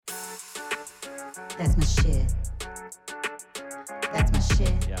That's my shit. That's my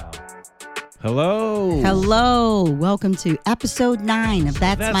shit. Yeah. Hello. Hello. Welcome to episode 9 of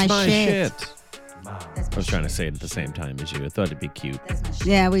That's My Shit. I was trying to say it at the same time as you. I thought it'd be cute. That's my shit.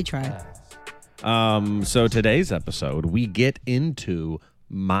 Yeah, we tried. So today's episode, we get into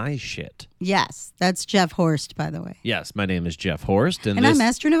my shit. Yes, that's Jeff Horst, by the way. Yes, my name is Jeff Horst. And I'm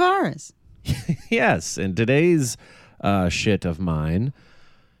Esther Navarez. Yes, and today's shit of mine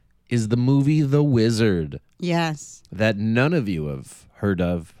is the movie The Wizard Yes. that none of you have heard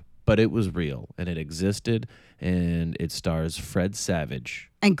of, but it was real, and it existed, and it stars Fred Savage.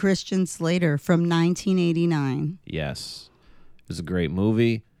 And Christian Slater from 1989. Yes. It was a great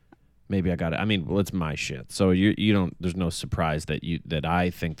movie. Maybe I got it. I mean, well, it's my shit. So you don't. There's no surprise that I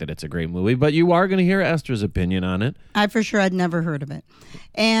think that it's a great movie. But you are going to hear Esther's opinion on it. I for sure had never heard of it.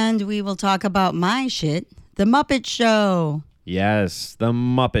 And we will talk about my shit, The Muppet Show. Yes, The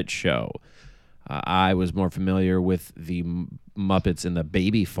Muppet Show. I was more familiar with the Muppets in the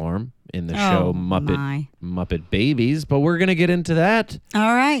baby form in the show Muppet Babies, but we're going to get into that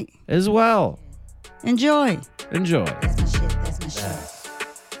All right. as well. Enjoy. Enjoy. That's my shit. That's my shit.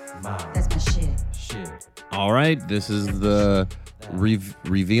 That's my shit. All right, this is the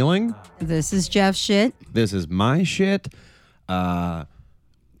revealing. This is Jeff's shit. This is my shit. Can't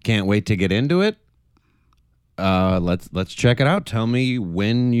wait to get into it. Let's check it out. Tell me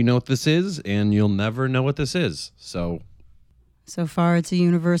when you know what this is, and you'll never know what this is. So far, it's a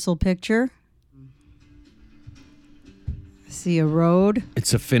Universal picture. I see a road.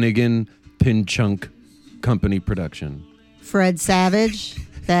 it's a Finnegan Pinchunk Company production. Fred Savage.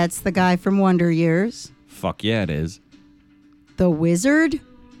 That's the guy from Wonder Years. Fuck yeah, it is. The Wizard.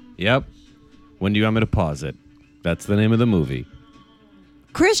 Yep. When do you want me to pause it? That's the name of the movie.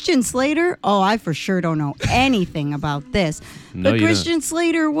 Christian Slater. Oh, I for sure don't know anything about this. No, but you Christian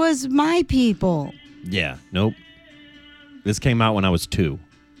Slater was my people. Yeah. Nope. This came out when I was 2.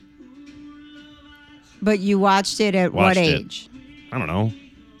 But you watched it at what Watched it. age? I don't know.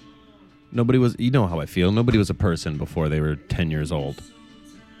 Nobody was. You know how I feel. Nobody was a person before they were 10 years old.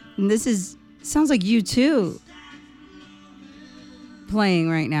 And this sounds like you too playing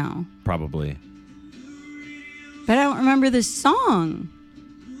right now. Probably. But I don't remember this song.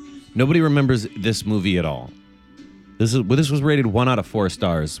 Nobody remembers this movie at all. This was rated 1 out of 4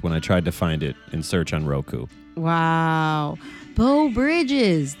 stars when I tried to find it in search on Roku. Wow. Beau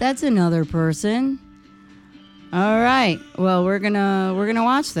Bridges. That's another person. All right. Well, we're gonna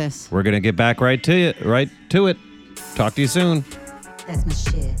watch this. We're gonna get back right to it. Talk to you soon. That's my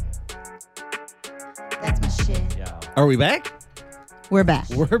shit. That's my shit. Are we back? We're back.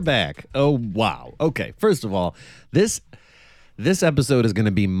 We're back. Oh wow. Okay. First of all, this episode is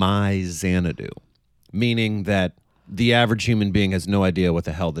gonna be my Xanadu, meaning that the average human being has no idea what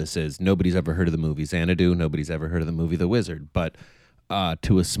the hell this is. Nobody's ever heard of the movie Xanadu. Nobody's ever heard of the movie The Wizard. But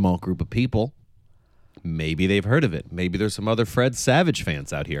to a small group of people, maybe they've heard of it. Maybe there's some other Fred Savage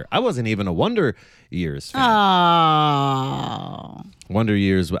fans out here. I wasn't even a Wonder Years fan. Oh. Wonder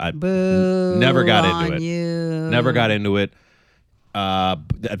Years, I Boo never got on into it. you. Never got into it.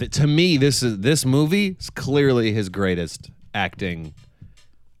 To me, this movie is clearly his greatest acting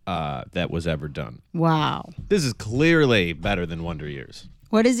that was ever done. Wow. This is clearly better than Wonder Years.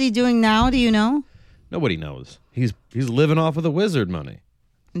 What is he doing now? Do you know? Nobody knows. He's living off of the Wizard money.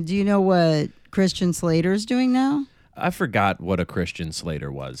 Do you know what Christian Slater's doing now? I forgot what a Christian Slater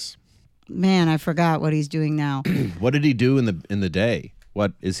was. Man, I forgot what he's doing now. What did he do in the day?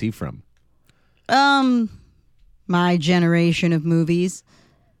 What is he from? My generation of movies.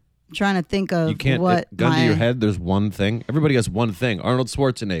 I'm trying to think of You can't gun to your head. There's one thing. Everybody has one thing. Arnold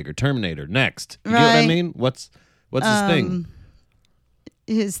Schwarzenegger, Terminator. Next. You get what I Right. mean? What's his thing?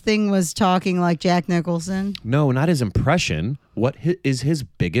 His thing was talking like Jack Nicholson. No, not his impression. What is his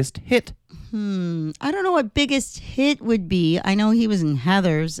biggest hit? I don't know what biggest hit would be. I know he was in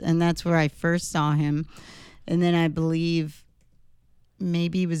Heathers, and that's where I first saw him. And then I believe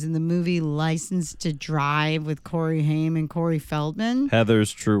maybe he was in the movie License to Drive with Corey Haim and Corey Feldman.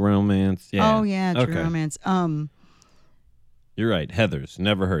 Heather's True Romance. Yeah. Oh, yeah, True Romance. You're right. Heather's.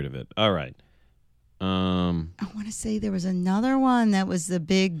 Never heard of it. All right. I want to say there was another one that was the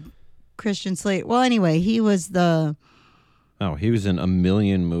big Christian Slater. Well, anyway, he was the in a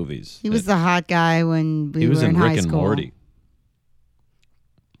million movies. he was the hot guy when we were in high Rick and school. Morty.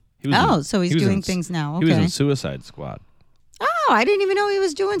 So he's doing things now. Okay. He was in Suicide Squad. Oh, I didn't even know he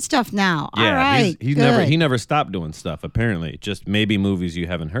was doing stuff now. Yeah, All right. He never stopped doing stuff, apparently. Just maybe movies you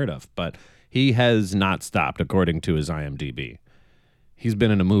haven't heard of. But he has not stopped, according to his IMDb. He's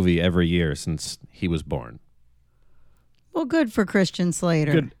been in a movie every year since he was born. Well, good for Christian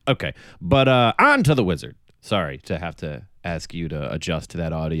Slater. Good. Okay. But on to the wizard. Sorry to have to ask you to adjust to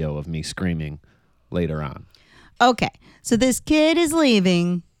that audio of me screaming later on. Okay. So this kid is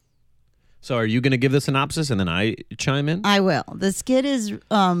leaving. So are you going to give the synopsis and then I chime in? I will. This kid is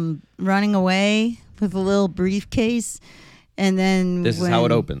running away with a little briefcase. And then This is how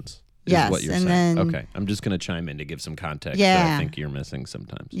it opens. Is Yes, what you're and saying. then- Okay. I'm just going to chime in to give some context that Yeah. I think you're missing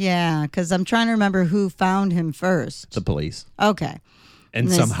sometimes. Yeah, because I'm trying to remember who found him first. The police. Okay. And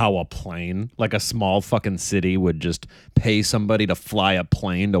This- somehow a plane, like a small fucking city, would just pay somebody to fly a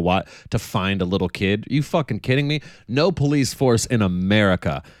plane to find a little kid. Are you fucking kidding me? No police force in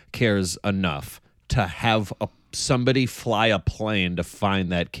America cares enough to have somebody fly a plane to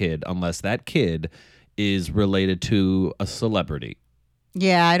find that kid unless that kid is related to a celebrity.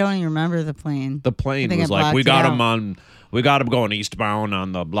 Yeah, I don't even remember the plane. The plane think was I like, blocked we it got out." we got him going eastbound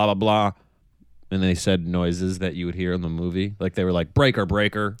on the blah, blah, blah. And they said noises that you would hear in the movie. Like they were like, breaker,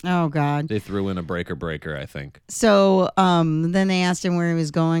 breaker. Oh, God. They threw in a breaker, breaker, I think. So then they asked him where he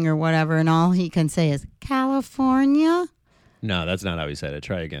was going or whatever, and all he can say is, California? No, that's not how he said it.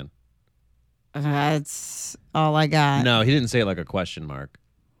 Try again. That's all I got. No, he didn't say it like a question mark.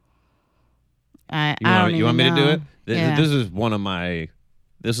 I You don't want, you want me even to do know. it? Yeah.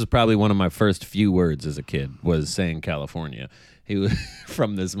 This is probably one of my first few words as a kid was saying California. He was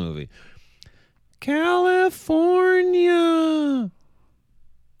from this movie. California.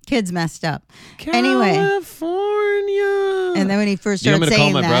 Kid's messed up. Anyway. California. And then when he first you want started me to call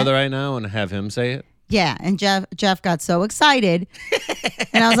saying my that, brother right now and have him say it? yeah, and Jeff got so excited,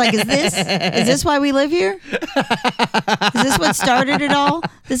 and I was like, "Is this why we live here? Is this what started it all?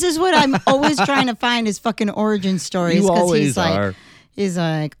 This is what I'm always trying to find his fucking origin stories You because always he's like, are. he's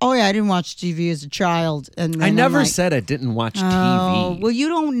like, oh yeah, I didn't watch TV as a child, and then I I'm never like, said I didn't watch Oh, TV. well, you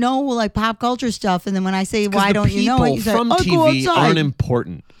don't know like pop culture stuff, and then when I say why don't you know it, you say, from "Oh, go TV outside." aren't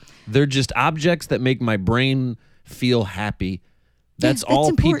important. They're just objects that make my brain feel happy. That's that's all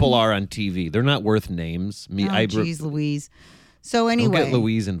important. people are on TV. They're not worth names. Oh, jeez, Louise. So don't anyway, get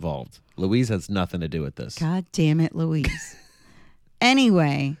Louise involved. Louise has nothing to do with this. God damn it, Louise.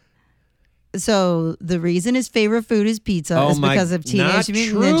 Anyway, so the reason his favorite food is pizza is because of not Teenage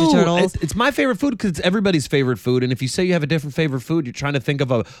Mutant true. Ninja Turtles. It's my favorite food because it's everybody's favorite food. And if you say you have a different favorite food, you're trying to think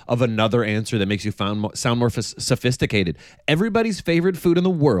of another answer that makes you sound more sophisticated. Everybody's favorite food in the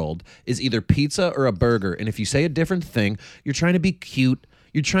world is either pizza or a burger. And if you say a different thing, you're trying to be cute.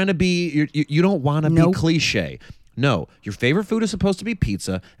 You're trying to be. You don't want to Nope. be cliche. No, your favorite food is supposed to be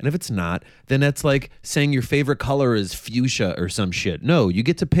pizza, and if it's not, then that's like saying your favorite color is fuchsia or some shit. No, you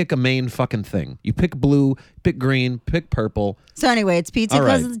get to pick a main fucking thing. You pick blue, pick green, pick purple. So anyway, it's pizza All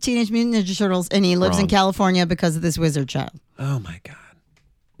because right. of the Teenage Mutant Ninja Turtles, and he lives in Wrong. California because of this wizard child. Oh my God.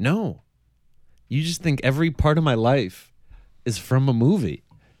 No. You just think every part of my life is from a movie.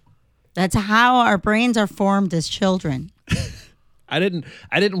 That's how our brains are formed as children. I didn't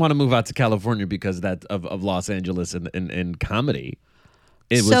want to move out to California because of Los Angeles and comedy.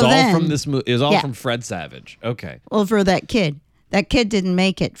 It was So all then- from this movie. It was all yeah. from Fred Savage. Okay. Well, for that kid. That kid didn't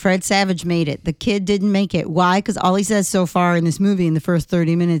make it. Fred Savage made it. The kid didn't make it. Why? Because all he says so far in this movie in the first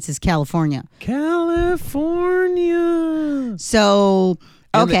 30 minutes is California. California. So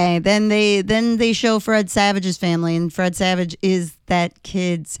And okay, then they show Fred Savage's family, and Fred Savage is that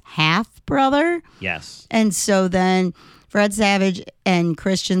kid's half brother. Yes. And so then Fred Savage and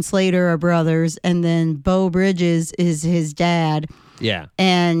Christian Slater are brothers, and then Bo Bridges is his dad, Yeah.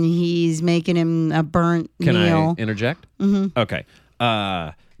 and he's making him a burnt Can meal. I interject? Mm-hmm. Okay.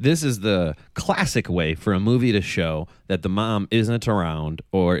 This is the classic way for a movie to show that the mom isn't around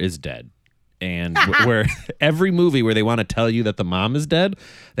or is dead. And where every movie where they want to tell you that the mom is dead,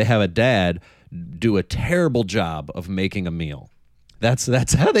 they have a dad do a terrible job of making a meal.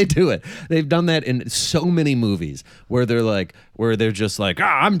 That's how they do it. They've done that in so many movies where they're just like,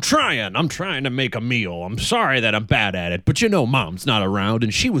 I'm trying to make a meal. I'm sorry that I'm bad at it, but mom's not around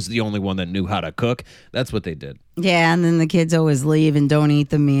and she was the only one that knew how to cook. That's what they did. Yeah, and then the kids always leave and don't eat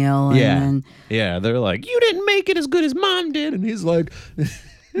the meal. And then Yeah, they're like, you didn't make it as good as mom did. And he's like,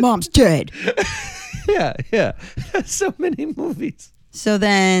 Mom's dead. yeah. So many movies. So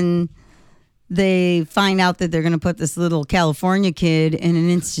then they find out that they're going to put this little California kid in an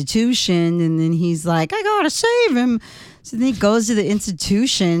institution, and then he's like, I got to save him. So then he goes to the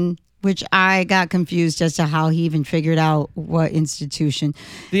institution, which I got confused as to how he even figured out what institution.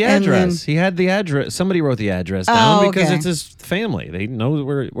 The And then- address. He had the address. Somebody wrote the address down because okay. it's his family. They know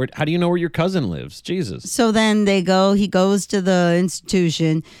where. How do you know where your cousin lives? Jesus. So then he goes to the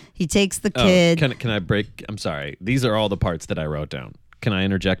institution. He takes the kid. Can I break? I'm sorry. These are all the parts that I wrote down. Can I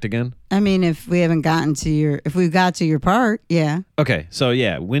interject again? I mean, if we got to your part, yeah. Okay, so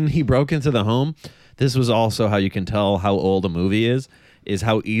yeah, when he broke into the home, this was also how you can tell how old a movie is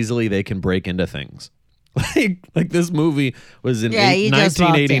how easily they can break into things. Like this movie was in he just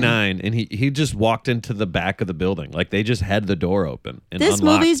walked in. 1989, and he just walked into the back of the building. Like they just had the door open and This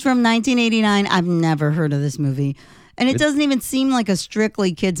unlocked. movie's from 1989. I've never heard of this movie. And it doesn't even seem like a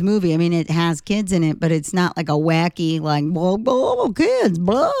strictly kids movie. I mean, it has kids in it, but it's not like a wacky, like, blah, blah, kids,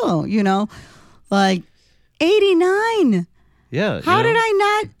 blah, you know? Like, 89. Yeah. How did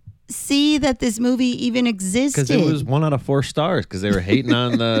I not see that this movie even existed? Because it was 1 out of 4 stars. Because they were hating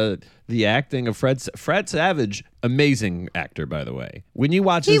on the acting of Fred Savage. Amazing actor, by the way. When you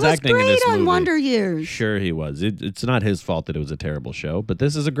watch his acting in this movie, he was great on Wonder Years. Sure, he was. It's not his fault that it was a terrible show, but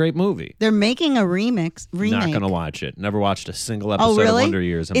this is a great movie. They're making a remake. Not gonna watch it. Never watched a single episode Oh, really? of Wonder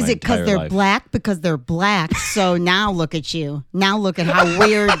Years in Is my it because entire they're life. black? Because they're black. So now look at you. Now look at how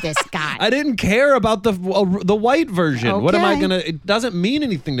weird this got. I didn't care about the white version. What am I Okay. gonna? It doesn't mean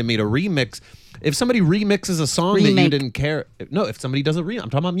anything to me to remix. If somebody remixes a song that you Remake. didn't care, no. If somebody does I'm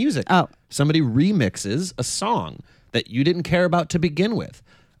talking about music. Oh. Somebody remixes a song that you didn't care about to begin with.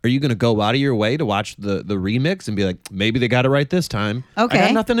 Are you going to go out of your way to watch the remix and be like, maybe they got it right this time? Okay. I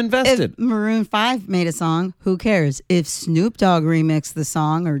got nothing invested. If Maroon 5 made a song, who cares? If Snoop Dogg remixed the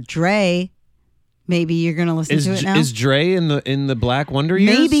song or Dre, maybe you're going to listen to it now. Is Dre in the Black Wonder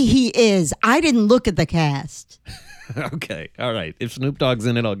Years? Maybe he is. I didn't look at the cast. Okay. All right. If Snoop Dogg's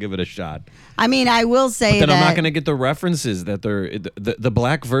in it, I'll give it a shot. I mean, I will say Then that I'm not going to get the references that they're the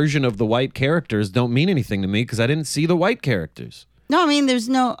black version of the white characters don't mean anything to me because I didn't see the white characters. No, I mean, there's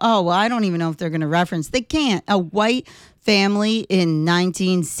no. Oh, well, I don't even know if they're going to reference. They can't. A white family in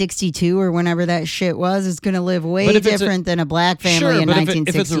 1962 or whenever that shit was is going to live way But if it's different than a black family Sure, in but if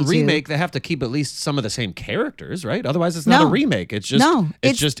 1962. it's a remake, they have to keep at least some of the same characters, right? Otherwise, it's not No. a remake. It's just No, it's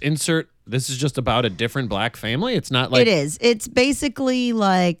it's- just insert. This is just about a different black family. It's not like It is. It's basically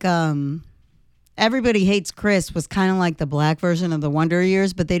like Everybody Hates Chris was kind of like the black version of the Wonder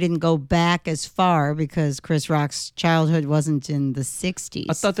Years, but they didn't go back as far because Chris Rock's childhood wasn't in the 60s.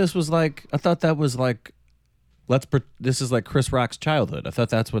 I thought that was like. This is like Chris Rock's childhood. I thought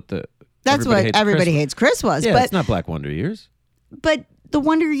that's what Everybody Hates Chris was. Yeah, but it's not Black Wonder Years. But the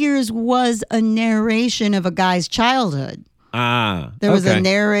Wonder Years was a narration of a guy's childhood. Ah, There was okay. a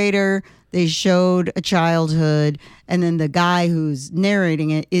narrator. They showed a childhood, and then the guy who's narrating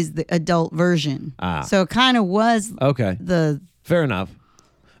it is the adult version. Ah. So it kind of was Okay, the. fair enough.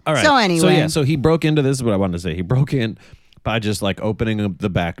 All right. So anyway. so he broke into this. Is what I wanted to say. He broke in by just like opening up the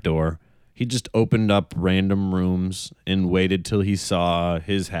back door. He just opened up random rooms and waited till he saw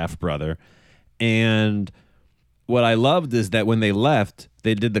his half brother. And what I loved is that when they left,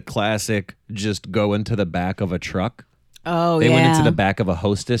 they did the classic just go into the back of a truck. Oh, They yeah. went into the back of a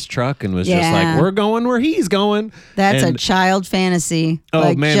Hostess truck and was just Yeah. like, we're going where he's going. That's and a child fantasy. Oh,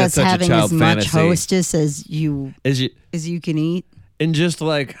 like man, just that's such a having child as much fantasy. hostess as you as you can eat. And just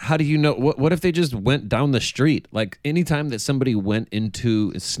like, how do you know? What if they just went down the street? Like anytime that somebody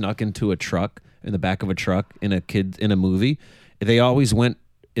snuck into a truck in the back of a truck in a movie, they always went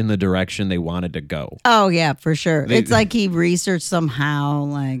in the direction they wanted to go. Oh yeah, for sure. They- It's like he researched somehow.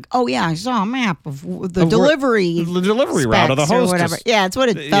 Like, oh yeah, I saw a map of the Of where- delivery, the delivery route of the specs or hostess. whatever. Yeah, it's what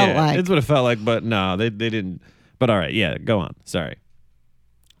it felt Yeah, like. it's what it felt like. But no, they didn't. But all right, yeah, go on. Sorry.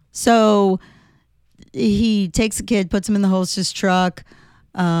 So he takes a kid, puts him in the hostess truck.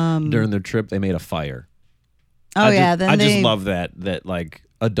 During their trip, they made a fire. Oh yeah, then I they just love that like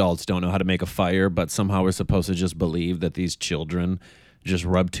adults don't know how to make a fire, but somehow we're supposed to just believe that these children just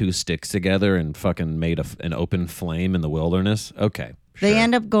rubbed 2 sticks together and fucking made an open flame in the wilderness. Okay, they sure.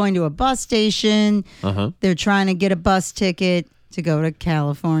 end up going to a bus station. Uh-huh. They're trying to get a bus ticket to go to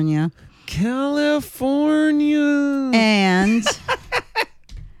California, California. and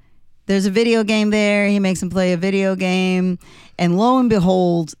there's a video game there. He makes him play a video game. And lo and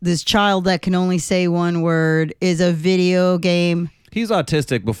behold, this child that can only say one word is a video game. He's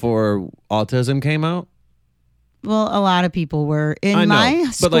autistic before autism came out. Well, a lot of people were. In I know, my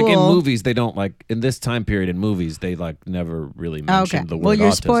school. but like in movies, they don't like in this time period in movies they like never really mentioned the word well,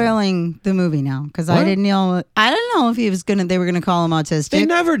 you're autism. spoiling the movie now because I What? didn't know. I don't know if he was gonna. They were gonna call him autistic. They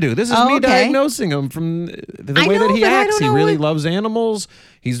never do. This is Oh, me okay. diagnosing him from the I way know, that he but I acts. don't He know really what- loves animals.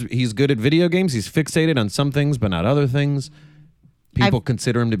 He's good at video games. He's fixated on some things, but not other things. People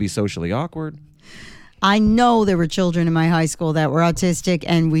consider him to be socially awkward. I know there were children in my high school that were autistic,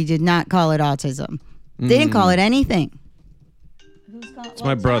 and we did not call it autism. They didn't call it anything. It's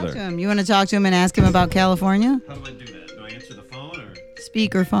my brother. To him. You want to talk to him and ask him about California? How do I do that? Do I answer the phone or?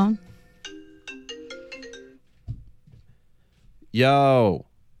 Speakerphone. Yo,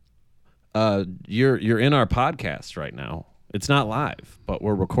 you're in our podcast right now. It's not live, but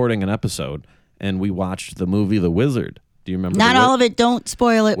we're recording an episode, and we watched the movie The Wizard. Do you remember? Not all of it. Don't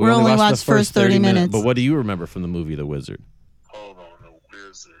spoil it. We're only watched the first 30 minutes. But what do you remember from the movie The Wizard? Hold on, The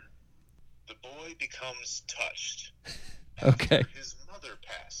Wizard. The boy becomes touched. Okay. After his mother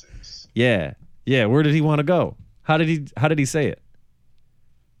passes. Yeah. Where did he want to go? How did he say it?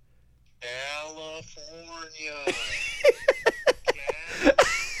 California.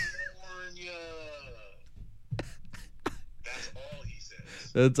 California. That's all he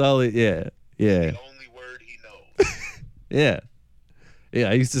says. That's all. Yeah. The only word he knows. Yeah.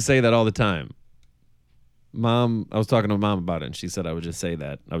 I used to say that all the time. Mom, I was talking to Mom about it, and she said I would just say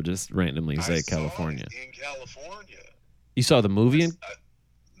that. I would just randomly say California. In California. You saw the movie?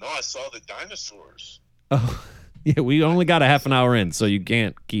 No, I saw the dinosaurs. Oh, yeah. We only got a half an hour in, so you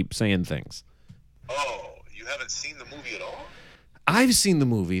can't keep saying things. Oh, you haven't seen the movie at all? I've seen the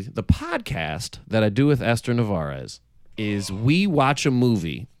movie. The podcast that I do with Esther Navarez is we watch a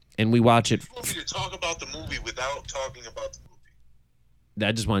movie, and we watch it. You want me to talk about the movie without talking about the movie?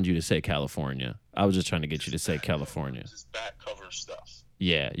 I just wanted you to say California. I was just trying to get you to say California. Just back cover stuff.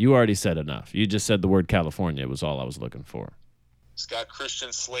 Yeah, you already said enough. You just said the word California was all I was looking for. It's got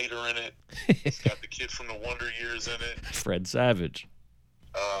Christian Slater in it. It's got the kid from the Wonder Years in it. Fred Savage.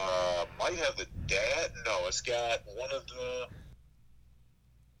 Might have the dad. No, it's got one of the.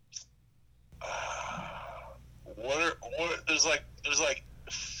 There's like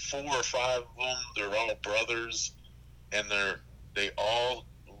 4 or 5 of them. They're all brothers, and they all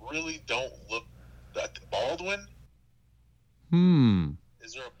really don't look. Baldwin.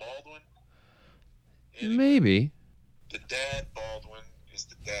 Is there a Baldwin? Anyway, Maybe. The dad, Baldwin, is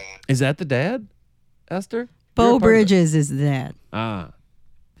the dad. Is that the dad, Esther? Bo Bridges is that. Ah,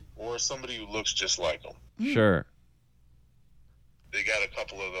 Or somebody who looks just like him. sure. They got a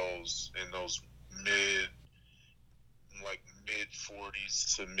couple of those in those mid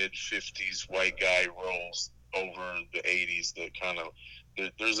 40s to mid 50s white guy roles over the 80s that kind of.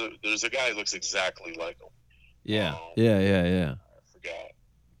 There's a guy who looks exactly like him. Yeah. Oh. Yeah. I forgot.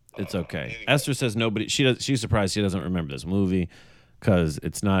 It's okay. Anyway. Esther says nobody. She's surprised she doesn't remember this movie because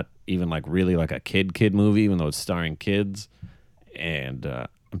it's not even like really like a kid movie, even though it's starring kids. And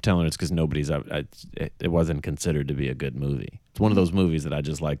I'm telling her it's because it wasn't considered to be a good movie. It's one of those movies that I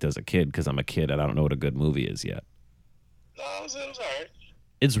just liked as a kid because I'm a kid and I don't know what a good movie is yet. No, it was all right.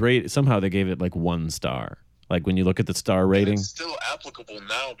 It's rated. Somehow they gave it like 1 star. Like when you look at the star And rating. it's still applicable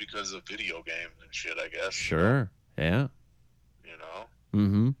now because of video games and shit, I guess. Sure. Yeah. You know?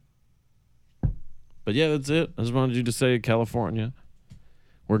 Mm-hmm. But yeah, that's it. I just wanted you to say California.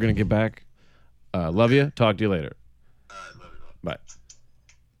 We're going to get back. Love you. Talk to you later. All right, love you. Bye.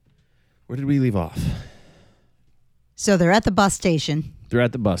 Where did we leave off? So they're at the bus station. They're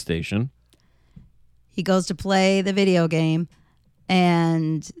at the bus station. He goes to play the video game,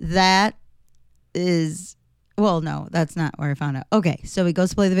 and that is, well, no, that's not where I found out. Okay, so he goes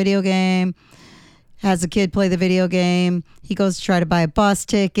to play the video game, has a kid play the video game. He goes to try to buy a bus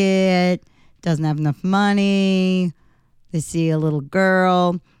ticket, doesn't have enough money. They see a little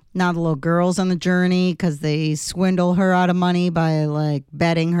girl. Now the little girl's on the journey because they swindle her out of money by like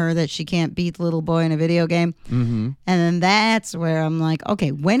betting her that she can't beat the little boy in a video game. Mm-hmm. And then that's where I'm like,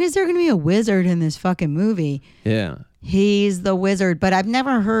 okay, when is there going to be a wizard in this fucking movie? Yeah. He's the wizard. But I've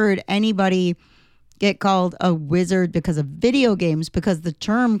never heard anybody get called a wizard because of video games because the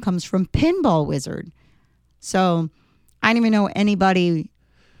term comes from pinball wizard. So I don't even know anybody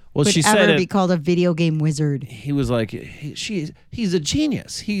Well, would she said ever it, be called a video game wizard. he was like, he's a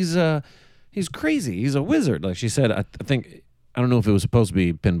genius. He's crazy. He's a wizard. Like she said, I don't know if it was supposed to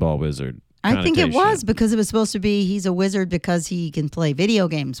be pinball wizard. I think it connotation. was because it was supposed to be he's a wizard because he can play video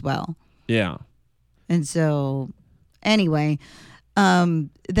games well. Yeah. And so, anyway, then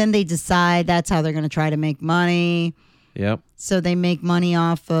they decide that's how they're going to try to make money. Yep. So they make money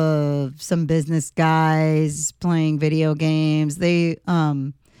off of some business guys playing video games. They,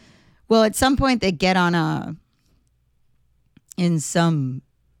 well, at some point they get in some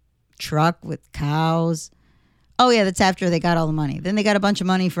truck with cows. Oh yeah, that's after they got all the money. Then they got a bunch of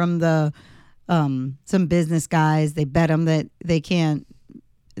money from the some business guys. They bet them that they can't,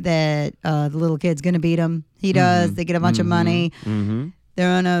 that the little kid's gonna beat him. He does. They get a bunch of money. Mm-hmm. They're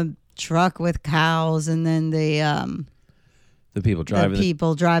on a truck with cows, and then The people driving. the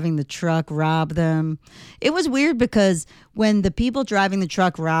people driving the truck rob them. It was weird because when the people driving the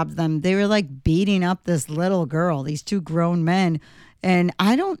truck robbed them, they were like beating up this little girl, these 2 grown men. And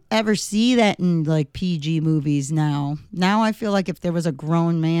I don't ever see that in like PG movies now. Now I feel like if there was a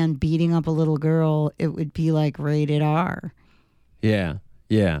grown man beating up a little girl, it would be like rated R. Yeah.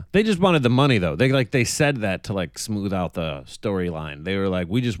 Yeah. They just wanted the money though. They said that to like smooth out the storyline. They were like,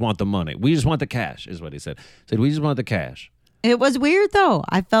 we just want the money. We just want the cash, is what he said. Said we just want the cash. It was weird though.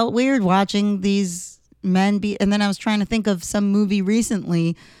 I felt weird watching these men be, and then I was trying to think of some movie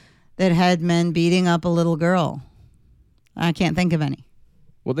recently that had men beating up a little girl. I can't think of any.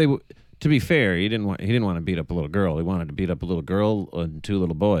 Well, to be fair, he didn't want to beat up a little girl. He wanted to beat up a little girl and two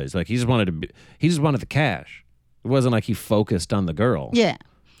little boys. Like he just wanted the cash. It wasn't like he focused on the girl. Yeah.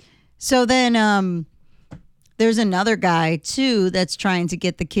 So then there's another guy too that's trying to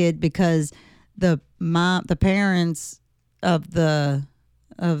get the kid because the parents of the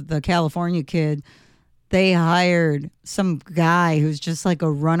California kid, they hired some guy who's just like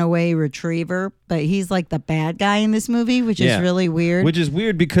a runaway retriever, but he's like the bad guy in this movie, which is really weird. Which is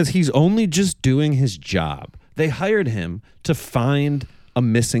weird because he's only just doing his job. They hired him to find a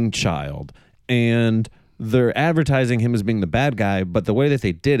missing child, and they're advertising him as being the bad guy, but the way that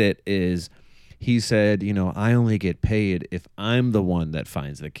they did it is he said, I only get paid if I'm the one that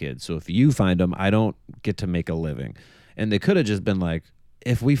finds the kid. So if you find him, I don't get to make a living. And they could have just been like,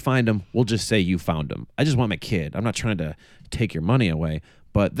 if we find him, we'll just say you found him. I just want my kid. I'm not trying to take your money away.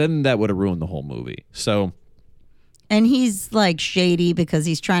 But then that would have ruined the whole movie. So, and he's like shady because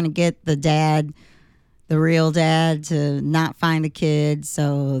he's trying to get the dad, the real dad, to not find the kid.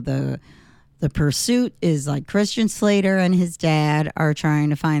 So the pursuit is like Christian Slater and his dad are trying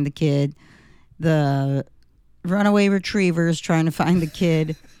to find the kid. The runaway retriever is trying to find the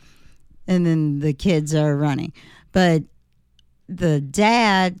kid. And then the kids are running. But the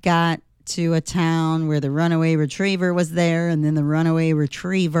dad got to a town where the runaway retriever was there, and then the runaway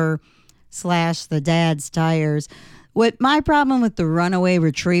retriever slashed the dad's tires. What my problem with the runaway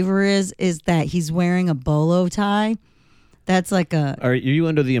retriever is that he's wearing a bolo tie. That's like a... Are you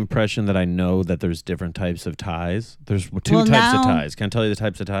under the impression that I know that there's different types of ties? There's two types of ties. Can I tell you the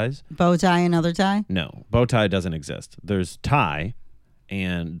types of ties? Bow tie and other tie? No. Bow tie doesn't exist. There's tie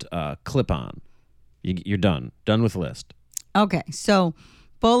and clip-on. You're done. Done with list. Okay, so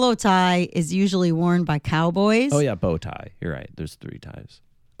bolo tie is usually worn by cowboys. Oh, yeah, bow tie. You're right. There's 3 ties.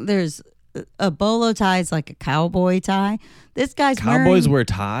 There's a bolo tie is like a cowboy tie. This guy's Cowboys wear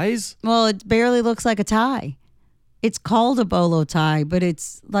ties? Well, it barely looks like a tie. It's called a bolo tie, but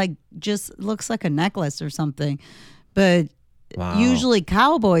it's like just looks like a necklace or something. But usually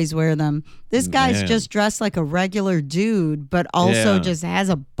cowboys wear them. This guy's just dressed like a regular dude, but also just has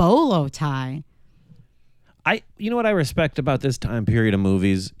a bolo tie. You know what I respect about this time period of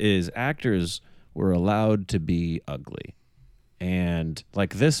movies is actors were allowed to be ugly. And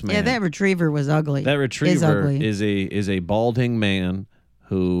like this man. Yeah, that retriever was ugly. That retriever is a balding man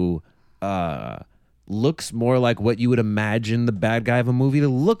who looks more like what you would imagine the bad guy of a movie to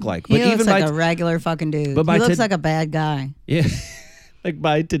look like. He looks like a regular fucking dude. But he looks like a bad guy. Yeah. Like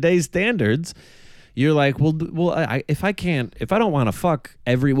by today's standards, you're like, if I don't want to fuck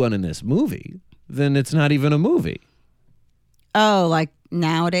everyone in this movie, then it's not even a movie. Oh, like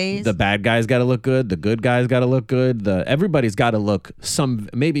nowadays? The bad guy's got to look good. The good guy's got to look good. Everybody's got to look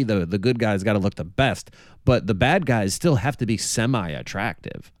maybe the good guy's got to look the best, but the bad guys still have to be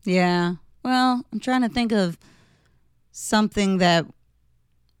semi-attractive. Yeah. Well, I'm trying to think of something that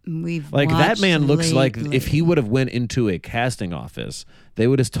we've like that man looks lately. Like if he would have went into a casting office, they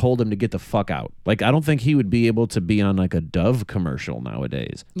would have told him to get the fuck out. Like I don't think he would be able to be on like a Dove commercial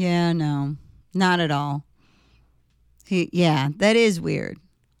nowadays. Yeah, no. Not at all. That is weird.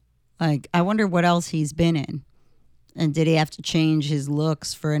 Like, I wonder what else he's been in. And did he have to change his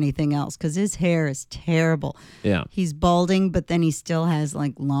looks for anything else? Because his hair is terrible. Yeah. He's balding, but then he still has,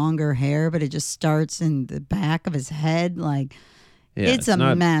 like, longer hair, but it just starts in the back of his head. Like, it's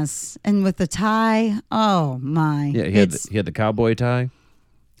a mess. And with the tie, oh, my. Yeah, he had the cowboy tie?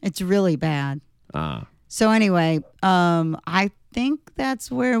 It's really bad. Ah. So anyway, I think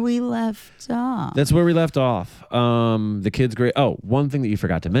that's where we left off. That's where we left off. The kid's great. Oh, one thing that you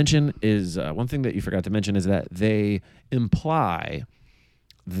forgot to mention is that they imply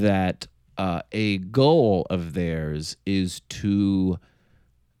that a goal of theirs is to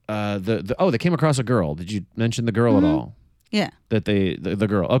they came across a girl. Did you mention the girl at all? Yeah. That the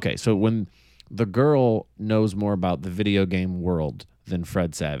girl. Okay, so when the girl knows more about the video game world than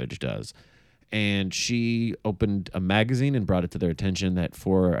Fred Savage does. And she opened a magazine and brought it to their attention that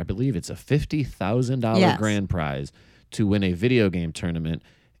for, I believe it's a $50,000 grand prize to win a video game tournament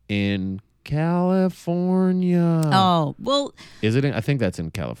in California. Oh, well. Is it? I think that's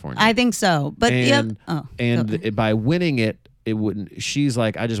in California. I think so. But by winning it, it wouldn't. She's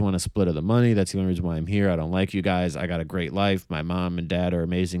like, I just want a split of the money. That's the only reason why I'm here. I don't like you guys. I got a great life. My mom and dad are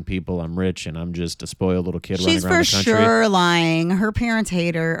amazing people. I'm rich, and I'm just a spoiled little kid She's running around for the country. sure lying. Her parents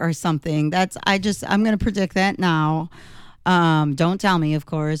hate her or something. I'm going to predict that now. Don't tell me, of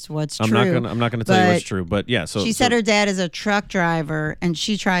course, what's true. I'm not gonna tell you what's but true, but yeah. So she said her dad is a truck driver, and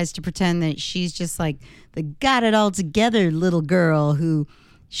she tries to pretend that she's just like the got it all together little girl who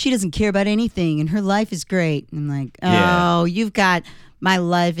she doesn't care about anything, and her life is great. And I'm like, oh, Yeah. you've got my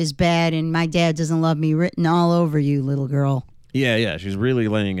life is bad, and my dad doesn't love me written all over you, little girl. Yeah, she's really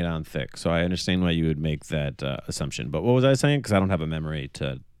laying it on thick. So I understand why you would make that assumption. But what was I saying? Because I don't have a memory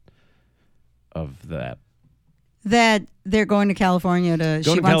of that. That they're going to California to.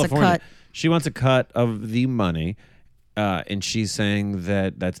 Go She to wants California. a cut. She wants a cut of the money, and she's saying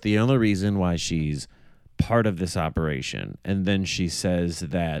that that's the only reason why she's part of this operation. And then she says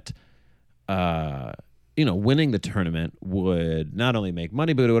that, winning the tournament would not only make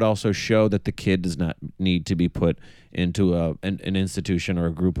money, but it would also show that the kid does not need to be put into an institution or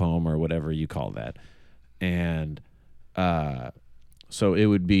a group home or whatever you call that. And so it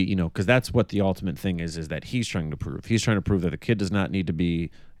would be, because that's what the ultimate thing is that he's trying to prove. He's trying to prove that the kid does not need to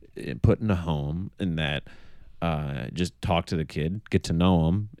be put in a home, and that just talk to the kid, get to know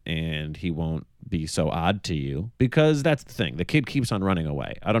him, and he won't be so odd to you, because that's the thing. The kid keeps on running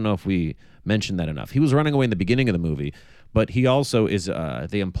away. I don't know if we mentioned that enough. He was running away in the beginning of the movie, but he also is,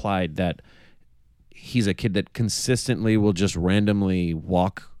 they implied that he's a kid that consistently will just randomly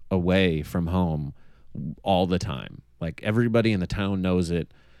walk away from home all the time. Like, everybody in the town knows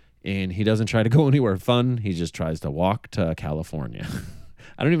it, and he doesn't try to go anywhere fun. He just tries to walk to California.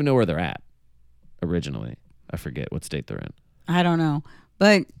 I don't even know where they're at originally. I forget what state they're in. I don't know.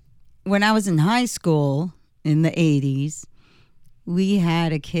 But when I was in high school in the 80s, we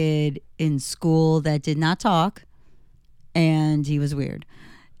had a kid in school that did not talk, and he was weird.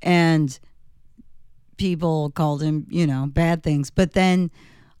 And people called him, bad things. But then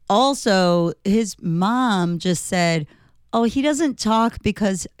also his mom just said, oh, he doesn't talk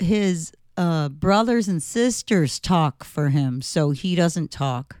because his brothers and sisters talk for him, so he doesn't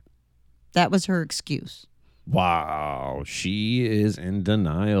talk. That was her excuse. Wow, she is in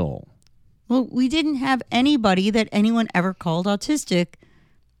denial. Well, we didn't have anybody that anyone ever called autistic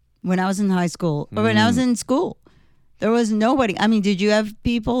when I was in high school or when I was in school. There was nobody. I mean, did you have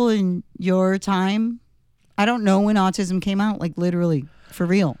people in your time? I don't know when autism came out, like literally, for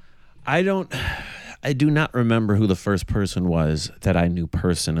real. I do not remember who the first person was that I knew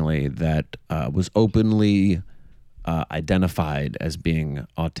personally that was openly identified as being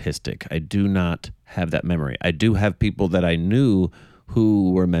autistic. I do not have that memory. I do have people that I knew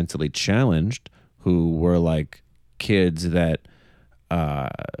who were mentally challenged, who were like kids that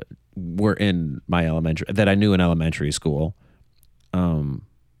were in my that I knew in elementary school.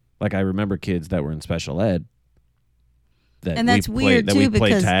 Like, I remember kids that were in special ed. And that's weird, that too, we played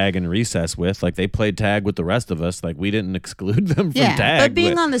because tag and recess with. Like, they played tag with the rest of us. Like, we didn't exclude them from yeah, tag. but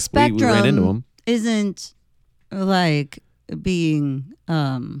being on the we ran into spectrum them. isn't like being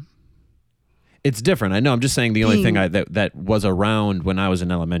It's different. I know. I'm just saying the only being- thing that was around when I was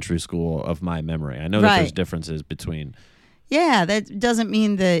in elementary school of my memory. I know that there's Right. differences between. Yeah, that doesn't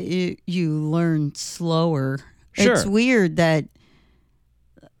mean that you learn slower. Sure. It's weird that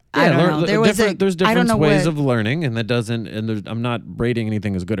I don't know. There was there's I different don't know ways what, of learning, and that doesn't. And I'm not rating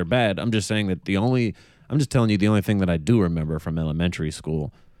anything as good or bad. I'm just saying that I'm just telling you the only thing that I do remember from elementary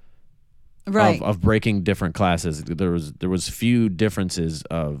school right. of breaking different classes. There was few differences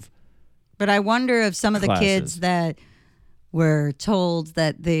of. But I wonder if some of the classes. kids that were told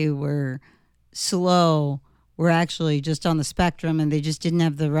that they were slow were actually just on the spectrum and they just didn't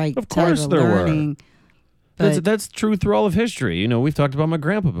have the right Of type course of there were. learning. But That's true through all of history. We've talked about my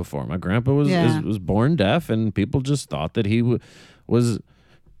grandpa before. My grandpa was Yeah. was born deaf, and people just thought that he was,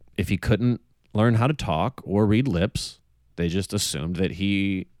 if he couldn't learn how to talk or read lips, they just assumed that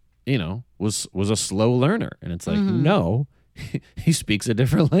he, was a slow learner. And it's like, no, he speaks a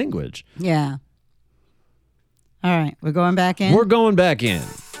different language. yeah. All right, we're going back in. We're going back in.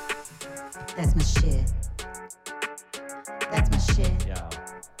 That's my shit. That's my shit. Yeah.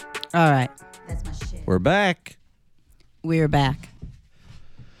 All right, that's my shit. We're back. We're back.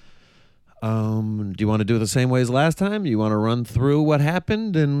 Do you want to do it the same way as last time? You want to run through what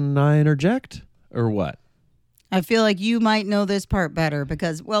happened and I interject, or what? I feel like you might know this part better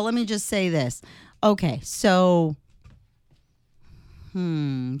because, well, let me just say this. Okay, so,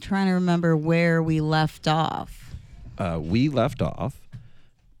 trying to remember where we left off. We left off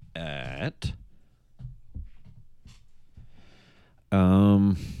at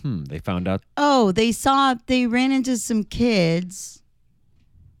They found out. Oh, they ran into some kids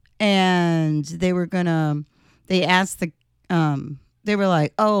and they asked they were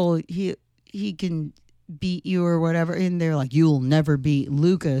like, oh, he can beat you or whatever. And they're like, you'll never beat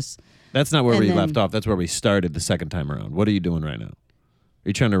Lucas. That's not where And we then- left off. That's where we started the second time around. What are you doing right now? Are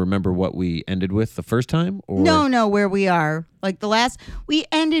you trying to remember what we ended with the first time? Or No, where we are. Like we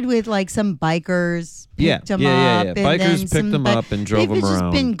ended with like some bikers picked them up. And Bikers then picked some them up and drove them They've just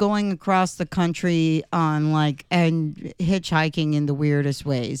around. been going across the country on and hitchhiking in the weirdest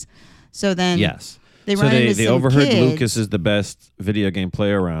ways. So then Yes. they So run into they some overheard kids. Lucas is the best video game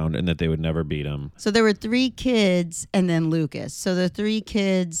player around and that they would never beat him. So there were 3 kids and then Lucas. So the 3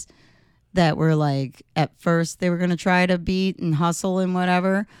 kids that were like at first they were going to try to beat and hustle and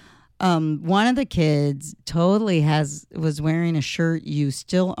whatever. One of the kids totally was wearing a shirt you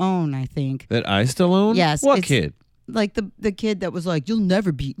still own, I think. That I still own? Yes, What it's- kid? Like the kid that was like, you'll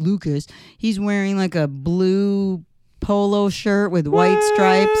never beat Lucas. He's wearing like a blue polo shirt with white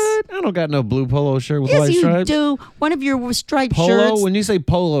stripes. What? I don't got no blue polo shirt with Yes, white you stripes. do. One of your striped Polo? shirts. When you say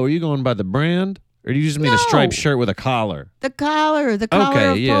polo, are you going by the brand? Or do you just mean a striped No. shirt with a collar? The collar of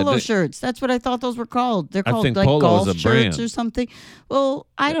yeah, polo shirts. That's what I thought those were called. They're I called think like polo golf is a shirts brand. or something. Well,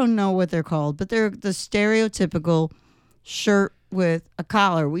 I don't know what they're called, but they're the stereotypical shirt with a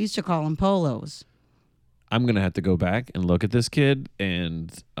collar. We used to call them polos. I'm going to have to go back and look at this kid,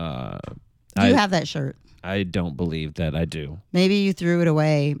 and Do you have that shirt? I don't believe that I do. Maybe you threw it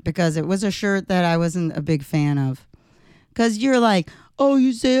away because it was a shirt that I wasn't a big fan of. Because you're like, oh,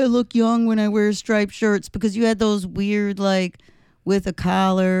 you say I look young when I wear striped shirts because you had those weird, like, with a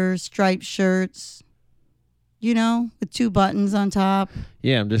collar, striped shirts, with 2 buttons on top.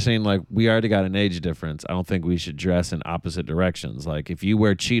 Yeah, I'm just saying, like, we already got an age difference. I don't think we should dress in opposite directions. Like, if you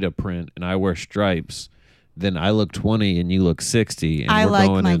wear cheetah print and I wear stripes, then I look 20 and you look 60. And I we're like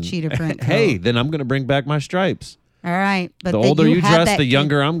going my in- cheetah print Hey, coat. then I'm going to bring back my stripes. All right. But The then older you have dress, that the kid-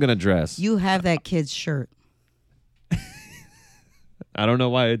 younger I'm going to dress. You have that kid's shirt. I don't know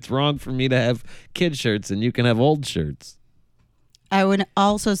why it's wrong for me to have kid shirts and you can have old shirts. I would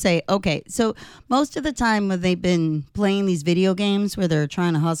also say, okay, so most of the time when they've been playing these video games where they're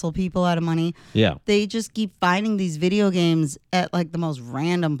trying to hustle people out of money, Yeah. they just keep finding these video games at like the most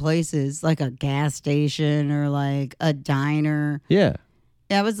random places, like a gas station or like a diner. Yeah.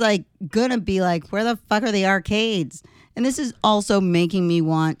 I was like gonna be like, where the fuck are the arcades? And this is also making me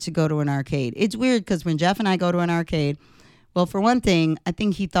want to go to an arcade. It's weird because when Jeff and I go to an arcade, well, for one thing, I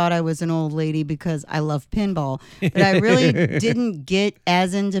think he thought I was an old lady because I love pinball. But I really didn't get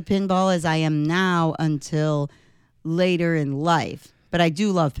as into pinball as I am now until later in life. But I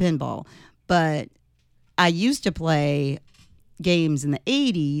do love pinball. But I used to play games in the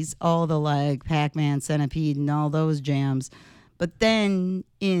 80s, all the like Pac-Man, Centipede, and all those jams. But then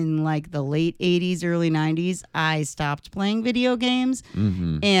in like the late 80s, early 90s, I stopped playing video games.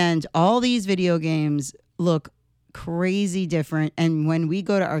 Mm-hmm. And all these video games look crazy different. And when we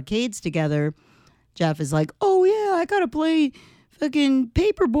go to arcades together, Jeff is like, oh yeah, I gotta play fucking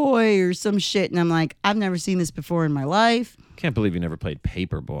Paperboy or some shit. And I'm like, I've never seen this before in my life. Can't believe you never played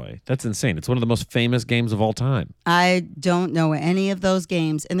Paperboy. That's insane. It's one of the most famous games of all time. I don't know any of those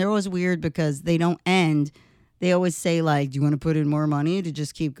games. And they're always weird because they don't end. They always say like, do you want to put in more money to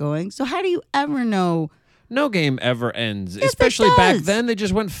just keep going? So how do you ever know? No game ever ends. Yes, it Especially back does. then, they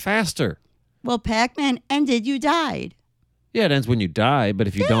just went faster. Well, Pac-Man ended, you died. Yeah, it ends when you die, but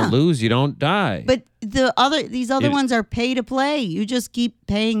if you don't lose, you don't die. But these other It- ones are pay to play. You just keep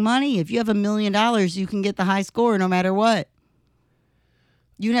paying money. If you have $1 million, you can get the high score no matter what.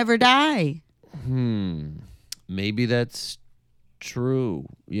 You never die. Maybe that's true.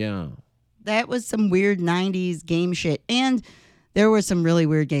 Yeah. That was some weird 90s game shit. And there were some really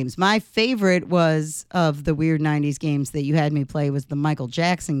weird games. My favorite was of the weird 90s games that you had me play was the Michael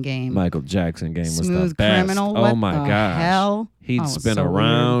Jackson game. Michael Jackson game was the Smooth best. Criminal. Oh What my the gosh. hell? He'd Oh, spin so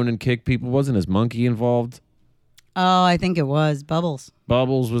around and kick people. Wasn't his monkey involved? Oh, I think it was Bubbles.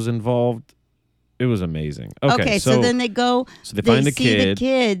 Bubbles was involved. It was amazing. Okay, so then they go. so they find the see the kid.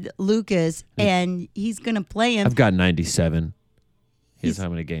 kid Lucas, and he's gonna play him. I've got 97. Here's He's- how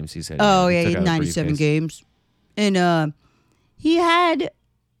many games he's had. Oh He yeah, took he out had a 97 briefcase. games, and he had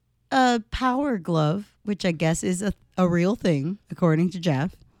a power glove, which I guess is a real thing according to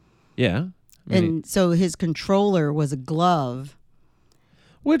Jeff. Yeah. I mean, And so his controller was a glove.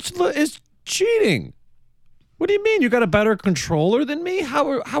 which is cheating. What do you mean? You got a better controller than me? How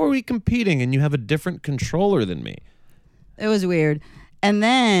are we competing and you have a different controller than me? It was weird. And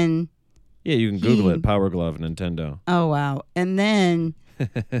then, Yeah, you can Google it. Power Glove Nintendo. oh wow. And then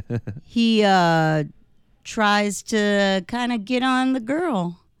he tries to kind of get on the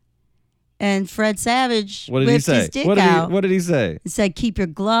girl. And Fred Savage What did he whipped say? his dick out. What did he say? He said, "Keep your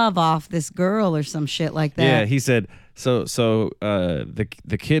glove off this girl," or some shit like that. Yeah, he said. So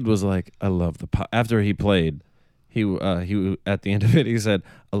the kid was like, "I love the power." After he played, he at the end of it, he said,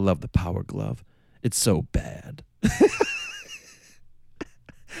 "I love the power glove. It's so bad."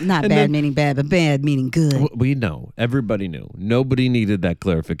 Not And bad then- meaning bad, but bad meaning good. We know. Everybody knew. Nobody needed that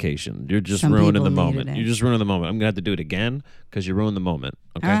clarification. You're just Some ruining people the needed moment. it. You're just ruining the moment. I'm gonna have to do it again because you ruined the moment.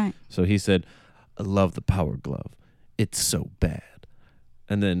 Okay. All right. So he said, "I love the power glove. It's so bad."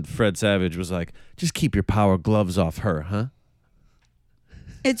 And then Fred Savage was like, "Just keep your power gloves off her, huh?"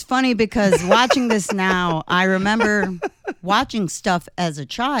 It's funny because watching this now, I remember watching stuff as a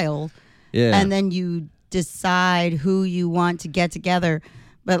child, Yeah. and then you decide who you want to get together.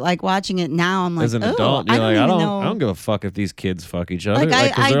 But like watching it now, I'm like, as an oh, adult, you're I don't like, even I know. don't give a fuck if these kids fuck each other. Like,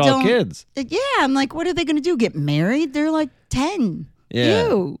 Like, 'cause I they're all don't- kids. Yeah, I'm like, what are they going to do? Get married? They're like 10. Yeah.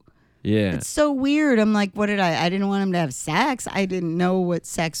 Ew. Yeah. It's so weird. I'm like, what did I didn't want him to have sex. I didn't know what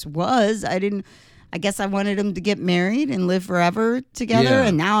sex was. I guess I wanted them to get married and live forever together. Yeah.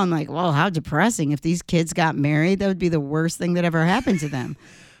 And now I'm like, well, how depressing. If these kids got married, that would be the worst thing that ever happened to them.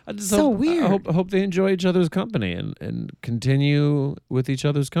 I just So hope, weird. I hope they enjoy each other's company and continue with each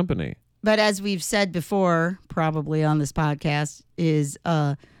other's company. But as we've said before, probably on this podcast, is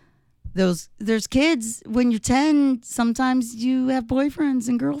there's kids when you're 10, sometimes you have boyfriends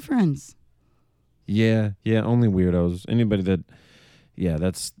and girlfriends. Yeah. Only weirdos. Anybody that,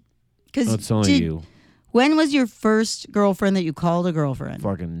 that's Because it's only you. When was your first girlfriend that you called a girlfriend?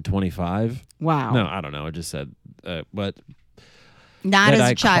 Fucking 25. Wow. No, I don't know. I just said, but Not that as I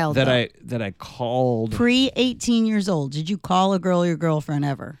a child. that though. that I called Pre 18 years old. Did you call a girl your girlfriend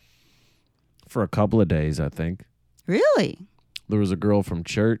ever? for a couple of days. I think Really? there was a girl from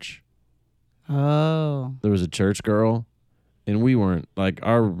church. Oh. There was a church girl, and we weren't like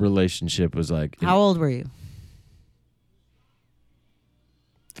our relationship was like How old were you?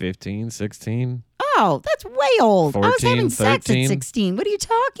 15, 16, Oh, that's way old. I was 14, having sex 13. at 16. What are you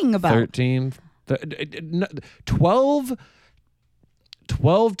talking about? 13, 12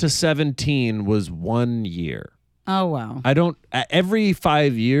 to 17 was 1 year. Oh, wow. Every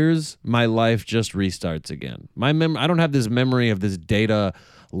 5 years, my life just restarts again. I don't have this memory of this data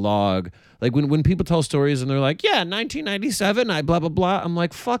log. Like when people tell stories and they're like, yeah, 1997, I blah, blah, blah. I'm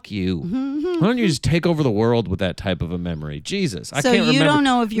like, fuck you. Why don't you just take over the world with that type of a memory? Jesus. I So can't you remember. don't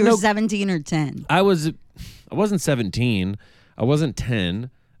know if you were No, 17 or 10. I wasn't 17. I wasn't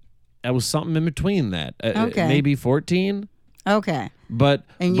 10. I was something in between that. Okay. Maybe 14. Okay. But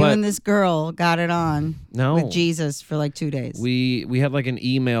And you but and this girl got it on No. with Jesus for like 2 days. we had like an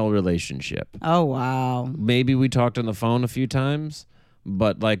email relationship. Oh, wow. Maybe we talked on the phone a few times,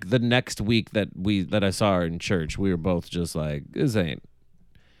 but like the next week that I saw her in church, we were both just like, this ain't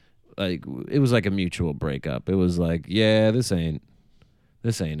like, it was like a mutual breakup. It was like, yeah, this ain't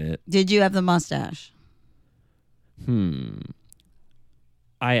it. Did you have the mustache?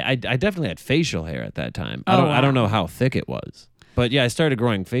 I definitely had facial hair at that time. Oh, I don't wow. know how thick it was. But yeah, I started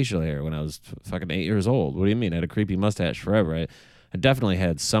growing facial hair when I was fucking 8 years old. What do you mean? I had a creepy mustache forever. I definitely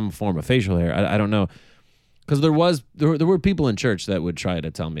had some form of facial hair. I don't know. Because there were people in church that would try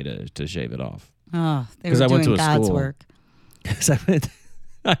to tell me to shave it off. Oh, they 'Cause were I went doing to a God's school. work. 'Cause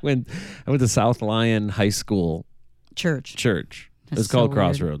I went to South Lyon High School Church. church. That's It's called so weird.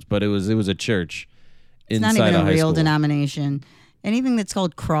 Crossroads, but it was a church It's inside not even a a high real school. denomination. Anything that's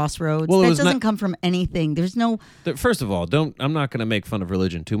called Crossroads, Well, it that was doesn't not- come from anything. There's no. First of all, I'm not going to make fun of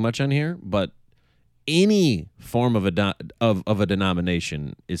religion too much on here, but any form of a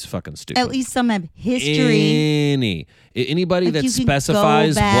denomination is fucking stupid. At least some have history. Anybody Like, that you can go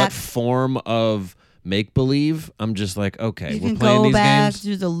specifies back- what form of make believe, I'm just like, okay, You we're can playing go these back games.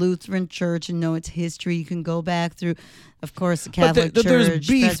 through the Lutheran Church and know its history. You can go back through, of course, the But Catholic Church, there's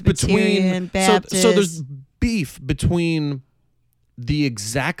beef Presbyterian, between Baptist. so there's beef between the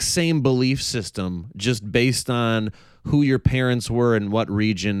exact same belief system just based on who your parents were and what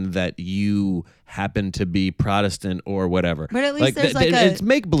region that you happen to be Protestant or whatever. But at least there's like a- it's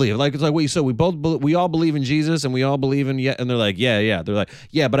make believe. Like it's like wait, so we all believe in Jesus and we all believe in and they're like yeah. They're like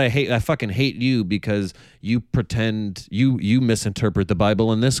yeah, but I fucking hate you because you pretend you misinterpret the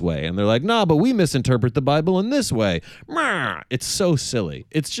Bible in this way, and they're like nah, but we misinterpret the Bible in this way. It's so silly.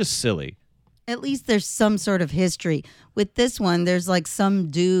 It's just silly. At least there's some sort of history. With this one, there's like some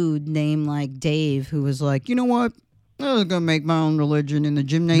dude named like Dave who was like, you know what? I was gonna make my own religion in the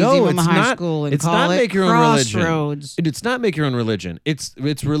gymnasium No, of it's my high not. school and It's call not it make your own religion. Crossroads. It's not make your own religion. It's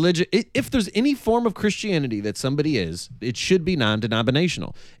religion. If there's any form of Christianity that somebody is, it should be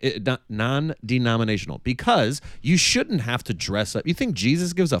non-denominational. Non-denominational, because you shouldn't have to dress up. You think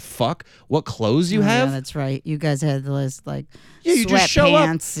Jesus gives a fuck what clothes you have? Yeah, that's right. You guys had the list like Yeah, you just show up.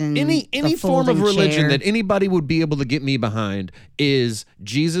 sweatpants and Any the form of folding religion chair. that anybody would be able to get me behind is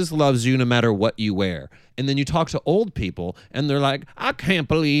Jesus loves you no matter what you wear. And then you talk to old people and they're like, I can't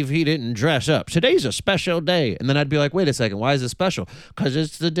believe he didn't dress up. Today's a special day. And then I'd be like, wait a second, why is it special? Because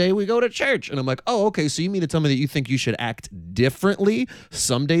it's the day we go to church. And I'm like, oh, okay, so you mean to tell me that you think you should act differently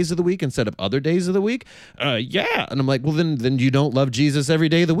some days of the week instead of other days of the week? Yeah. And I'm like, well, then you don't love Jesus every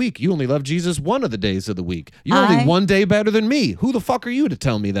day of the week. You only love Jesus one of the days of the week. You're only one day better than me. Who the fuck are you to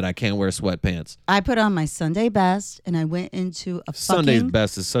tell me that I can't wear sweatpants? I put on my Sunday best and I went into a Sunday's fucking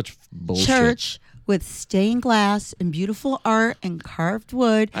best is such bullshit. church with stained glass and beautiful art and carved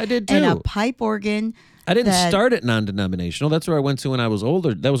wood. I did And a too. pipe organ. I didn't that- start at non-denominational. That's where I went to when I was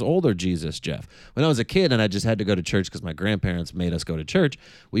older. That was older Jesus, Jeff. When I was a kid and I just had to go to church because my grandparents made us go to church,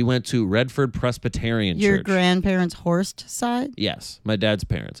 we went to Redford Presbyterian Your Church. grandparents' Horst side? Yes, my dad's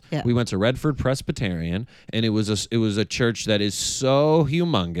parents. Yeah. We went to Redford Presbyterian, and it was a church that is so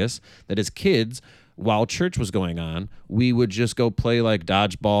humongous that as kids, while church was going on, we would just go play like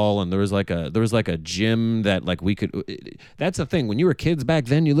dodgeball, and there was like a gym that like we could. That's the thing. When you were kids back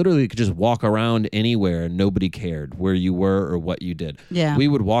then, you literally could just walk around anywhere, and nobody cared where you were or what you did. Yeah. we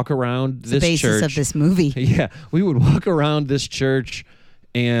would walk around The this basis church. of this movie. Yeah, we would walk around this church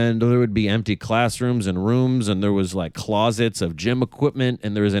and there would be empty classrooms and rooms, and there was like closets of gym equipment,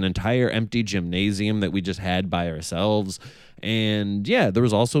 and there was an entire empty gymnasium that we just had by ourselves. And yeah, there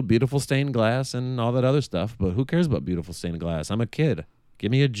was also beautiful stained glass and all that other stuff, but who cares about beautiful stained glass? I'm a kid. Give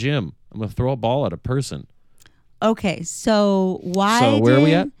me a gym. I'm going to throw a ball at a person. Okay, so So where are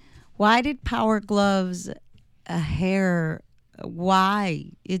we at? Why did Power Gloves hair? Why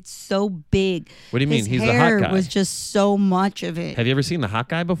it's so big? What do you mean? His He's the hot hair guy. was just so much of it. Have you ever seen the hot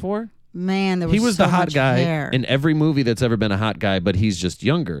guy before? Man, there was He was so the hot much guy hair. in every movie that's ever been a hot guy, but he's just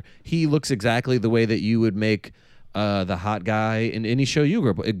younger. He looks exactly the way that you would make the hot guy in any show you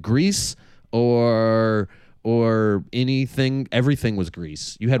grew up with. Grease or anything. Everything was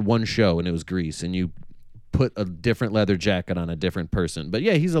Grease. You had one show and it was Grease, and you put a different leather jacket on a different person. But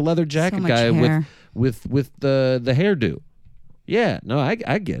yeah, he's a leather jacket much guy hair. with the hairdo. Yeah, no, I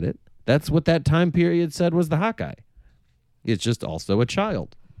get it. That's what that time period said was the hot guy. It's just also a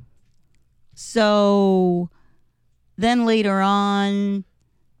child. So then later on,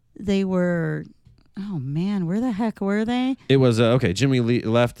 they were. Oh man, where the heck were they? It was okay. Jimmy Lee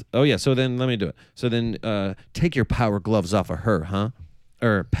left. Oh yeah. So then let me do it. So then take your power gloves off of her, huh?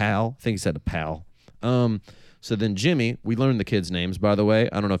 Or pal. I think he said a pal. So then Jimmy, we learned the kids' names, by the way.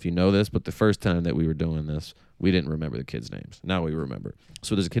 I don't know if you know this, but the first time that we were doing this, we didn't remember the kids' names. Now we remember.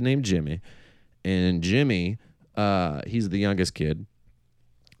 So there's a kid named Jimmy, and Jimmy, he's the youngest kid,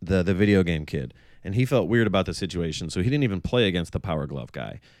 the video game kid, and he felt weird about the situation, so he didn't even play against the Power Glove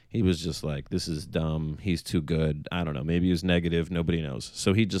guy. He was just like, this is dumb. He's too good. I don't know. Maybe he was negative. Nobody knows.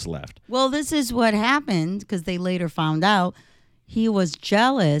 So he just left. Well, this is what happened because they later found out he was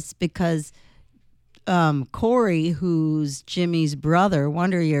jealous because Corey, who's Jimmy's brother,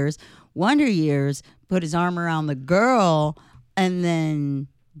 Wonder Years, put his arm around the girl, and then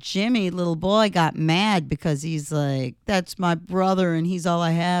Jimmy, little boy, got mad because he's like, that's my brother and he's all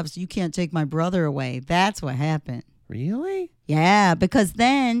I have, so you can't take my brother away. That's what happened. Really? Yeah, because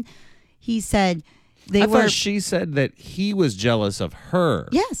then he said I thought she said that he was jealous of her.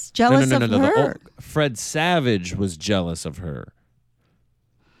 yes, jealous of her. Fred Savage was jealous of her.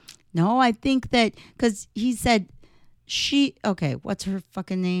 No, I think that because he said okay, what's her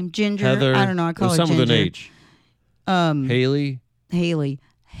fucking name? Ginger? Heather. I don't know. I call her some Ginger. with an H. Haley.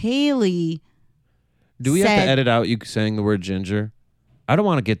 Haley. Do we have said- to edit out you saying the word ginger? I don't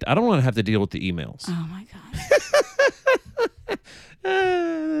want to have to deal with the emails. Oh my God.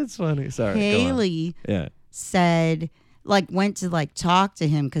 That's funny. Sorry. go on. Haley Yeah. said, went to talk to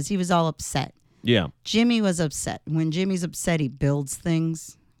him because he was all upset. Yeah. Jimmy was upset. When Jimmy's upset, he builds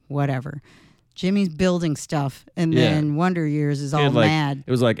things, whatever. Jimmy's building stuff, and Yeah. then Wonder Years is He all had, mad.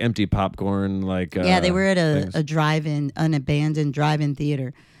 It was like empty popcorn. Yeah, they were at things. a drive-in, an abandoned drive-in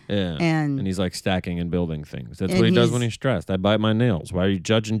theater. Yeah. and he's like stacking and building things. That's and what he does he's- when he's stressed. I bite my nails. Why are you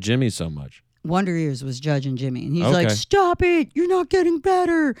judging Jimmy so much? Wonder Years was judging Jimmy, and he's Okay. like, "Stop it! You're not getting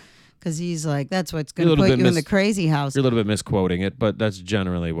better." Because he's like, "That's what's going You're a to little put bit you in the crazy house." You're a little bit misquoting it, but that's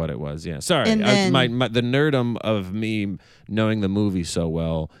generally what it was. Yeah. Sorry. And then- the nerdum of me knowing the movie so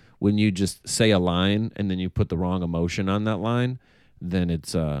well when you just say a line and then you put the wrong emotion on that line, then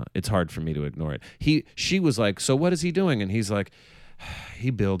it's hard for me to ignore it. She was like, so what is he doing? And he's like,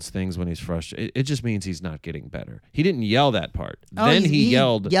 he builds things when he's frustrated. It just means he's not getting better. He didn't yell that part. Oh, then he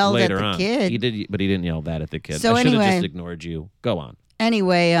yelled later at the on. kid. He did, but he didn't yell that at the kid. So I should have anyway- just ignored you. Go on.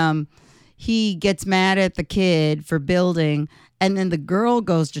 Anyway, he gets mad at the kid for building, and then the girl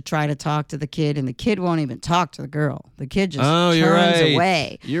goes to try to talk to the kid, and the kid won't even talk to the girl. The kid just turns you're right.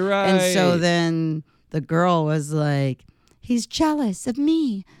 away. You're right. And so then the girl was like, he's jealous of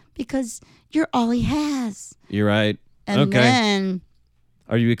me because you're all he has. You're right. And okay. then,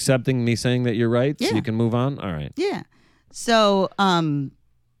 Are you accepting me saying that you're right so Yeah. you can move on? All right. yeah. So,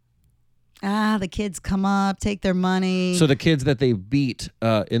 the kids come up, take their money. So the kids that they beat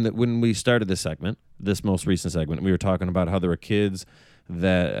when we started this segment, this most recent segment, we were talking about how there were kids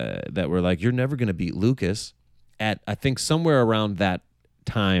that were like, you're never going to beat Lucas. At I think somewhere around that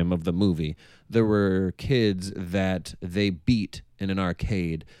time of the movie, there were kids that they beat in an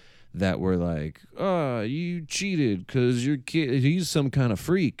arcade that were like, oh, you cheated because your kid, he's some kind of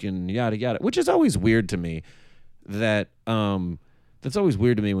freak and yada yada, which is always weird to me. That's always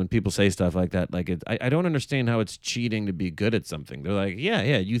weird to me when people say stuff like that. Like, I don't understand how it's cheating to be good at something. They're like, yeah,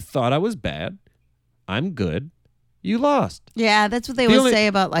 you thought I was bad. I'm good. You lost. Yeah, that's what they The would only- say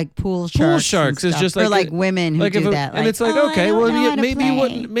about like pool sharks. Pool and sharks is stuff. just or like like women who like do if that. and it's like, "Oh, I okay, don't well, know how to maybe you play."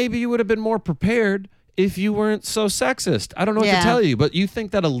 wouldn't. Maybe you would have been more prepared if you weren't so sexist. I don't know what Yeah. to tell you, but you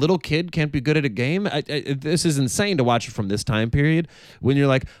think that a little kid can't be good at a game? This is insane to watch it from this time period when you're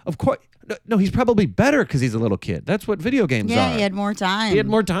like, of course. No, he's probably better because he's a little kid. That's what video games Yeah, are. he had more time. He had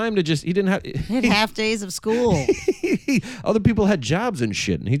more time to just. He didn't have. He had half days of school. Other people had jobs and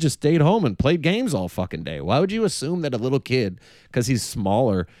shit, and he just stayed home and played games all fucking day. Why would you assume that a little kid, because he's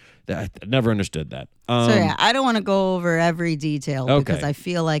smaller, I never understood that. So yeah, I don't want to go over every detail because Okay. I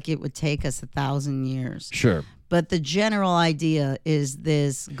feel like it would take us 1,000 years. Sure. But the general idea is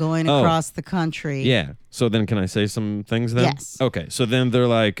this going Oh. across the country. Yeah. So then can I say some things then? Yes. Okay. So then they're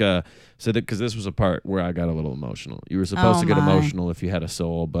like, because this was a part where I got a little emotional. You were supposed Oh, to get my. emotional if you had a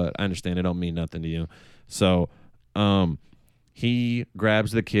soul, but I understand it don't mean nothing to you. So he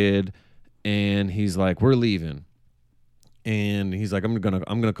grabs the kid and he's like, we're leaving. And he's like, I'm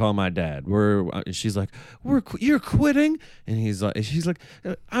gonna call my dad. She's like, you're quitting, and she's like,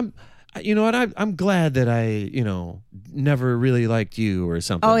 you know what? I'm glad that I never really liked you or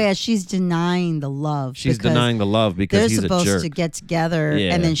something. Oh yeah, she's denying the love. She's because denying the love because they're he's a supposed jerk. to get together,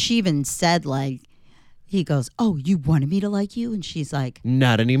 Yeah. and then she even said like, he goes, "Oh, you wanted me to like you," and she's like,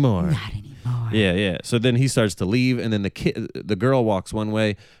 Not anymore. "Not anymore." Yeah. So then he starts to leave, and then the girl walks one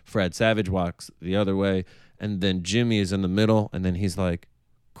way, Fred Savage walks the other way, and then Jimmy is in the middle, and then he's like,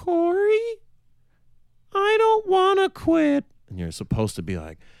 Corey, I don't want to quit. And you're supposed to be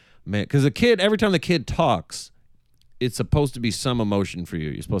like, man, because every time the kid talks, it's supposed to be some emotion for you.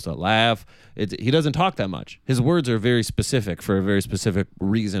 You're supposed to laugh. He doesn't talk that much. His words are very specific for a very specific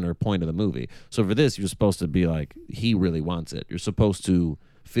reason or point of the movie. So for this, you're supposed to be like, he really wants it. You're supposed to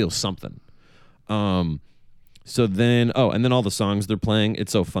feel something. So then, and then all the songs they're playing,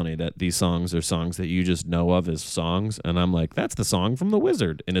 it's so funny that these songs are songs that you just know of as songs. And I'm like, that's the song from The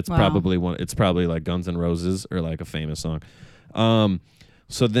Wizard. And it's Wow. probably like Guns N' Roses or like a famous song.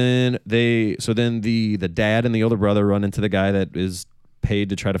 So then the dad and the older brother run into the guy that is paid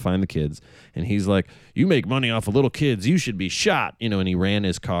to try to find the kids, and he's like, you make money off of little kids, you should be shot, and he ran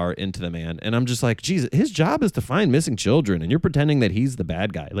his car into the man. And I'm just like, Jesus, his job is to find missing children, and you're pretending that he's the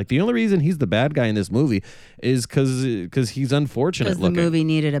bad guy. Like, the only reason he's the bad guy in this movie is because he's unfortunate Because the looking. movie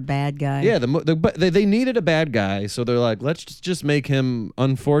needed a bad guy. Yeah, but they needed a bad guy, so they're like, let's just make him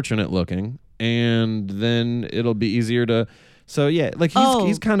unfortunate looking, and then it'll be easier to. So yeah, like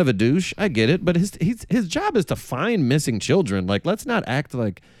he's kind of a douche. I get it, but his job is to find missing children. Like, let's not act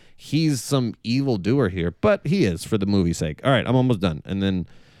like he's some evil doer here, but he is for the movie's sake. All right, I'm almost done. And then,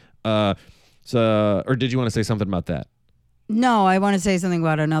 or did you want to say something about that? No, I want to say something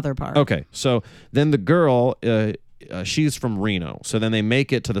about another part. Okay, so then the girl, she's from Reno. So then they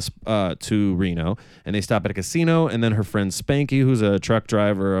make it to Reno, and they stop at a casino. And then her friend Spanky, who's a truck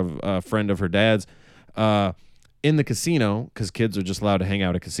driver of a friend of her dad's, in the casino, because kids are just allowed to hang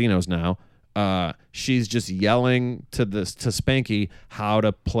out at casinos now. She's just yelling to Spanky how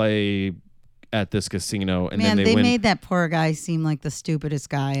to play at this casino, and Man, then they win. made that poor guy seem like the stupidest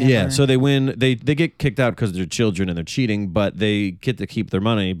guy ever. Yeah, so they win. They get kicked out because they're children and they're cheating, but they get to keep their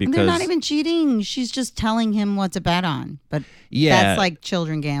money because they're not even cheating. She's just telling him what to bet on. But Yeah. that's like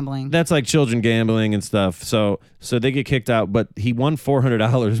children gambling. that's like children gambling and stuff. So they get kicked out, but he won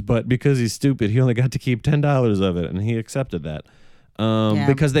 $400, but because he's stupid, he only got to keep $10 of it, and he accepted that. Yeah,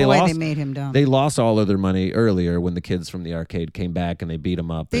 because they boy, lost. they made him dumb. They lost all of their money earlier when the kids from the arcade came back and they beat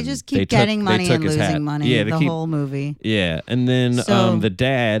him up. They and just keep took- getting money took and his losing hat. money Yeah, the they keep, whole movie. Yeah, and then So- the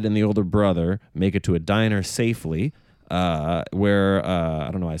dad and the older brother make it to a diner safely, where I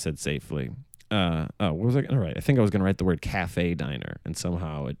don't know why I said safely. What was I going to write? I think I was going to write the word cafe diner, and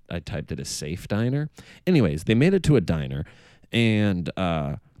somehow I typed it as safe diner. Anyways, they made it to a diner, and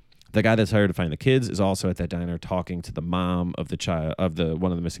the guy that's hired to find the kids is also at that diner talking to the mom of the child of the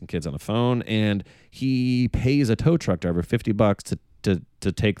one of the missing kids on the phone, and he pays a tow truck driver $50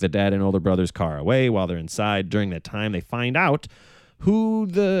 to take the dad and older brother's car away while they're inside. During that time, they find out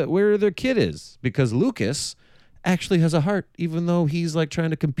where their kid is, because Lucas actually has a heart, even though he's like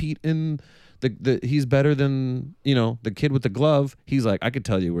trying to compete in he's better than the kid with the glove. He's like, I could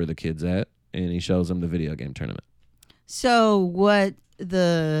tell you where the kid's at, and he shows him the video game tournament. So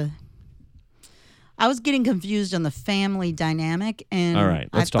I was getting confused on the family dynamic, and All right,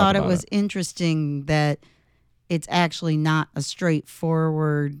 I let's talk thought it about was it. interesting that it's actually not a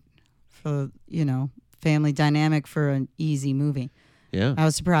straightforward family dynamic for an easy movie. Yeah. I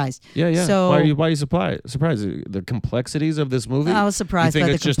was surprised. Yeah. So why are you surprised? The complexities of this movie? I was surprised You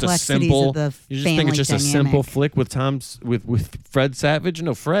think by it's the just a complexities simple? of the You just family think it's just a simple dynamic. flick with Fred Savage?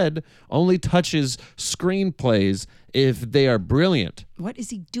 No, Fred only touches screenplays if they are brilliant. What is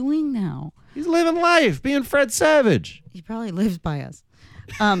he doing now? He's living life, being Fred Savage. He probably lives by us.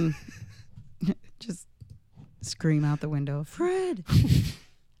 Just scream out the window, Fred.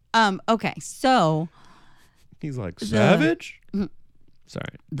 Okay, so He's like Savage. Sorry.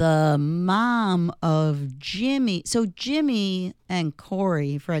 the mom of Jimmy. So Jimmy and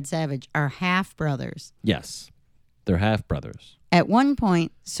Corey, Fred Savage, are half brothers. Yes, they're half brothers. At one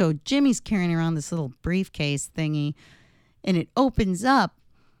point, so Jimmy's carrying around this little briefcase thingy, and it opens up,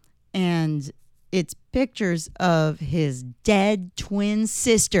 and it's pictures of his dead twin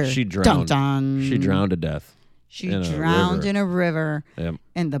sister. She drowned. Dun, dun. She drowned to death. She in a drowned river. in a river, Yep.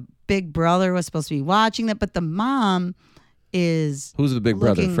 and the big brother was supposed to be watching that, but the mom is Who's the big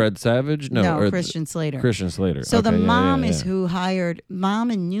brother? looking- Fred Savage? no, or Christian Slater. Christian Slater. So the Okay, yeah, mom yeah, is yeah. who hired mom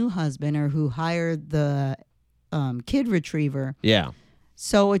and new husband are who hired the kid retriever. Yeah.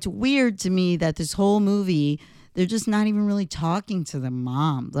 So it's weird to me that this whole movie they're just not even really talking to the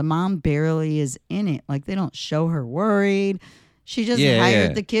mom. The mom barely is in it. Like they don't show her worried. She just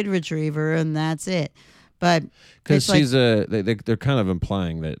hired the kid retriever and that's it. But Because it's she's they're kind of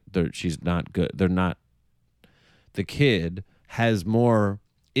implying that she's not good. They're not. The kid has more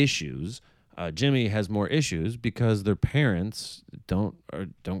issues. Jimmy has more issues because their parents don't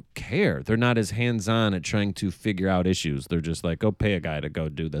care. They're not as hands-on at trying to figure out issues. They're just like, go pay a guy to go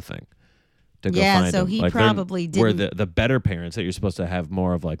do the thing. To go Yeah, find so him. he Like, probably Where didn't- the better parents that you're supposed to have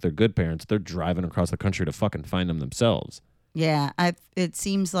more of, like they're good parents, they're driving across the country to fucking find them themselves. yeah, it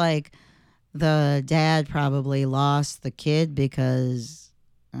seems like the dad probably lost the kid because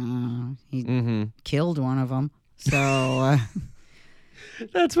he Mm-hmm. killed one of them. So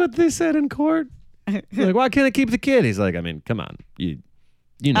That's what they said in court. Like, why can't I keep the kid? He's like, I mean, come on, you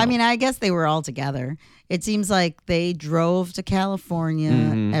know. I mean, I guess they were all together. It seems like they drove to California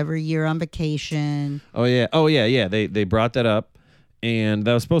Mm-hmm. every year on vacation. Oh yeah. They brought that up, and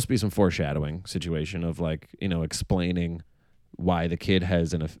that was supposed to be some foreshadowing situation of like explaining why the kid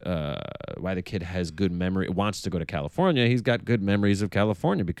has good memory, wants to go to California. He's got good memories of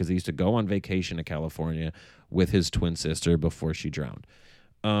California because he used to go on vacation to California with his twin sister before she drowned.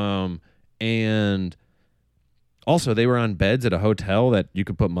 And also they were on beds at a hotel that you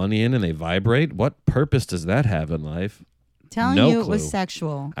could put money in and they vibrate. What purpose does that have in life? Telling No you it was clue.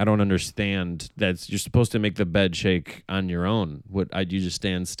 sexual. I don't understand. You're supposed to make the bed shake on your own. You just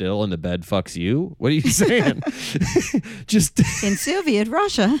stand still and the bed fucks you? What are you saying? Just In Soviet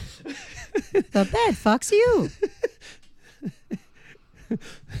Russia, the bed fucks you.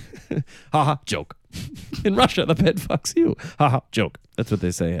 haha, joke. In Russia, the bed fucks you. Haha, joke. That's what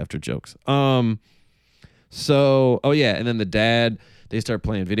they say after jokes. So, and then the dad, they start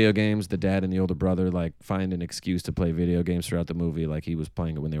playing video games. The dad and the older brother like find an excuse to play video games throughout the movie. Like he was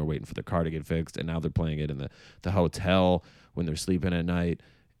playing it when they were waiting for their car to get fixed, and now they're playing it in the hotel when they're sleeping at night.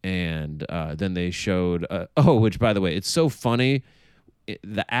 And then they showed, which by the way, it's so funny.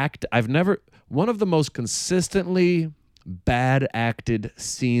 One of the most consistently bad acted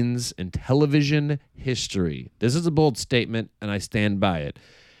scenes in television history. This is a bold statement, and I stand by it.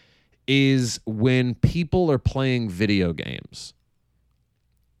 Is when people are playing video games.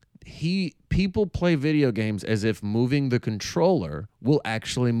 People play video games as if moving the controller will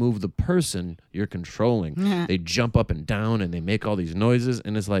actually move the person you're controlling. Yeah. They jump up and down and they make all these noises,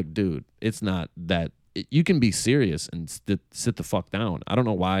 and it's like, dude, it's not that you can be serious and sit the fuck down. I don't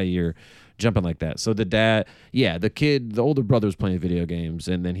know why you're jumping like that. So the dad, the older brother's playing video games,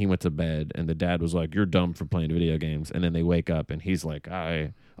 and then he went to bed, and the dad was like, "You're dumb for playing video games." And then they wake up, and he's like,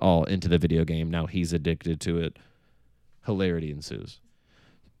 "I all into the video game now. He's addicted to it." Hilarity ensues.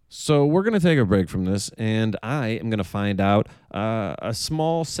 So we're gonna take a break from this, and I am gonna find out a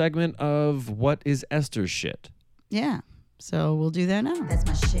small segment of what is Esther's shit. Yeah. So we'll do that now. That's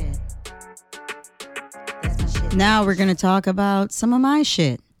my shit. That's my shit. Now we're going to talk about some of my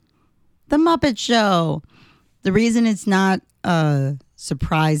shit. The Muppet Show. The reason it's not a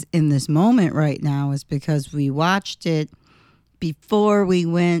surprise in this moment right now is because we watched it before we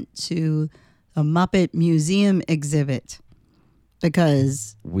went to a Muppet Museum exhibit.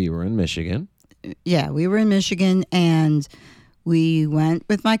 Because, We were in Michigan. we were in Michigan, and we went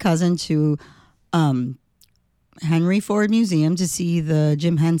with my cousin to Henry Ford Museum to see the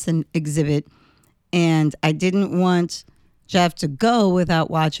Jim Henson exhibit. And I didn't want Jeff to go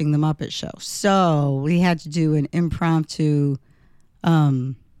without watching the Muppet Show. So we had to do an impromptu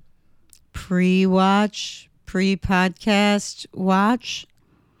pre-podcast watch.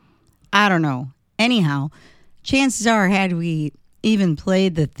 I don't know. Anyhow, chances are, had we even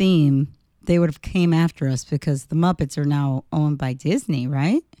played the theme, they would have came after us because the Muppets are now owned by Disney,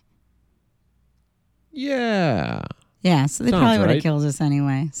 right? Yeah. Yeah, so they Sounds probably would have right. killed us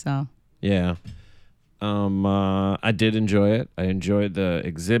anyway. So Yeah. I did enjoy it. I enjoyed the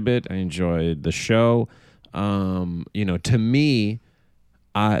exhibit. I enjoyed the show. To me,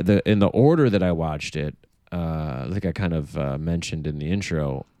 in the order that I watched it, like I kind of mentioned in the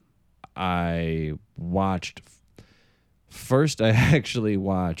intro, I watched first. I actually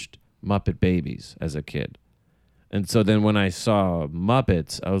watched Muppet Babies as a kid. And so then when I saw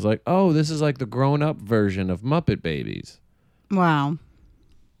Muppets, I was like, oh, this is like the grown-up version of Muppet Babies. wow.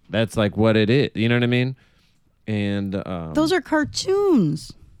 That's like what it is. You know what I mean? And Those are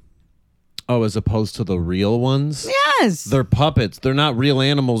cartoons. oh, as opposed to the real ones? Yes. They're puppets. They're not real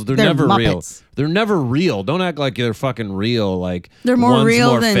animals. They're They're never real. Muppets. They're never real. Don't act like they're fucking real. Like They're more one's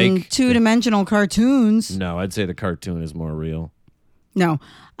real more than fake. two-dimensional cartoons. No, I'd say the cartoon is more real. No.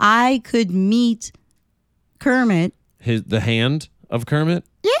 I could meet Kermit. The hand of Kermit?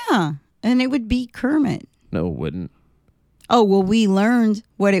 Yeah. And it would be Kermit. No, it wouldn't. Oh, well, we learned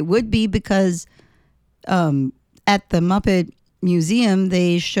what it would be because at the Muppet Museum,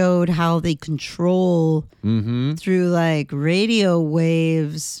 they showed how they control through like radio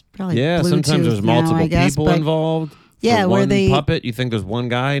waves. Probably Yeah, sometimes Bluetooth there's now, multiple I guess, people but involved. Yeah, For where one they- puppet, you think there's one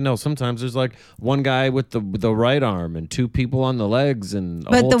guy? No, sometimes there's like one guy with the right arm and two people on the legs and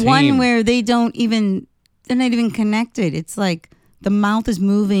a But whole the team. one where they're not even connected. It's like the mouth is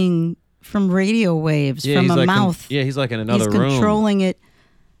moving from radio waves from he's a like mouth. he's like in another He's room. controlling it.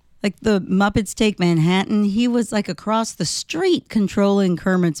 Like the Muppets Take Manhattan, he was like across the street controlling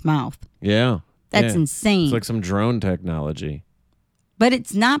Kermit's mouth. Yeah. That's yeah. insane. It's like some drone technology. But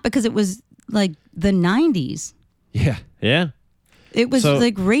it's not because it was like the 90s. Yeah. Yeah. It was So-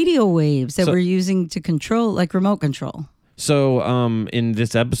 like radio waves that so- we're using to control, like remote control. So, in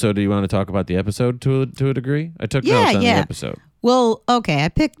this episode, do you want to talk about the episode to a degree? I took notes on the episode. Well, okay, I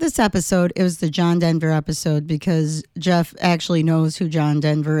picked this episode. It was the John Denver episode because Jeff actually knows who John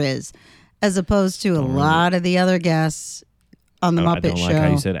Denver is, as opposed to a lot of the other guests on the I Muppet don't Show. like how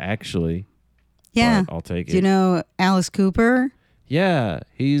you said actually. Yeah. but I'll take it. Do you know Alice Cooper? Yeah,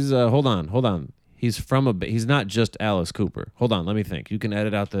 he's hold on. He's not just Alice Cooper. Hold on, let me think. You can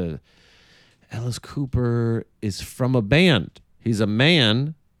edit out the Alice Cooper is from a band. He's a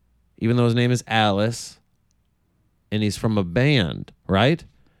man, even though his name is Alice, and he's from a band, right?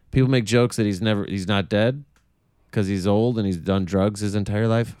 People make jokes that he's not dead because he's old and he's done drugs his entire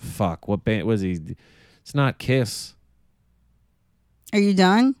life. Fuck, what band was he? It's not Kiss. Are you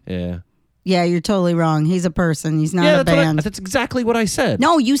done? Yeah. Yeah, you're totally wrong. He's a person. He's not a band. That's exactly what I said.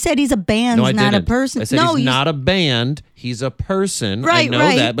 No, you said he's a band, No, I not didn't. a person. I said no, he's not a band. He's a person. I Right, know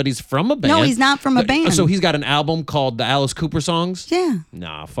right. that, but he's from a band. No, he's not from a band. So he's got an album called the Alice Cooper Songs? Yeah.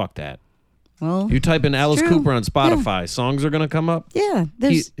 Nah, fuck that. Well, You type in Alice true. Cooper on Spotify, songs are going to come up? yeah.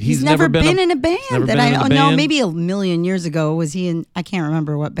 He's He's never been in a band never that been I in a know. No, band? maybe a million years ago was he in? I can't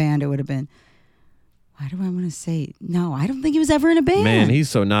remember what band it would have been. Why do I want to say no? I don't think he was ever in a band. Man, he's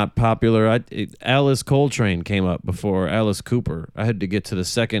so not popular. Alice Coltrane came up before Alice Cooper. I had to get to the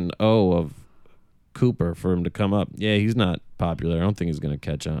second O of Cooper for him to come up. Yeah, he's not popular. I don't think he's going to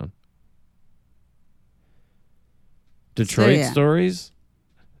catch on. Detroit yeah. stories?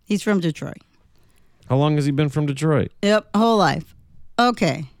 He's from Detroit. How long has he been from Detroit? Yep, whole life.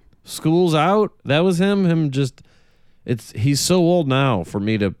 Okay. School's out. That was him. He's so old now for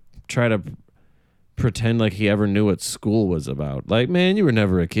me to try to pretend like he ever knew what school was about. Like, man, you were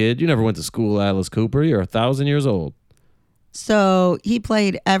never a kid. You never went to school, Alice Cooper. You're 1,000 years old. So he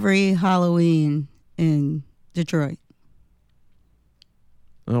played every Halloween in Detroit.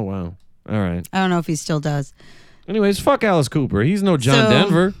 Oh, wow. All right. I don't know if he still does. Anyways, fuck Alice Cooper. He's no John So,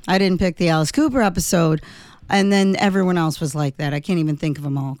 Denver. I didn't pick the Alice Cooper episode. And then everyone else was like that. I can't even think of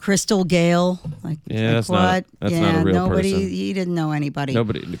them all. Crystal Gale. Yeah, that's what? that's not a real nobody, person. He didn't know anybody.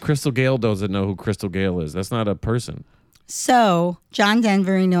 Nobody. Crystal Gale doesn't know who Crystal Gale is. That's not a person. So John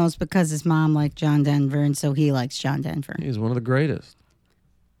Denver he knows because his mom liked John Denver, and so he likes John Denver. He's one of the greatest.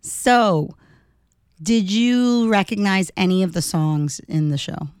 So, did you recognize any of the songs in the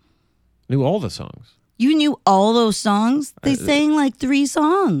show? Knew all the songs. You knew all those songs? They sang like 3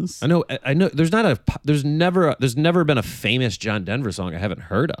 songs. I know. There's never been a famous John Denver song I haven't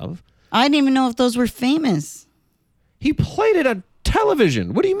heard of. I didn't even know if those were famous. He played it on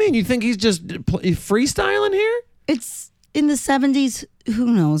television. What do you mean? You think he's just freestyling here? It's in the 70s. Who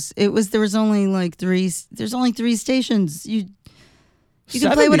knows? There was only like 3. There's only 3 stations. You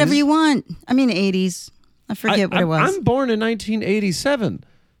can play whatever you want. I mean, 80s. I forget what it was. I'm born in 1987,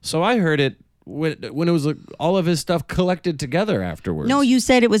 so I heard it when it was like all of his stuff collected together afterwards. No, you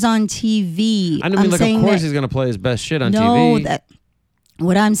said it was on TV. I mean, like, of course he's going to play his best shit on TV. No,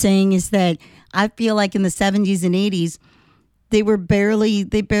 what I'm saying is that I feel like in the 70s and 80s, they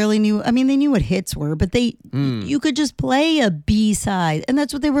barely knew. I mean, they knew what hits were, but you could just play a B-side, and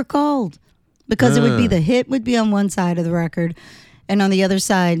that's what they were called, because it would be the hit would be on one side of the record, and on the other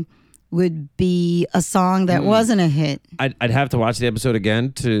side would be a song that wasn't a hit. I'd have to watch the episode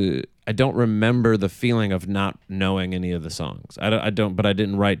again I don't remember the feeling of not knowing any of the songs. I don't, but I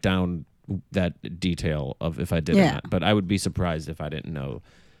didn't write down that detail of if I did or not. But I would be surprised if I didn't know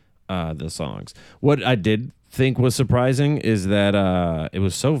the songs. What I did think was surprising is that it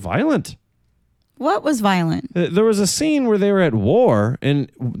was so violent. What was violent? There was a scene where they were at war,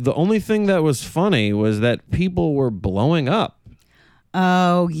 and the only thing that was funny was that people were blowing up.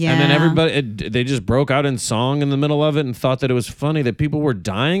 Oh, yeah. And then everybody, they just broke out in song in the middle of it and thought that it was funny that people were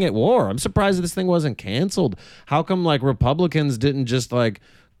dying at war. I'm surprised this thing wasn't canceled. How come, like, Republicans didn't just, like,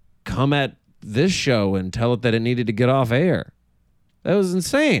 come at this show and tell it that it needed to get off air? That was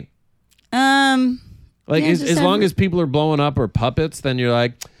insane. Like, as long as people are blowing up or puppets, then you're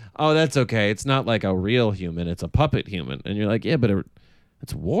like, oh, that's okay. It's not like a real human. It's a puppet human. And you're like, yeah, but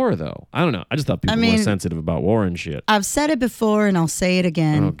it's war, though. I don't know. I just thought people were sensitive about war and shit. I've said it before, and I'll say it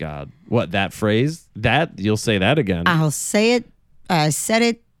again. Oh, God. What, that phrase? You'll say that again. I'll say it. I said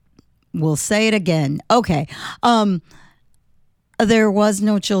it. We'll say it again. Okay. There was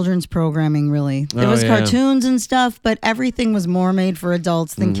no children's programming, really. There was cartoons and stuff, but everything was more made for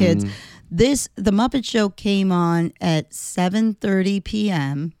adults than kids. The Muppet Show came on at 7:30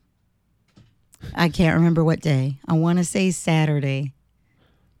 p.m. I can't remember what day. I want to say Saturday.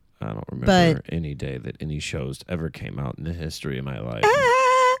 I don't remember any day that any shows ever came out in the history of my life.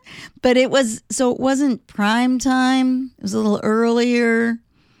 But it wasn't prime time. It was a little earlier.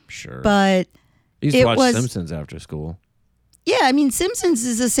 Sure. But I used to watch Simpsons after school. Yeah, I mean, Simpsons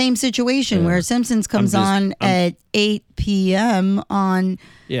is the same situation where Simpsons comes on at 8 p.m. on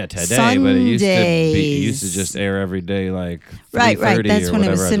today, Sundays. But it used to just air every day, like 3:30 right. That's or when it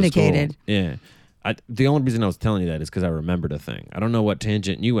whatever was after syndicated. school. Yeah. The only reason I was telling you that is because I remembered a thing. I don't know what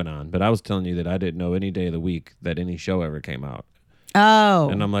tangent you went on, but I was telling you that I didn't know any day of the week that any show ever came out. Oh.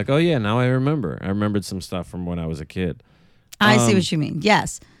 And I'm like, oh, yeah, now I remember. I remembered some stuff from when I was a kid. I see what you mean.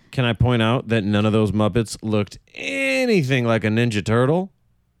 Yes. Can I point out that none of those Muppets looked anything like a Ninja Turtle?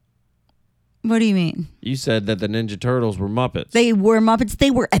 What do you mean? You said that the Ninja Turtles were Muppets. They were Muppets.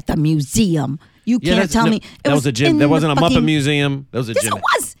 They were at the museum. You can't tell me. That was a Jim. That wasn't a Muppet museum. That was a Yes, Jim. it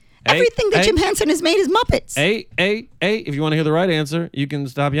was. Everything that Jim Henson has made is Muppets. Hey, if you want to hear the right answer, you can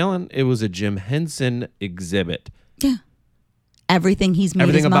stop yelling. It was a Jim Henson exhibit. Yeah. Everything he's made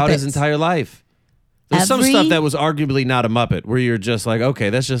Everything is about Muppets. his entire life. There's some stuff that was arguably not a Muppet, where you're just like, okay,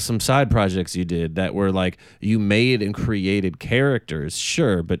 that's just some side projects you did that were like, you made and created characters.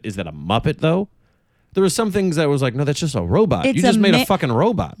 Sure, but is that a Muppet, though? There were some things that was like, no, that's just a robot. You just made a fucking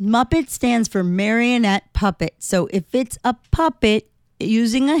robot. Muppet stands for marionette puppet. So if it's a puppet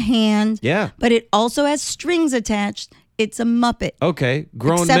using a hand, but it also has strings attached, it's a Muppet. Okay,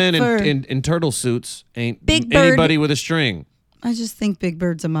 grown Except men for in turtle suits ain't Big Bird. anybody with a string. I just think Big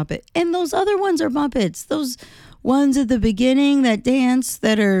Bird's a Muppet. And those other ones are Muppets. Those ones at the beginning that dance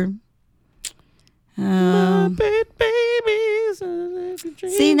that are... Muppet babies.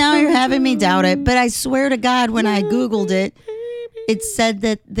 See, now you're having me doubt it. But I swear to God, when I Googled it, it said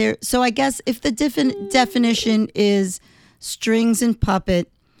that there... So I guess if the definition is strings and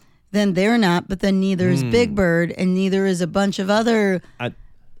puppet, then they're not. But then neither is Big Bird, and neither is a bunch of other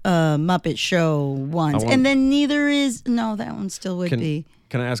Muppet Show ones, and then neither is that one still would be.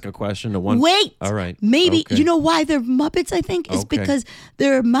 Can I ask a question to one? Wait. All right. Maybe Okay. you know why they're Muppets? I think is because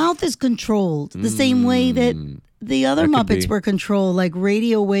their mouth is controlled the same way that the other That could Muppets be. were controlled, like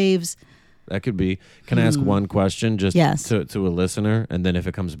radio waves. That could be. Can I ask one question just Yes. to a listener, and then if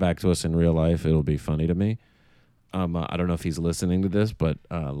it comes back to us in real life, it'll be funny to me. I don't know if he's listening to this, but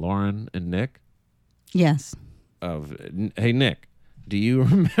Lauren and Nick Yes. Hey Nick, do you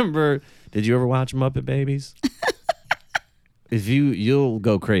remember? Did you ever watch Muppet Babies? If you'll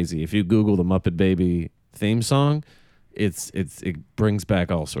go crazy if you Google the Muppet Baby theme song. It brings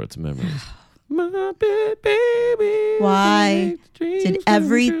back all sorts of memories. Muppet Baby. Why did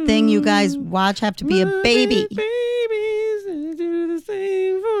everything you guys watch have to be a baby? Babies do the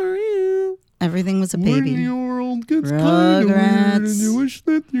same for you. Everything was a When baby. your world gets kind of weird and Rugrats. you wish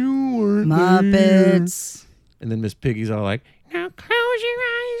that you weren't there. Muppets, And then Miss Piggy's all like, now close your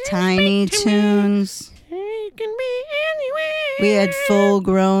eyes. Tiny Toons. You can be anywhere. We had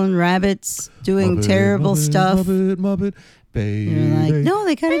full-grown rabbits doing Muppet, terrible Muppet, stuff. Muppet, baby. You're like, no,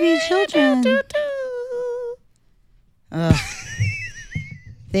 they gotta be children. Ugh.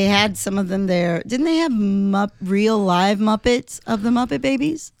 They had some of them there. Didn't they have real live Muppets of the Muppet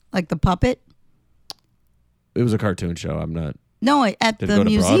Babies? Like the puppet? It was a cartoon show. I'm not. No, at Did it the go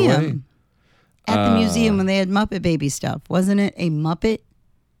to Broadway? museum. At the museum when they had Muppet Baby stuff. Wasn't it a Muppet?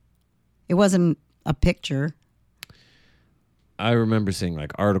 It wasn't a picture. I remember seeing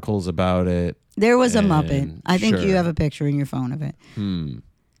like articles about it. There was a And Muppet. I think you sure. have a picture in your phone of it.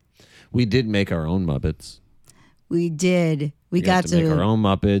 We did make our own Muppets. We did. We We got to make our own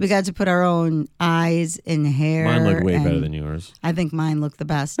Muppets. We got to put our own eyes and hair. Mine looked way better and than yours. I think mine looked the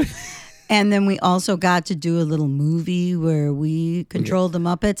best. And then we also got to do a little movie where we controlled the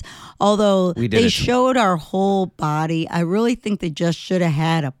Muppets. Although We did they it. showed our whole body, I really think they just should have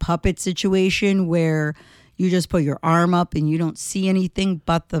had a puppet situation where you just put your arm up and you don't see anything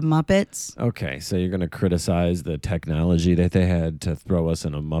but the Muppets. Okay, so you're going to criticize the technology that they had to throw us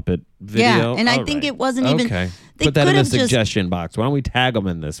in a Muppet video? Yeah, and I All think right. it wasn't even- Okay. they Put that in the could have just- suggestion box. Why don't we tag them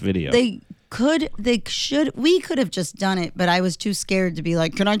in this video? We could have just done it, but I was too scared to be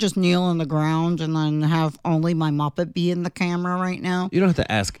like, can I just kneel on the ground and then have only my Muppet be in the camera right now? You don't have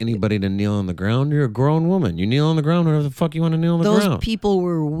to ask anybody to kneel on the ground. You're a grown woman. You kneel on the ground wherever the fuck you want to kneel on the Those ground. people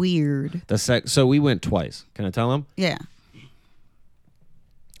were weird. So we went twice. Can I tell them? Yeah.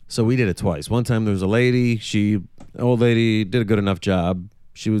 So we did it twice. One time there was a lady. Old lady did a good enough job.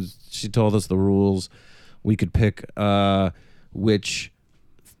 She told us the rules. We could pick which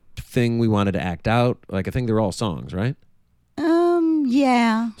thing we wanted to act out. Like I think they were all songs, right?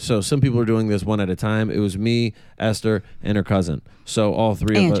 Yeah. So some people were doing this one at a time. It was me, Esther, and her cousin. So all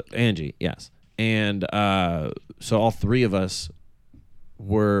three of us, Angie, yes. And so all three of us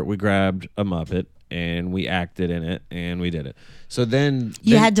we grabbed a Muppet and we acted in it and we did it. So then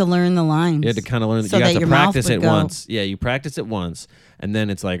You had to learn the lines. you had to kind of learn. so you that have to your mouth practice would it go. once. Yeah, you practice it once, and then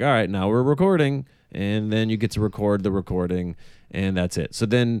it's like, all right, now we're recording, and then you get to record the recording, and that's it. So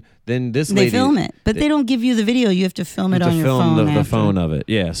then this They lady film it, but they don't give you the video. You have to film it to on your film phone. the after. phone of it.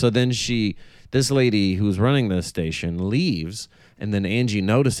 Yeah. So then this lady who's running this station leaves, and then Angie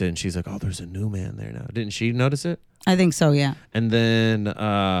noticed it, and she's like, "Oh, there's a new man there now." Didn't she notice it? I think so, yeah. And then,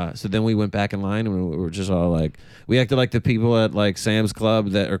 so then we went back in line, and we were just all like, we acted like the people at like Sam's Club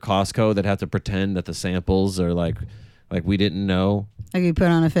or Costco that have to pretend that the samples are like we didn't know. Like you put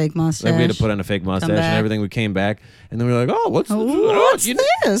on a fake mustache. Like we had to put on a fake mustache and back. everything. We came back, and then we were like, "Oh, what's What's you know-"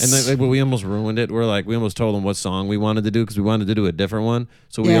 this? And then we almost ruined it. We almost told them what song we wanted to do because we wanted to do a different one.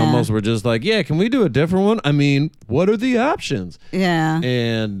 So we Yeah. almost were just like, "Yeah, can we do a different one? I mean, what are the options?" Yeah.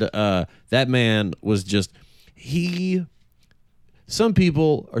 And that man was just Some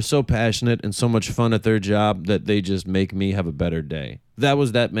people are so passionate and so much fun at their job that they just make me have a better day. That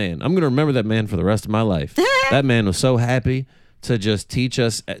was that man. I'm going to remember that man for the rest of my life. That man was so happy to just teach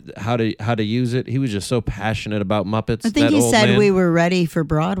us how to use it. He was just so passionate about Muppets. I think that he old said man. we were ready for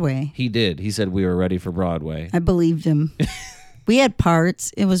Broadway. He did. He said we were ready for Broadway. I believed him. We had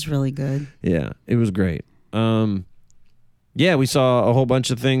parts. It was really good. Yeah, it was great. Yeah, we saw a whole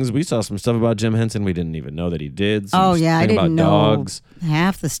bunch of things. We saw some stuff about Jim Henson we didn't even know that he did. Oh, yeah. I Something didn't about know dogs.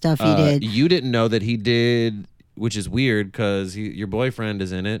 half the stuff he did. You didn't know that he did, which is weird because your boyfriend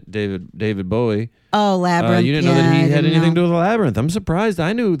is in it, David Bowie. Oh, Labyrinth. You didn't know Yeah, that I he had didn't anything to know. do with Labyrinth. I'm surprised.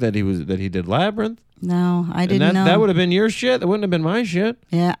 I knew that he did Labyrinth. No, I And didn't know. that would have been your shit. That wouldn't have been my shit.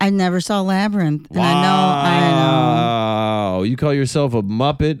 Yeah, I never saw Labyrinth. And I Wow. You call yourself a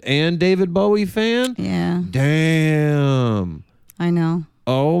Muppet and David Bowie fan? know. Yeah, Damn. I know.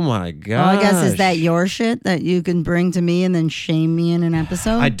 Oh my god! Oh, I guess is that your shit that you can bring to me and then shame me in an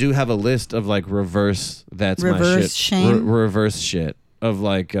episode? I do have a list of like reverse. That's my Reverse shit. shame? Reverse shit of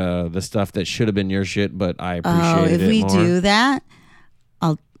like the stuff that should have been your shit, but I Oh, appreciate if it we more. do that,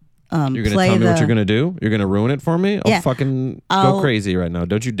 I'll You're gonna play tell me the. what you're gonna do? You're gonna ruin it for me? I'll Yeah. fucking I'll- go crazy right now.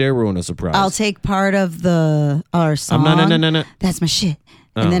 Don't you dare ruin a surprise. I'll take part of our song. No. That's my shit,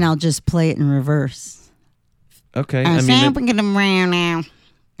 Oh. and then I'll just play it in reverse. Okay. I'm I mean, snapping them around now.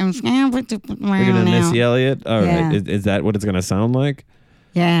 I'm snapping them you're around gonna now. Missy Elliott. All right. Yeah. Is that what it's gonna sound like?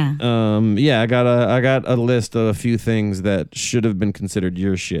 Yeah. Yeah. I got a list of a few things that should have been considered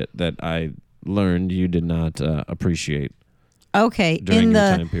your shit that I learned you did not appreciate Okay. during In your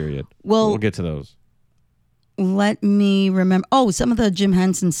the time period. well, We'll get to those. let me remember. Oh, some of the Jim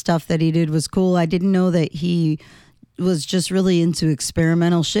Henson stuff that he did was cool. I didn't know that he was just really into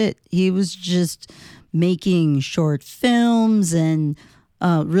experimental shit. He was just making short films and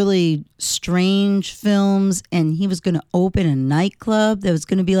really strange films. And he was going to open a nightclub that was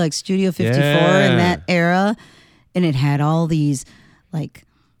going to be like Studio 54 Yeah. in that era. And it had all these like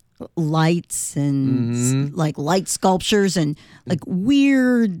lights and like light sculptures and like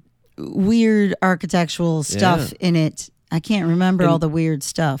weird architectural stuff in it. I can't remember all the weird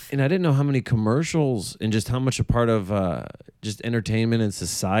stuff. And I didn't know how many commercials and just how much a part of just entertainment and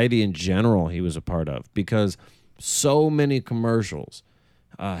society in general he was a part of, because so many commercials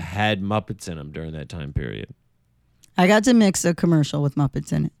had Muppets in them during that time period. I got to mix a commercial with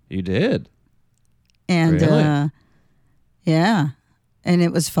Muppets in it. You did? And Really? yeah. And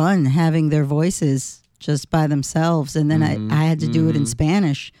it was fun having their voices just by themselves. And then I had to do it in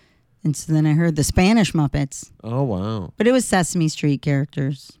Spanish. And so then I heard the Spanish Muppets. Oh, wow. But it was Sesame Street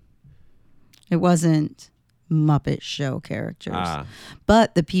characters. It wasn't Muppet Show characters. Ah.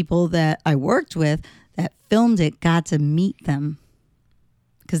 But the people that I worked with that filmed it got to meet them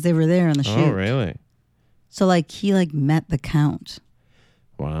because they were there on the shoot. Oh, really? So like he like met the Count.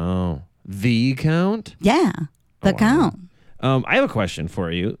 Wow. The Count? Yeah, the Count. I have a question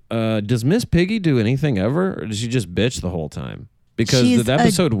for you. Does Miss Piggy do anything ever, or does she just bitch the whole time? Because She's the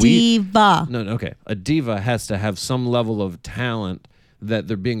episode a diva. No, okay. A diva has to have some level of talent that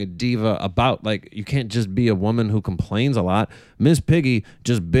they're being a diva about. Like, you can't just be a woman who complains a lot. Miss Piggy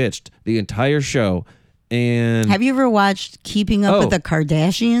just bitched the entire show. And Have you ever watched Keeping Up Oh. with the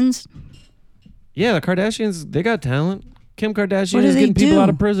Kardashians? yeah, the Kardashians, they got talent. Kim Kardashian What do is they getting people do? out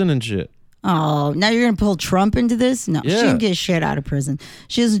of prison and shit. Oh, now you're gonna pull Trump into this? No, she Yeah. didn't get shit out of prison.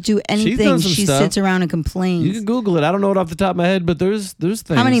 She doesn't do anything. done some She stuff. sits around and complains. You can Google it. I don't know it off the top of my head, but there's things.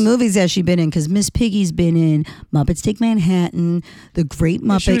 How many movies has she been in? Because Miss Piggy's been in Muppets Take Manhattan, The Great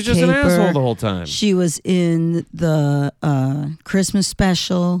Muppet She was just Caper. an asshole the whole time. She was in the Christmas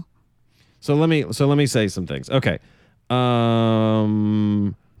special. So let me say some things. Okay.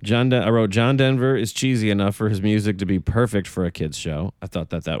 I wrote John Denver is cheesy enough for his music to be perfect for a kids show. I thought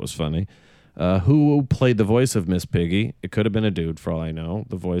that was funny. Who played the voice of Miss Piggy? It could have been a dude for all I know.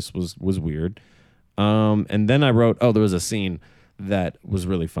 The voice was weird. And then I wrote, there was a scene that was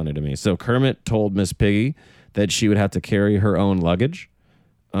really funny to me. So Kermit told Miss Piggy that she would have to carry her own luggage.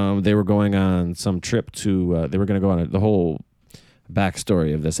 They were going on some trip to, they were going to go on the whole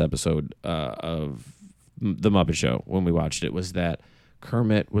backstory of this episode of The Muppet Show when we watched it was that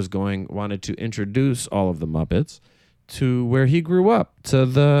Kermit wanted to introduce all of the Muppets to where he grew up, to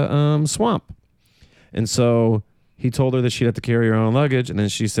the swamp. And so he told her that she'd have to carry her own luggage, and then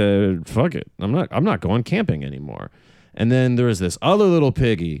she said, fuck it, I'm not going camping anymore. And then there was this other little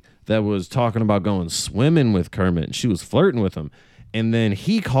piggy that was talking about going swimming with Kermit, and she was flirting with him. And then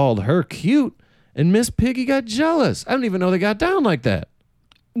he called her cute, and Miss Piggy got jealous. I don't even know they got down like that.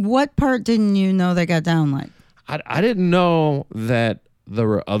 What part didn't you know they got down like? I didn't know that there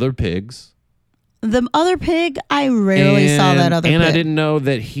were other pigs. The other pig, I rarely saw that other pig. And I didn't know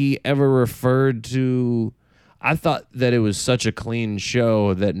that he ever referred to... I thought that it was such a clean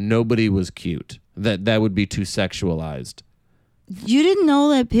show that nobody was cute. That would be too sexualized. You didn't know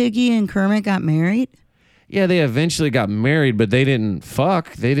that Piggy and Kermit got married? Yeah, they eventually got married, but they didn't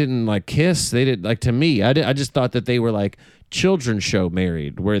fuck. They didn't like kiss. They didn't like, to me. I just thought that they were like children's show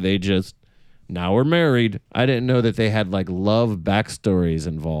married, where they just now we're married. I didn't know that they had like love backstories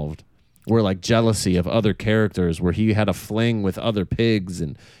involved, where like jealousy of other characters, where he had a fling with other pigs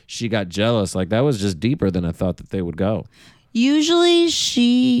and she got jealous. Like that was just deeper than I thought that they would go. Usually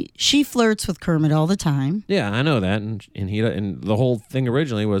she flirts with Kermit all the time. Yeah, I know that, and the whole thing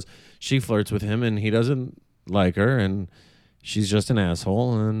originally was she flirts with him and he doesn't like her, and she's just an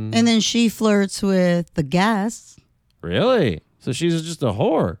asshole. And And then she flirts with the guests. really, so she's just a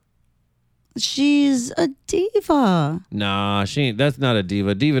whore. She's a diva. Nah, she ain't. That's not a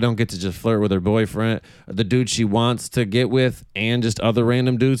diva. Diva don't get to just flirt with her boyfriend, the dude she wants to get with, and just other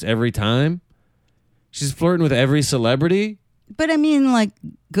random dudes every time. She's flirting with every celebrity. But I mean, like,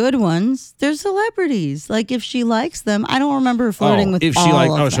 good ones. They're celebrities. Like, if she likes them, I don't remember her flirting with if all she like,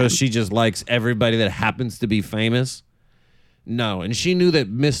 of so them. she just likes everybody that happens to be famous. No, and she knew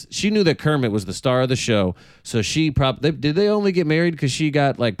that Kermit was the star of the show, so she did they only get married because she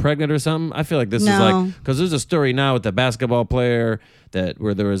got like pregnant or something? I feel like this is No. like because there's a story now with the basketball player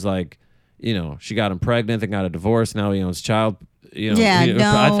where there was like, she got him pregnant and got a divorce. Now he owns child. Yeah,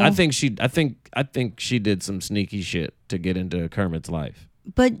 no. I think she did some sneaky shit to get into Kermit's life.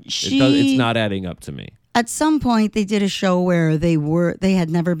 But It's not adding up to me. At some point, they did a show where they had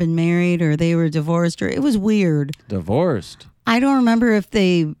never been married or they were divorced, or it was weird. Divorced. I don't remember if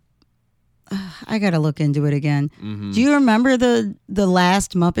they. I got to look into it again. Mm-hmm. Do you remember the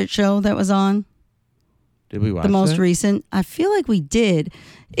last Muppet show that was on? Did we watch The most that? recent? I feel like we did.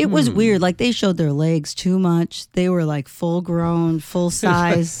 It was weird. Like, they showed their legs too much. They were like full grown, full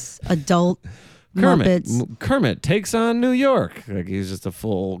size adult Muppets. Kermit takes on New York. Like he's just a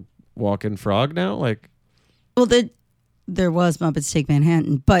full walking frog now. Like, Well, there was Muppets Take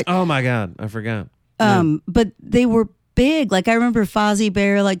Manhattan, but oh my god, I forgot. but they were big. Like, I remember Fozzie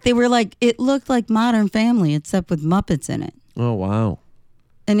Bear. Like, they were like, it looked like Modern Family except with Muppets in it. Oh wow,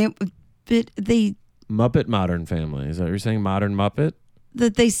 And they Muppet Modern Family. Is that what you're saying? Modern Muppet,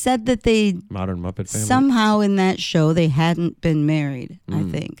 they said that they Modern Muppet Family. somehow in that show they hadn't been married. I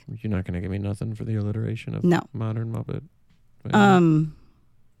think. You're not going to give me nothing for the alliteration of No. Modern Muppet. Family.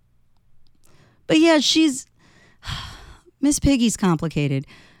 But yeah, she's Miss Piggy's complicated.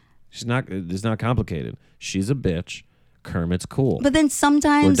 She's not. It's not complicated. She's a bitch. Kermit's cool. But then We're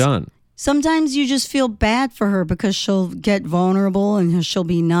sometimes done. Sometimes you just feel bad for her because she'll get vulnerable and she'll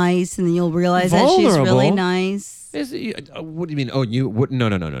be nice, and then you'll realize that she's really Vulnerable? nice. What do you mean? Oh,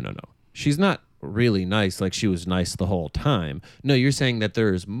 no. She's not really nice like she was nice the whole time. No, you're saying that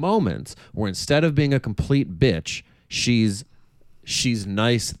there's moments where instead of being a complete bitch, she's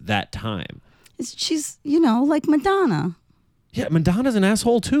nice that time. She's, like Madonna. Yeah, Madonna's an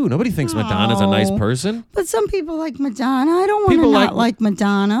asshole too. Nobody thinks Madonna's a nice Oh. person. But some people like Madonna. I don't want to People not like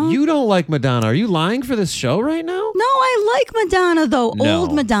Madonna. You don't like Madonna. Are you lying for this show right now? No, I like Madonna, though. No.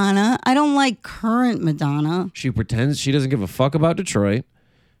 Old Madonna. I don't like current Madonna. She pretends she doesn't give a fuck about Detroit.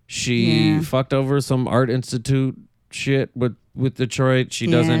 She Yeah. fucked over some art institute shit with Detroit. She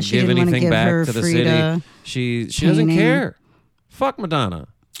doesn't she give didn't wanna anything give back her to the Frida city. She doesn't painting. care. Fuck Madonna.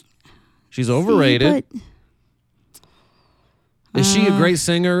 She's overrated. But Is she a great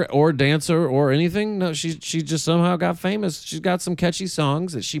singer or dancer or anything? No, she just somehow got famous. She's got some catchy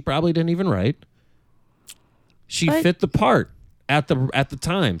songs that she probably didn't even write. She But- fit the part at the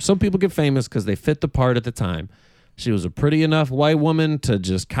time. Some people get famous because they fit the part at the time. She was a pretty enough white woman to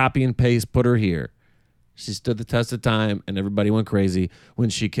just copy and paste, put her here. She stood the test of time, and everybody went crazy when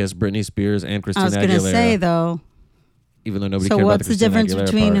she kissed Britney Spears and I Christina was going to Aguilera. say, though, Even though nobody so cared about what's the Christina difference Aguilera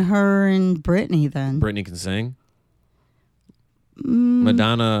between part. her and Britney then? Britney can sing.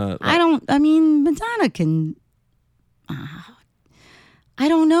 Madonna. Madonna can. I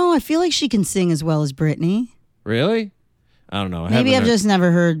don't know. I feel like she can sing as well as Britney. Really? I don't know. Maybe I've heard, just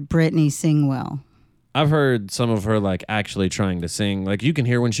never heard Britney sing well. I've heard some of her like actually trying to sing. Like you can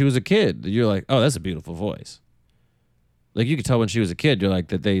hear when she was a kid. You're like, oh, that's a beautiful voice. Like you could tell when she was a kid. You're like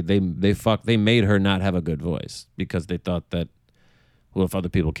that they made her not have a good voice because they thought that, well, if other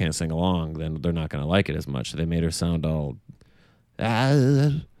people can't sing along, then they're not going to like it as much. So they made her sound all.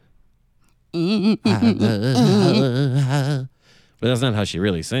 But that's not how she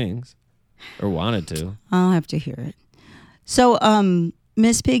really sings, or wanted to. I'll have to hear it. So,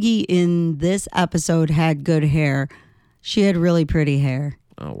 Miss Piggy in this episode had good hair. She had really pretty hair.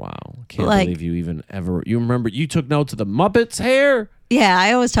 Oh wow! Can't Like- believe you even ever. You remember you took notes of the Muppets' hair. Yeah,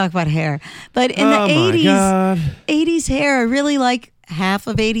 I always talk about hair. But in Oh the my 80s, God. 80s hair, I really like half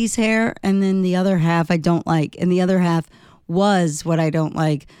of 80s hair, and then the other half I don't like. And the other half was what I don't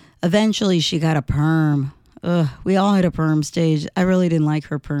like. Eventually, she got a perm. Ugh, we all had a perm stage. I really didn't like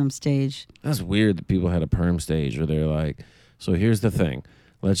her perm stage. That's weird that people had a perm stage where they're like, so here's the thing.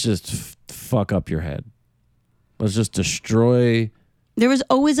 Let's just fuck up your head. Let's just destroy. There was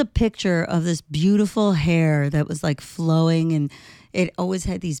always a picture of this beautiful hair that was like flowing, and it always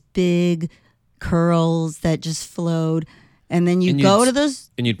had these big curls that just flowed. And then you And go you'd- to the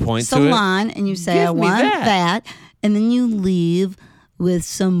and you'd point to salon and you say, Give I me want that. that. And then you leave with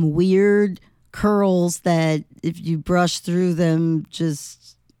some weird curls that if you brush through them,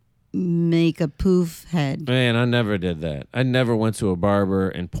 just make a poof head. Man, I never did that. I never went to a barber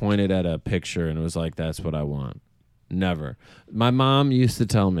and pointed at a picture and was like, that's what I want. Never. My mom used to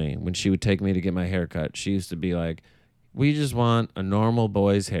tell me when she would take me to get my haircut, she used to be like, we just want a normal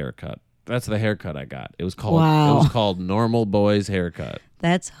boy's haircut. That's the haircut I got. It was called Wow. It was called normal boy's haircut.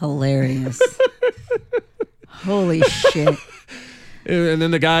 That's hilarious. Holy shit. And then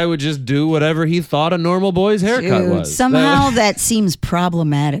the guy would just do whatever he thought a normal boy's haircut Dude, was. somehow that seems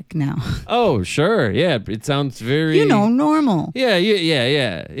problematic now. Oh, sure. Yeah, it sounds very Normal. Yeah.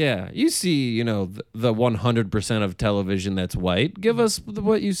 You see, the 100% of television that's white. Give us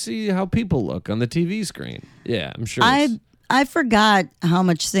what you see, how people look on the TV screen. Yeah, I'm sure. I forgot how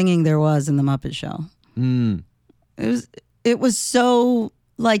much singing there was in the Muppet Show. It was so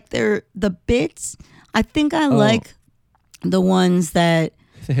like the bits. I think I like the ones that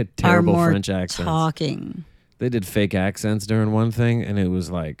They had are terrible more French accents. talking. They did fake accents during one thing, and it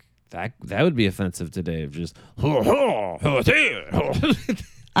was like that would be offensive today. Of just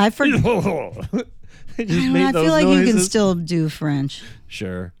I forgot. They just made I those feel like you can noises. still do French.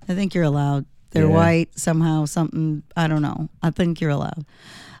 Sure. I think you're allowed. They're Yeah. white somehow. Something I don't know. I think you're allowed.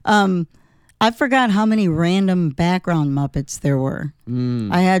 I forgot how many random background Muppets there were.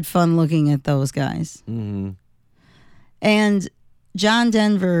 I had fun looking at those guys. Mm-hmm. And John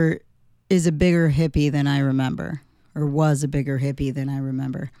Denver is a bigger hippie than I remember, or was a bigger hippie than I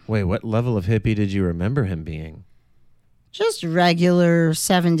remember. Wait, what level of hippie did you remember him being? Just regular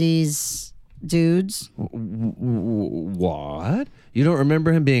 70s dudes. What? You don't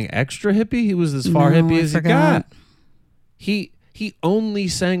remember him being extra hippie? He was as far No, hippie I as he forgot. got. He only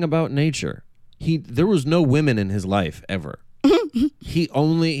sang about nature. There was no women in his life ever. he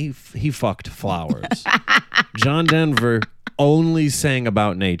fucked flowers. John Denver only sang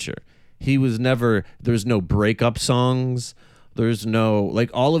about nature. There's no breakup songs. There's no, like,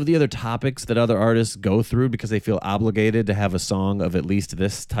 all of the other topics that other artists go through because they feel obligated to have a song of at least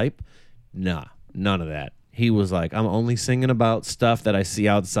this type. Nah, none of that. He was like, I'm only singing about stuff that I see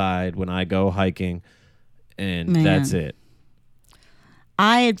outside when I go hiking, and Man. that's it.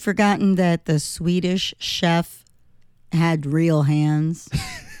 I had forgotten that the Swedish chef had real hands.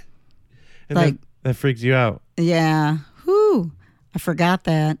 And Like- that freaked you out. Yeah. Whew. I forgot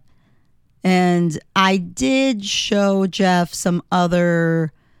that. And I did show Jeff some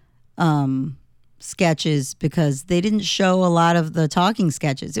other sketches because they didn't show a lot of the talking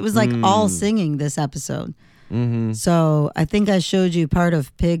sketches. It was like all singing this episode. Mm-hmm. So I think I showed you part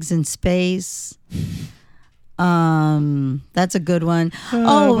of Pigs in Space. That's a good one.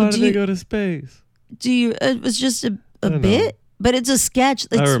 Why do did they you go to space? it was just a know. bit, but it's a sketch.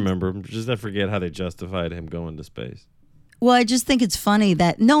 I It's, remember. Just I forget how they justified him going to space. well, I just think it's funny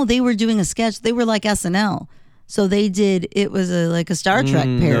that they were doing a sketch. They were like SNL. So they did, it was like a Star Trek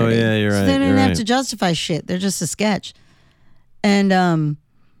parody. Oh, yeah, you're So right. they didn't you're have right. to justify shit. They're just a sketch. And,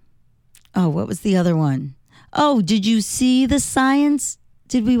 what was the other one? Oh, did you see the science?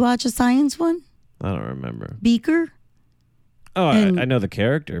 Did we watch a science one? I don't remember. Beaker? Oh, And- I know the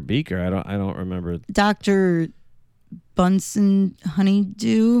character Beaker. I don't remember. Dr. Bunsen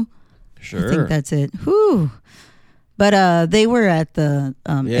Honeydew? Sure. I think that's it. Whew. But they were at the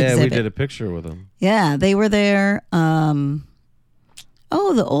yeah, exhibit. we did a picture with him. Yeah, they were there. The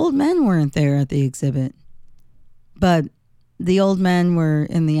old men weren't there at the exhibit. But the old men were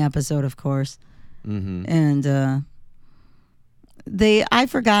in the episode, of course. Mm-hmm. And I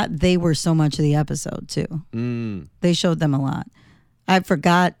forgot they were so much of the episode, too. They showed them a lot. I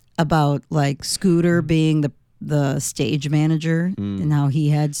forgot about, like, Scooter being the stage manager and how he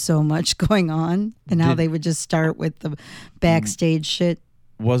had so much going on and how they would just start with the backstage shit.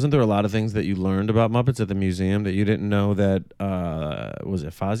 Wasn't there a lot of things that you learned about Muppets at the museum that you didn't know that, was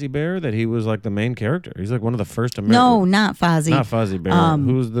it Fozzie Bear? That he was like the main character. He's like one of the first American. No, not Fozzie. Not Fozzie Bear.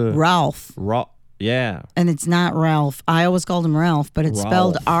 Who's the... Ralph. Yeah. And it's not Ralph. I always called him Ralph, but it's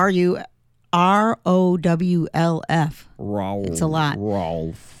spelled Ralph. ROWLF. Ralph. It's a lot.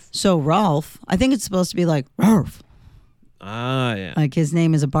 Ralph. So Ralph, I think it's supposed to be like Ralph. Ah, yeah. Like his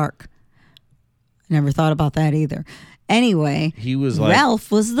name is a bark. Never thought about that either. Anyway, He was like...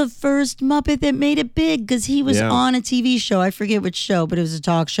 Ralph was the first Muppet that made it big because he was Yeah. on a TV show. I forget which show, but it was a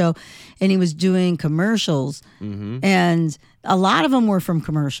talk show, and he was doing commercials. And a lot of them were from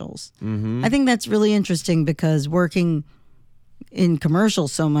commercials. I think that's really interesting because working in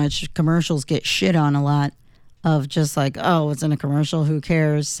commercials so much, commercials get shit on a lot of just like, oh, it's in a commercial, who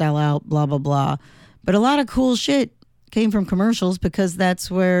cares, sell out, blah, blah, blah. But a lot of cool shit came from commercials because that's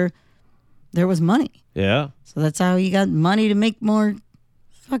where there was money. Yeah. So that's how you got money to make more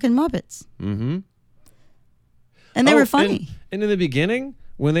fucking Muppets. Mm-hmm. And they were funny. And in the beginning,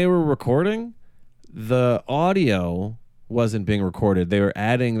 when they were recording, the audio wasn't being recorded. They were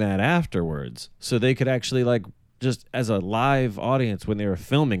adding that afterwards, so they could actually like just as a live audience when they were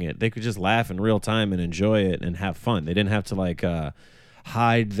filming it, they could just laugh in real time and enjoy it and have fun. They didn't have to like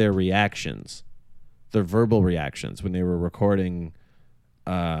hide their reactions, their verbal reactions when they were recording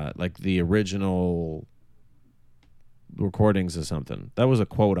like the original recordings of something. That was a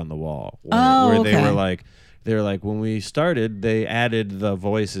quote on the wall where they were like when we started they added the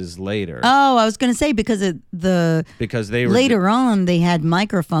voices later. Oh, I was going to say because they were later on they had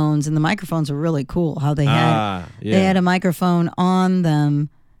microphones, and the microphones were really cool how they had they had a microphone on them.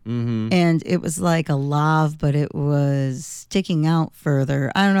 Mm-hmm. And it was like a lav, but it was sticking out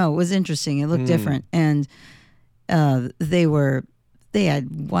further. I don't know. It was interesting. It looked different. And they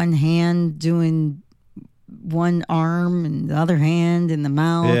had one hand doing one arm and the other hand in the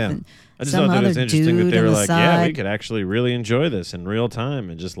mouth. Yeah. And I just thought that was interesting that they were like, side. yeah, we could actually really enjoy this in real time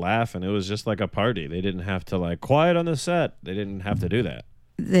and just laugh. And it was just like a party. They didn't have to like quiet on the set. They didn't have to do that.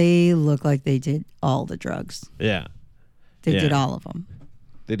 They looked like they did all the drugs. Yeah. They did all of them.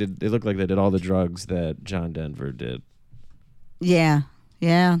 They looked like they did all the drugs that John Denver did. Yeah.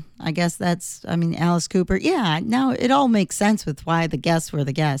 Yeah. I guess Alice Cooper. Yeah. Now it all makes sense with why the guests were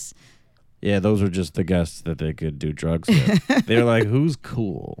the guests. Yeah, those were just the guests that they could do drugs with. They were like, who's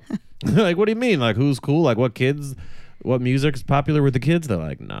cool? Like, what do you mean? Like, who's cool? Like, what music's popular with the kids? They're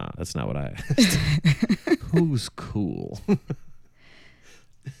like, nah, that's not what I asked. Who's cool?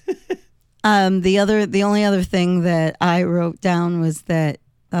 The only other thing that I wrote down was that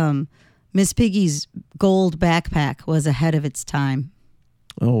Miss Piggy's gold backpack was ahead of its time.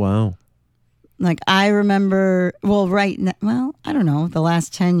 Oh, wow. Like, I remember, I don't know, the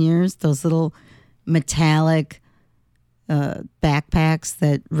last 10 years, those little metallic backpacks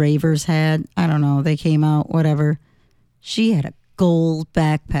that ravers had. I don't know, they came out, whatever. She had a gold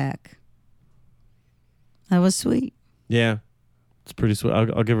backpack. That was sweet. Yeah, it's pretty sweet.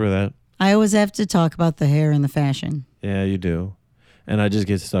 I'll give her that. I always have to talk about the hair and the fashion. Yeah, you do. And I just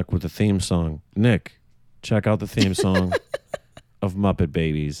get stuck with the theme song. Nick, check out the theme song of Muppet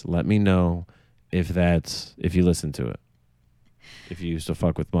Babies. Let me know if you listen to it. If you used to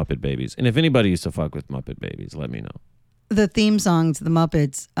fuck with Muppet Babies. And if anybody used to fuck with Muppet Babies, let me know. The theme song to the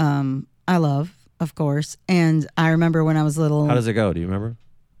Muppets, I love, of course. And I remember when I was little. How does it go? Do you remember?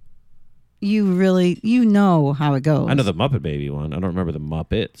 You know how it goes. I know the Muppet Baby one. I don't remember the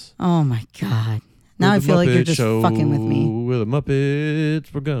Muppets. Oh my God. Now I feel like you're just fucking with me. We're the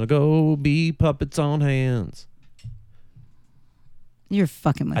Muppets. We're gonna go be puppets on hands. You're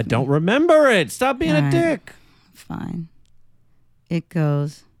fucking with me. I don't remember it. Stop being All a right. dick. Fine. It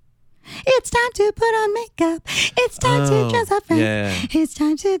goes. It's time to put on makeup. It's time to dress up. Yeah. It's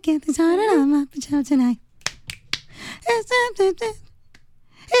time to get things started on my show tonight. It's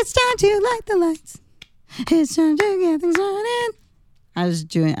time to light the lights. It's time to get things started.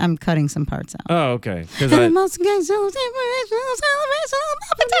 I'm cutting some parts out. Oh, okay. Because And the most gangster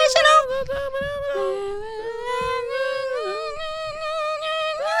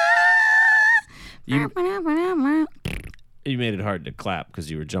you made it hard to clap because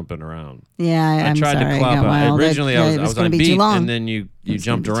you were jumping around. Yeah, I'm tried sorry, to clap. I got wild. Originally, I was gonna on be beat, too long. and then you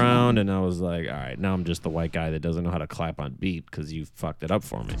jumped around, and I was like, all right, now I'm just the white guy that doesn't know how to clap on beat because you fucked it up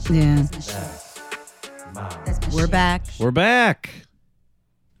for me. Yeah. We're back. We're back.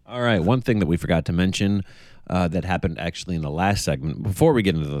 All right. One thing that we forgot to mention that happened actually in the last segment, before we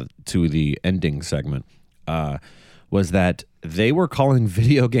get into the ending segment, was that they were calling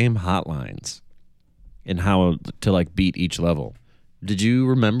video game hotlines and how to like beat each level. Did you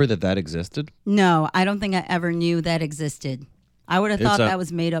remember that existed? No, I don't think I ever knew that existed. I would have thought that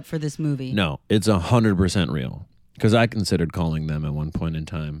was made up for this movie. No, it's 100% real. Because I considered calling them at one point in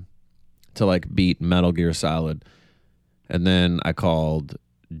time to like beat Metal Gear Solid. And then I called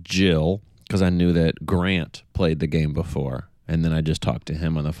Jill because I knew that Grant played the game before. And then I just talked to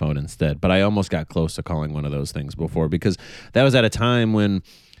him on the phone instead. But I almost got close to calling one of those things before because that was at a time when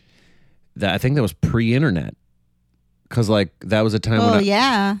I think that was pre-internet. Because like that was a time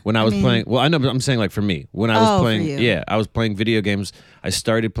when I was playing. Well, I know, but I'm saying like for me when I was playing. Yeah, I was playing video games. I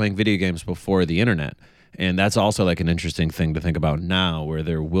started playing video games before the internet, and that's also like an interesting thing to think about now, where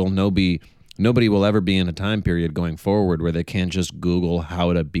there will nobody will ever be in a time period going forward where they can't just Google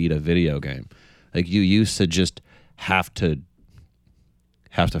how to beat a video game. Like you used to just have to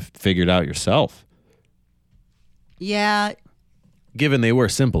figure it out yourself. Yeah. Given they were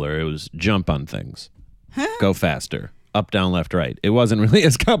simpler, it was jump on things, go faster. Up, down, left, right. It wasn't really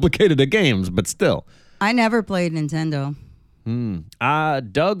as complicated a games, but still. I never played Nintendo.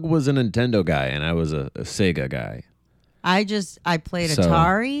 Doug was a Nintendo guy, and I was a Sega guy. I played So-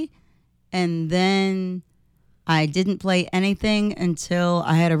 Atari, and then I didn't play anything until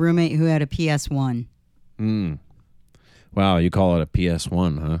I had a roommate who had a PS1. Wow, you call it a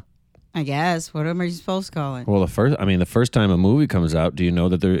PS1, huh? I guess. What am I supposed to call it? Well, the first time a movie comes out, do you know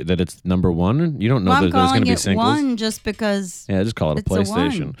that it's number one? You don't know Well, I'm that there's going calling to be it singles. one just because. Yeah, just call it a It's a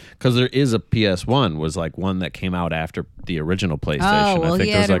PlayStation. one. Because there is a PS1 was like one that came out after the original PlayStation. Oh, well, I think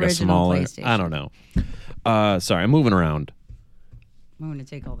he there's had like a original smaller. PlayStation. I don't know. Sorry, I'm moving around. I'm going to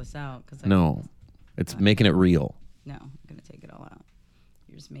take all this out because No, it's making it real. No, I'm going to take it all out.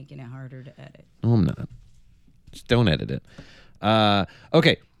 You're just making it harder to edit. No, I'm not. Just don't edit it.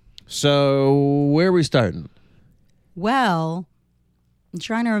 Okay, so where are we starting? Well, I'm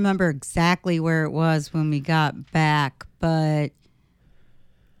trying to remember exactly where it was when we got back, but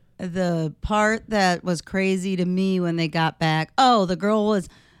the part that was crazy to me when they got back, the girl was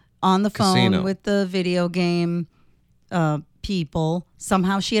on the phone Casino. with the video game people.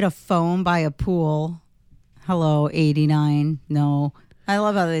 Somehow she had a phone by a pool. Hello, 89. No. I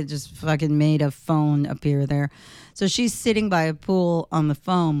love how they just fucking made a phone appear there. So she's sitting by a pool on the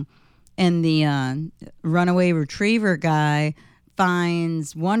phone, and the runaway retriever guy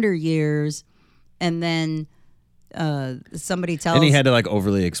finds Wonder Years, and then somebody tells... And he had to like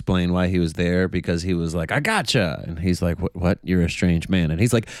overly explain why he was there because he was like, I gotcha. And he's like, what? You're a strange man. And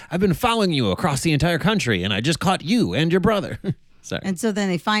he's like, I've been following you across the entire country and I just caught you and your brother. Sorry. And so then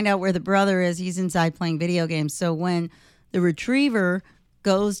they find out where the brother is. He's inside playing video games. So when the retriever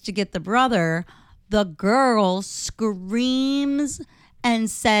goes to get the brother, the girl screams and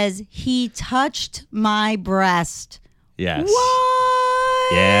says, he touched my breast. Yes.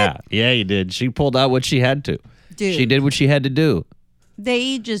 What? Yeah, you did. She pulled out what she had to. Dude. She did what she had to do.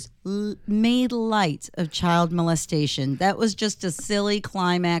 They just made light of child molestation. That was just a silly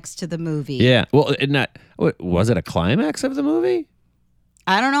climax to the movie. Yeah. Well, was it a climax of the movie?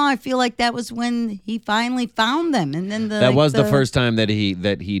 I don't know. I feel like that was when he finally found them, and then That was the first time that he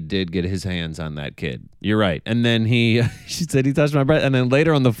did get his hands on that kid. You're right. And then she said he touched my breast. And then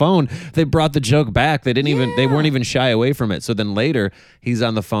later on the phone, they brought the joke back. They weren't even shy away from it. So then later he's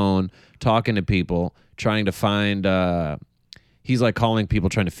on the phone talking to people, trying to find. He's like calling people,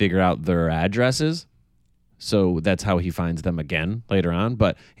 trying to figure out their addresses. So that's how he finds them again later on.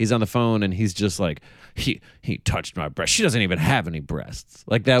 But he's on the phone and he's just like, he touched my breast. She doesn't even have any breasts.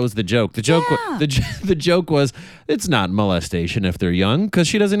 Like that was the joke. The joke, the joke was, it's not molestation if they're young because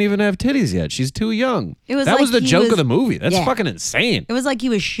she doesn't even have titties yet. She's too young. It was that like was the he joke was- of the movie. That's Yeah. fucking insane. It was like he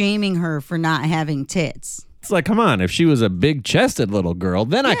was shaming her for not having tits. It's like, come on, if she was a big chested little girl,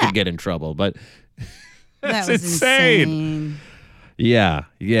 then I Yeah. could get in trouble. But That that's was insane. yeah.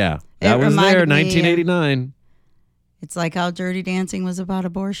 That was reminded there, me, 1989. It's like how Dirty Dancing was about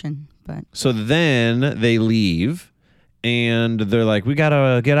abortion, but So then they leave and they're like, we got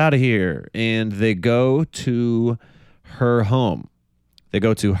to get out of here. And they go to her home. They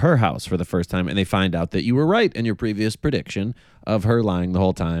go to her house for the first time and they find out that you were right in your previous prediction of her lying the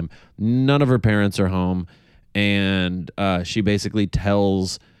whole time. None of her parents are home. And she basically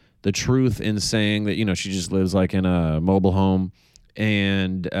tells the truth in saying that, she just lives like in a mobile home,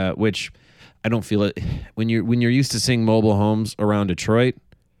 and which I don't feel it when you're used to seeing mobile homes around Detroit,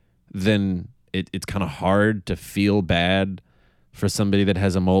 then it's kind of hard to feel bad for somebody that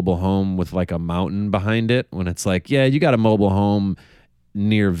has a mobile home with like a mountain behind it when it's like, yeah, you got a mobile home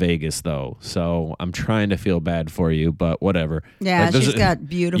near Vegas though. So I'm trying to feel bad for you, but whatever. yeah, Like, there's she's got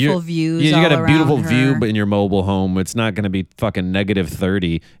beautiful views. Yeah, you got all a beautiful around view her. but in your mobile home. It's not going to be fucking negative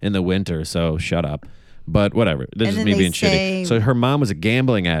 30 in the winter, so shut up. But whatever. This And is then me they being say- shitty. So her mom was a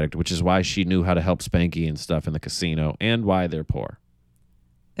gambling addict, which is why she knew how to help Spanky and stuff in the casino and why they're poor.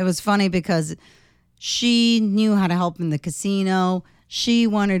 It was funny because she knew how to help in the casino. She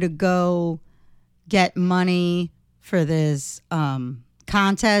wanted to go get money for this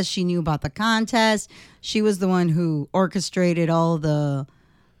contest. She knew about the contest. She was the one who orchestrated all the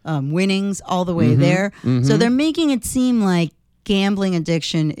winnings all the way there. So they're making it seem like gambling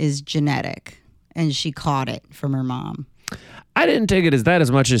addiction is genetic, and she caught it from her mom. I didn't take it as that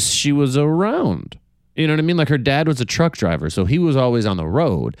as much as she was around. You know what I mean? Like her dad was a truck driver, so he was always on the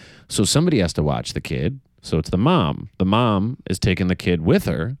road. So somebody has to watch the kid. So it's the mom. The mom is taking the kid with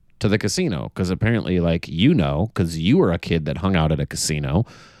her to the casino because apparently, like, because you were a kid that hung out at a casino.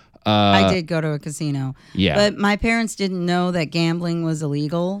 I did go to a casino. Yeah. But my parents didn't know that gambling was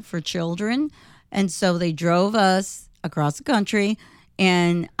illegal for children. And so they drove us across the country.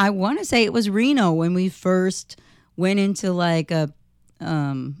 And I want to say it was Reno when we first went into like a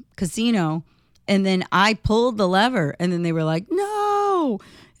casino. And then I pulled the lever. And then they were like, no.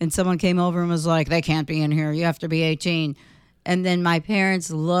 and someone came over and was like, they can't be in here. You have to be 18. And then my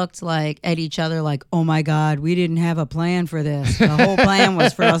parents looked like at each other like, oh my God, we didn't have a plan for this. The whole plan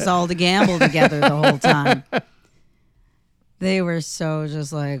was for us all to gamble together the whole time. They were so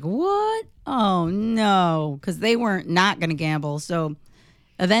just like, what? Oh no. Because they weren't not going to gamble. So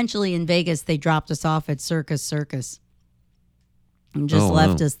eventually in Vegas, they dropped us off at Circus and just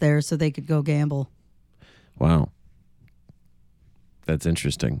left us there so they could go gamble. Wow. That's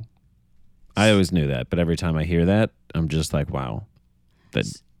interesting. I always knew that, but every time I hear that, I'm just like, wow.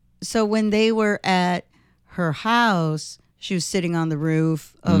 So when they were at her house, she was sitting on the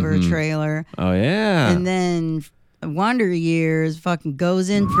roof of her trailer. Oh, yeah. And then Wonder Years fucking goes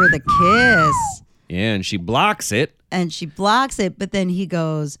in for the kiss. Yeah, and she blocks it. And she blocks it, but then he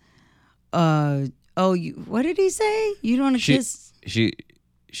goes, what did he say? You don't want to kiss?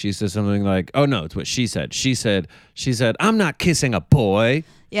 She says something like, oh, no, it's what she said. She said, I'm not kissing a boy.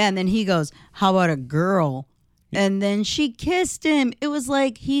 Yeah, and then he goes, how about a girl? And then she kissed him. It was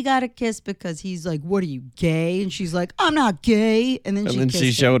like he got a kiss because he's like, what are you, gay? And she's like, I'm not gay. And then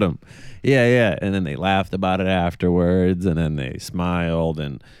she showed him. Yeah. And then they laughed about it afterwards, and then they smiled,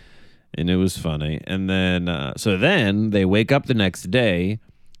 and it was funny. And then, so then they wake up the next day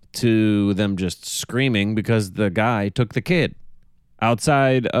to them just screaming because the guy took the kid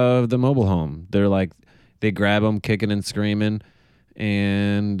outside of the mobile home. They're like, they grab him, kicking and screaming,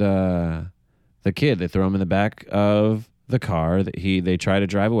 and the kid, they throw him in the back of the car. They try to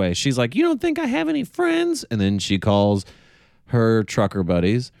drive away. She's like, you don't think I have any friends? And then she calls her trucker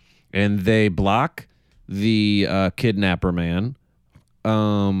buddies, and they block the kidnapper man.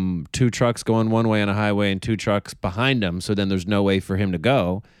 2 trucks going one way on a highway and 2 trucks behind him. So then there's no way for him to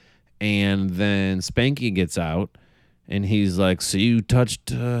go. And then Spanky gets out, and he's like, so you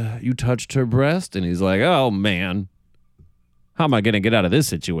touched her breast? And he's like, oh, man. How am I going to get out of this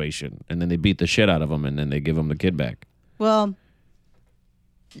situation? And then they beat the shit out of him, and then they give him the kid back. Well,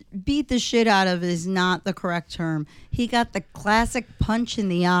 beat the shit out of is not the correct term. He got the classic punch in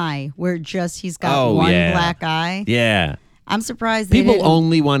the eye where he's got one black eye. Yeah. I'm surprised people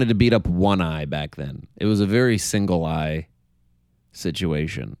only wanted to beat up one eye back then. It was a very single eye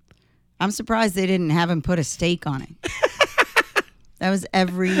situation. I'm surprised they didn't have him put a steak on it. That was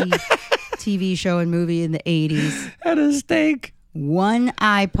every TV show and movie in the 80s. Had a steak. One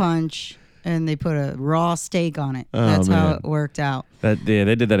eye punch, and they put a raw steak on it. Oh, That's man. how it worked out. They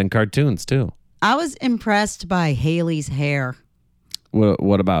did that in cartoons, too. I was impressed by Haley's hair.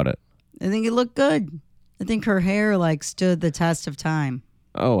 What about it? I think it looked good. I think her hair stood the test of time.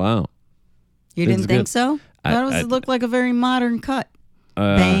 Oh, wow. You didn't think so? I thought it looked like a very modern cut.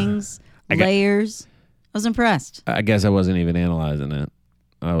 Bangs, layers. I was impressed. I guess I wasn't even analyzing it.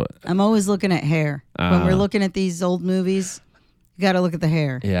 I'm always looking at hair. When we're looking at these old movies, you got to look at the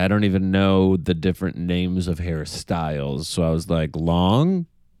hair. Yeah, I don't even know the different names of hairstyles. So I was like, long,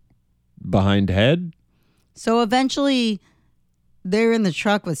 behind head. So eventually, they're in the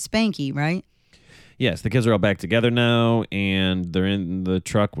truck with Spanky, right? Yes, the kids are all back together now, and they're in the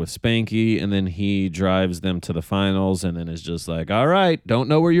truck with Spanky, and then he drives them to the finals, and then is just like, all right, don't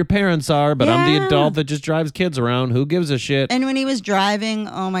know where your parents are, but I'm the adult that just drives kids around. Who gives a shit? And when he was driving,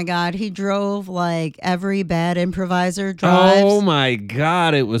 oh my God, he drove like every bad improviser drives. Oh my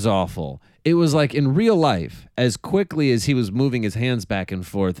God, it was awful. It was like in real life, as quickly as he was moving his hands back and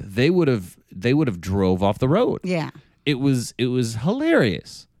forth, they would have drove off the road. Yeah. It was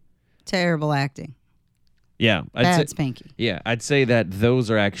hilarious. Terrible acting. Yeah, Bad Spanky. Yeah, I'd say that those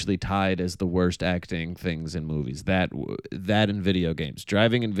are actually tied as the worst acting things in movies. That in video games,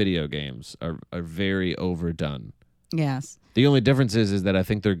 driving in video games are very overdone. Yes. The only difference is that I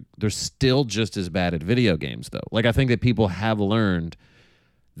think they're still just as bad at video games though. Like I think that people have learned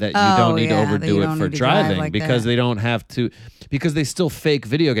that you don't need to overdo it for driving because they don't have to, because they still fake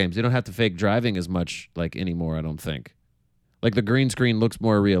video games. They don't have to fake driving as much anymore, I don't think. Like the green screen looks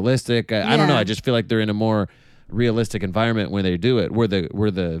more realistic. I don't know. I just feel like they're in a more realistic environment when they do it. Where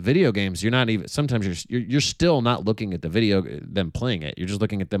the video games, you're not even. Sometimes you're still not looking at them playing it. You're just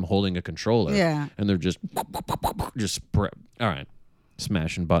looking at them holding a controller. Yeah. And they're just all right,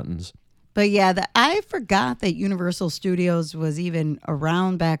 smashing buttons. But yeah, I forgot that Universal Studios was even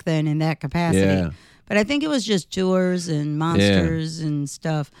around back then in that capacity. Yeah. But I think it was just tours and monsters and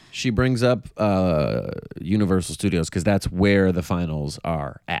stuff. She brings up Universal Studios because that's where the finals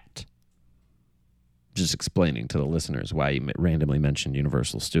are at. Just explaining to the listeners why you randomly mentioned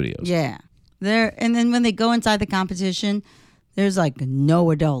Universal Studios. Yeah. And then when they go inside the competition, there's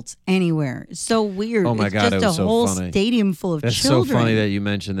no adults anywhere. It's so weird. Oh my God, it's just a whole stadium full of That's children. so funny that you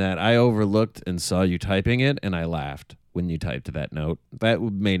mentioned that. I overlooked and saw you typing it, and I laughed. when you typed that note. That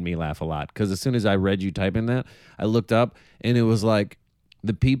made me laugh a lot because as soon as I read you typing that, I looked up and it was like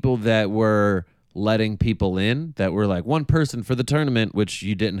the people that were letting people in that were like one person for the tournament, which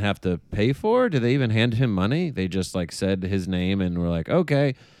you didn't have to pay for. Did they even hand him money? They just like said his name and were like,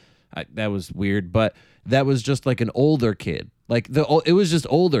 okay. That was weird, but that was just like an older kid. Like it was just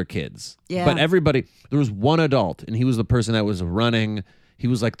older kids. Yeah. But everybody, there was one adult and he was the person that was running. He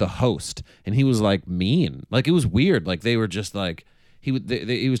was like the host and he was like mean. Like it was weird. Like they were just like, he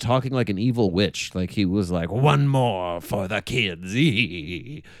was talking like an evil witch. Like he was like, one more for the kids.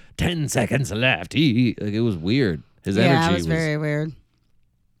 10 seconds left. Like it was weird. His energy it was very weird.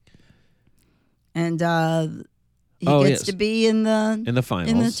 And he gets to be in the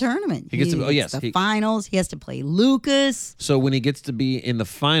finals. In the tournament. He gets to the finals. He has to play Lucas. So when he gets to be in the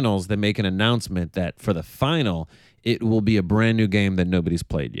finals, they make an announcement that for the final, it will be a brand new game that nobody's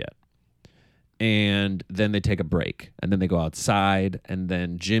played yet. And then they take a break. And then they go outside. And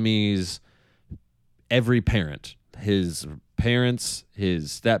then Jimmy's every parent, his parents,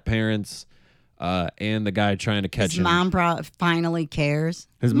 his step-parents, and the guy trying to catch him. His mom finally cares.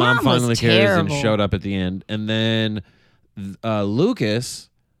 His mom finally cares terrible. and showed up at the end. And then Lucas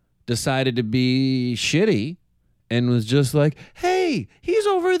decided to be shitty and was just like, hey, he's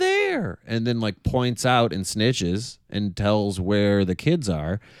over there. And then like points out and snitches and tells where the kids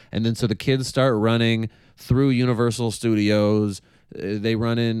are. And then so the kids start running through Universal Studios. They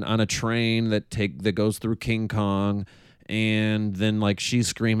run in on a train that goes through King Kong. And then like she's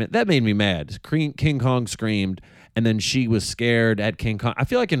screaming. That made me mad. King Kong screamed. And then she was scared at King Kong. I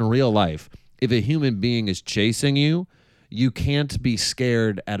feel like in real life, if a human being is chasing you, you can't be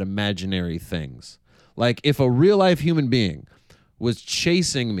scared at imaginary things. Like if a real life human being was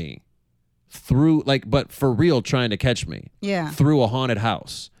chasing me through, like, but for real trying to catch me through a haunted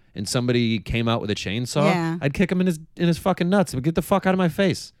house and somebody came out with a chainsaw, I'd kick him in his fucking nuts. But get the fuck out of my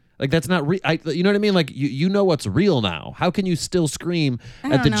face. Like that's not real. You know what I mean? Like you know what's real now. How can you still scream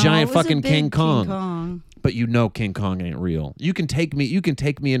at the giant fucking King Kong? But you know King Kong ain't real. You can take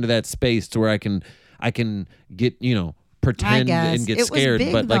me into that space to where I can get, pretend and get scared.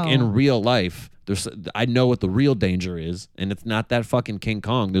 Big, but like though. in real life, I know what the real danger is, and it's not that fucking King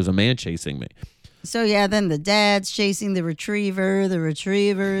Kong. There's a man chasing me. So then the dad's chasing the retriever. The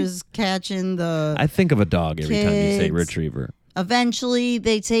retriever's catching the. I think of a dog every time you say kids. retriever. Eventually,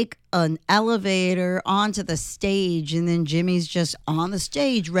 they take an elevator onto the stage, and then Jimmy's just on the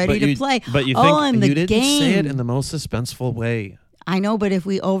stage, ready to play. But you I'm the you didn't game. say it in the most suspenseful way. I know, but if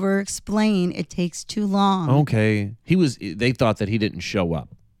we over-explain, it takes too long. Okay, they thought that he didn't show up,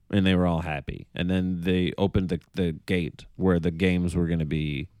 and they were all happy. And then they opened the gate where the games were going to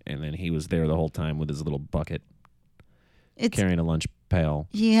be, and then he was there the whole time with his little bucket, carrying a lunch pail.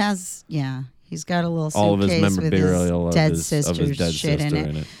 He has, he's got a little suitcase All of his with his memorabilia dead of his sister's dead shit sister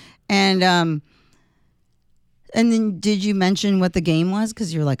in it. And then did you mention what the game was?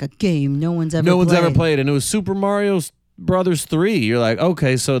 Because you're like, a game no one's ever played, and it was Super Mario Brothers 3. You're like,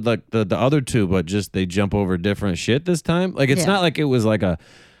 okay, so like the other two, but just they jump over different shit this time. Like it's not like it was like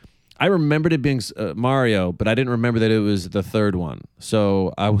I remembered it being Mario, but I didn't remember that it was the third one.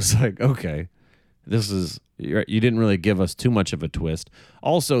 So I was like, okay, you didn't really give us too much of a twist.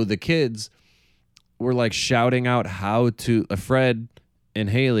 Also, the kids were like shouting out how to Fred and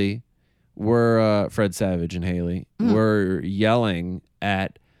Haley were Fred Savage and Haley were yelling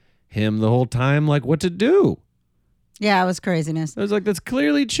at him the whole time, like what to do. Yeah, it was craziness. I was like, that's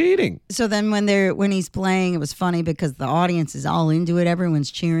clearly cheating. So then when he's playing, it was funny because the audience is all into it.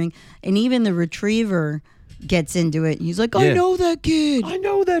 Everyone's cheering. And even the retriever gets into it. He's like, I know that kid.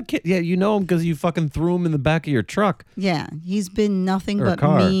 Yeah, you know him because you fucking threw him in the back of your truck. Yeah, he's been nothing Or but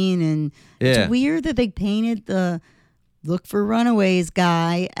car. mean. And it's weird that they painted the Look for Runaways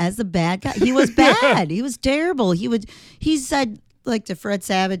guy as the bad guy. He was bad. He was terrible. He said, like to Fred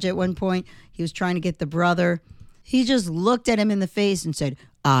Savage at one point, he was trying to get the brother. He just looked at him in the face and said,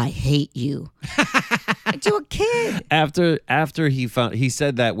 I hate you. To a kid. After he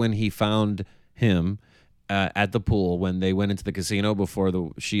said that when he found him at the pool when they went into the casino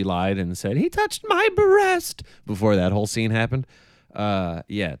before she lied and said, he touched my breast before that whole scene happened.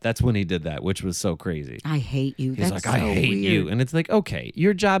 That's when he did that, which was so crazy. I hate you. He's That's like, I so hate weird. you. And it's like, okay,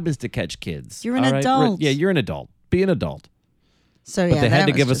 your job is to catch kids. You're an all right? adult. Yeah, you're an adult. Be an adult. So But they had that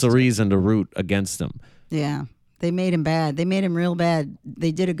to was give us just a reason to root against him. Yeah. They made him bad. They made him real bad.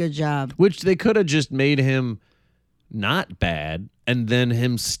 They did a good job. Which they could have just made him not bad, and then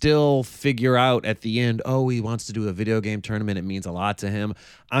him still figure out at the end, oh, he wants to do a video game tournament. It means a lot to him.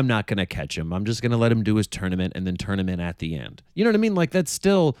 I'm not going to catch him. I'm just going to let him do his tournament and then turn him in at the end. You know what I mean? Like, that's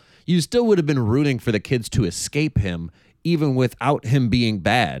still, you still would have been rooting for the kids to escape him even without him being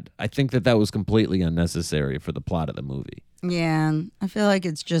bad. I think that was completely unnecessary for the plot of the movie. Yeah, I feel like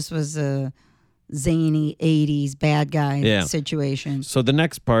it just was a zany 80s bad guy situation. So the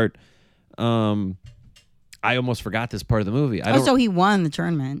next part, I almost forgot this part of the movie. So he won the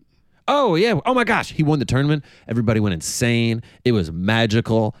tournament. Oh, yeah. Oh, my gosh. He won the tournament. Everybody went insane. It was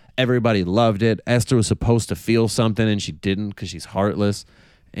magical. Everybody loved it. Esther was supposed to feel something, and she didn't because she's heartless.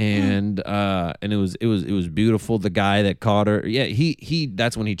 And it was beautiful. The guy that caught her, he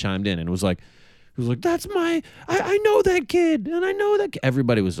that's when he chimed in and was like, that's I know that kid, and I know that kid.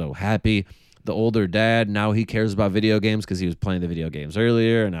 Everybody was so happy. The older dad, now he cares about video games because he was playing the video games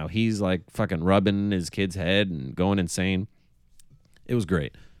earlier, and now he's like fucking rubbing his kid's head and going insane. It was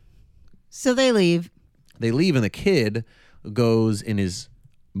great. So they leave. And the kid goes in his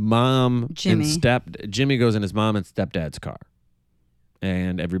mom Jimmy goes in his mom and stepdad's car.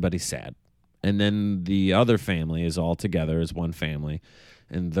 And everybody's sad. And then the other family is all together as one family,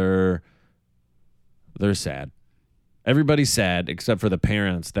 and they're sad. Everybody's sad except for the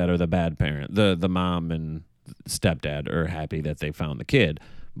parents that are the bad parent. The mom and stepdad are happy that they found the kid.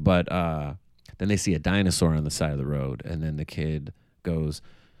 But then they see a dinosaur on the side of the road, and then the kid goes,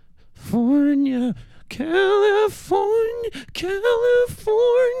 California, California, California.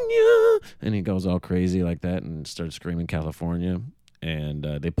 And he goes all crazy like that and starts screaming California. And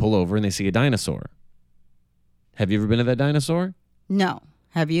they pull over and they see a dinosaur. Have you ever been to that dinosaur? No.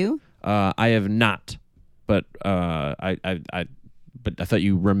 Have you? I have not. But I thought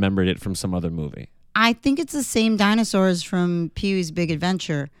you remembered it from some other movie. I think it's the same dinosaurs from Pee-wee's Big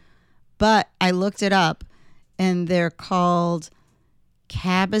Adventure, but I looked it up, and they're called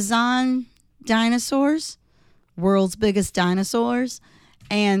Cabazon dinosaurs, world's biggest dinosaurs,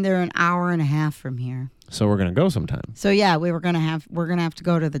 and they're an hour and a half from here. So we're gonna go sometime. So yeah, we're gonna have to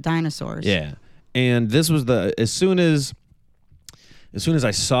go to the dinosaurs. Yeah, and this was as soon as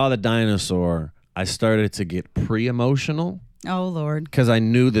I saw the dinosaur, I started to get pre-emotional. Oh, Lord. Because I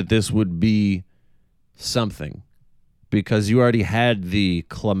knew that this would be something. Because you already had the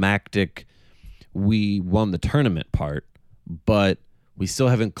climactic, we won the tournament part, but we still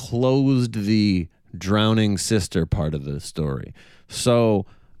haven't closed the drowning sister part of the story. So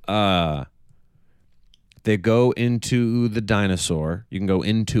they go into the dinosaur. You can go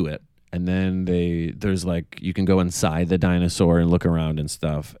into it. And then there's like, you can go inside the dinosaur and look around and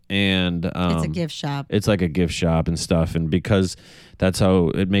stuff. And it's a gift shop. It's like a gift shop and stuff. And because that's how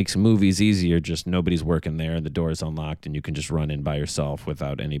it makes movies easier, just nobody's working there and the door is unlocked and you can just run in by yourself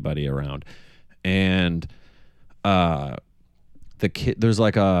without anybody around. And the kid, there's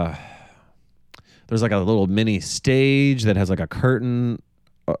like a little mini stage that has like a curtain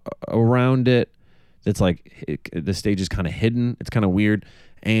around it. That's like, the stage is kind of hidden. It's kind of weird.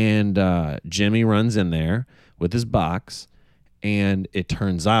 And Jimmy runs in there with his box, and it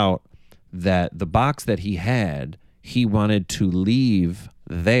turns out that the box that he had, he wanted to leave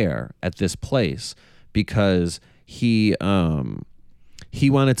there at this place because he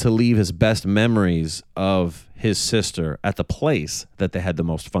wanted to leave his best memories of his sister at the place that they had the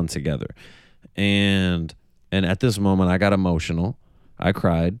most fun together. And at this moment, I got emotional. I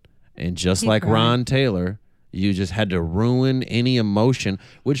cried. And just like Ron Taylor, you just had to ruin any emotion,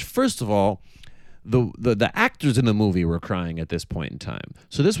 which, first of all, the actors in the movie were crying at this point in time.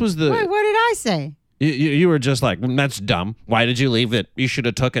 So this was the... Wait, what did I say? You were just like, that's dumb. Why did you leave it? You should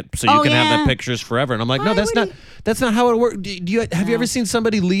have took it so you can have the pictures forever. And I'm like, no, that's not how it works. Have you ever seen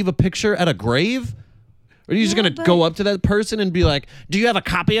somebody leave a picture at a grave? Or are you just going to go up to that person and be like, do you have a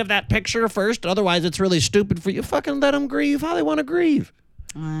copy of that picture first? Otherwise, it's really stupid for you. Fucking let them grieve how they want to grieve.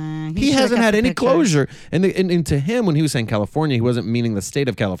 He hasn't had any closure. And to him, when he was saying California, he wasn't meaning the state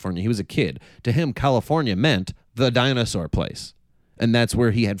of California. He was a kid. To him, California meant the dinosaur place. And that's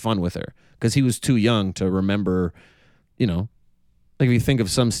where he had fun with her. Because he was too young to remember, like if you think of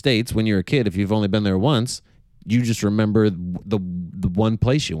some states when you're a kid, if you've only been there once, you just remember the one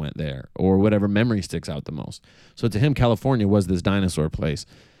place you went there or whatever memory sticks out the most. So to him, California was this dinosaur place.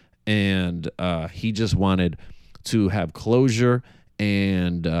 And he just wanted to have closure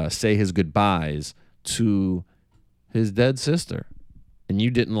and say his goodbyes to his dead sister. And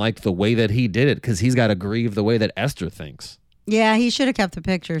you didn't like the way that he did it because he's got to grieve the way that Esther thinks. Yeah, he should have kept the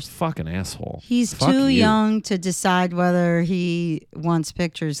pictures. Fucking asshole. He's Fuck too you. young to decide whether he wants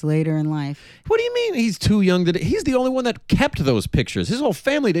pictures later in life. What do you mean he's too young? He's the only one that kept those pictures. His whole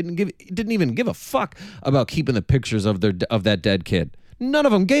family didn't even give a fuck about keeping the pictures of that dead kid. None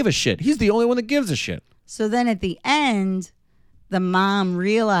of them gave a shit. He's the only one that gives a shit. So then at the end, the mom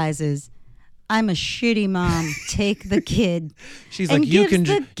realizes, I'm a shitty mom. Take the kid. She's and like, you gives can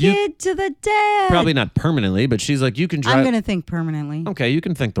the kid to the dad. probably not permanently, but she's like, you can drive. I'm gonna think permanently. Okay, you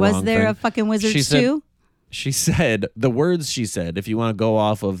can think the Was wrong there thing. a fucking Wizards She said- too? She said, the words she said, if you want to go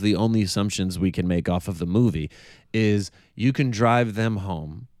off of the only assumptions we can make off of the movie, is you can drive them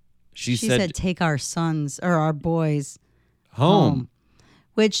home. She said take our sons or our boys home.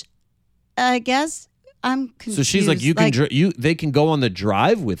 which I guess I'm confused. So she's like, you can they can go on the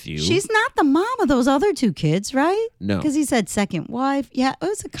drive with you. She's not the mom of those other two kids, right? No. Because he said second wife. Yeah, it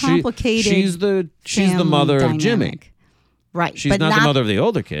was a complicated. She's the family mother of Jimmy. dynamic. Right. She's but not the mother of the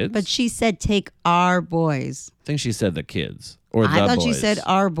older kids. But she said take our boys. I think she said the kids or I the thought boys. she said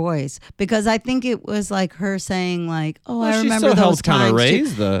our boys because I think it was like her saying like, "Oh, I she remember still those helped kinda times."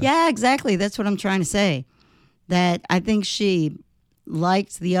 raise the- Yeah, exactly. That's what I'm trying to say. That I think she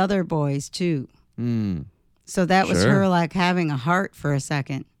liked the other boys too. So that was Sure. her like having a heart for a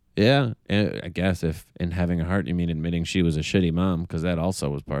second. Yeah, and I guess if in having a heart you mean admitting she was a shitty mom, because that also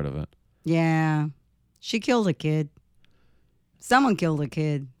was part of it. Yeah, she killed a kid. Someone killed a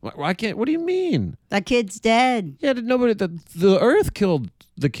kid. Why can't? What do you mean? That kid's dead. Yeah, nobody. The earth killed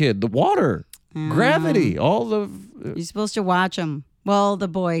the kid. The water, gravity, all the. You're supposed to watch him. Well, the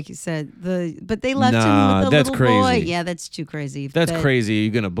boy said but they left him Nah, with the that's little boy. crazy. Yeah, that's too crazy. That's crazy.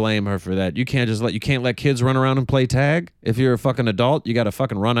 You're gonna blame her for that. You can't let kids run around and play tag. If you're a fucking adult, you got to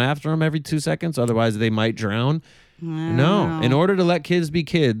fucking run after them every 2 seconds. Otherwise, they might drown. No, in order to let kids be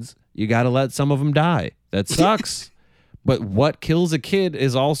kids, you got to let some of them die. That sucks. But what kills a kid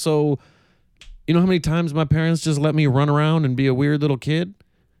is also, you know how many times my parents just let me run around and be a weird little kid?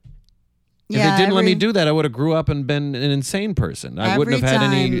 If Yeah, they didn't let me do that, I would have grew up and been an insane person. I wouldn't have had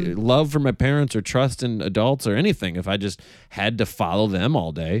any time- love for my parents or trust in adults or anything if I just had to follow them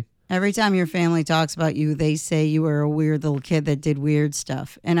all day. Every time your family talks about you, they say you were a weird little kid that did weird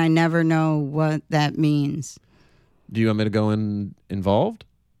stuff. And I never know what that means. Do you want me to go involved?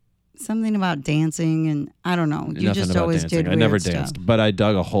 Something about dancing and I don't know. You Nothing just about always dancing. did I weird never stuff. danced, but I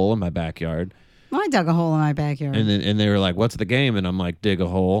dug a hole in my backyard. Well, I dug a hole in my backyard. And they were like, "What's the game?" And I'm like, "Dig a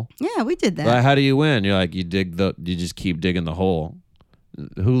hole." Yeah, we did that. Like, how do you win? You're like, you just keep digging the hole.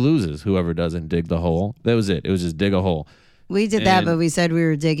 Who loses? Whoever doesn't dig the hole. That was it. It was just dig a hole. We did that, And- but we said we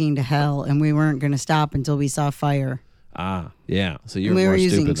were digging to hell and we weren't going to stop until we saw fire. Ah, yeah. So you're And we more were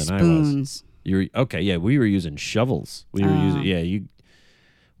using stupid than I was. spoons. You're okay. Yeah, we were using shovels. We were using. Yeah, you.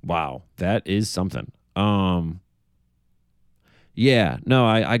 Wow, that is something. Yeah. No,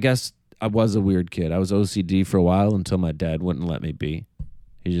 I guess I was a weird kid. I was OCD for a while until my dad wouldn't let me be.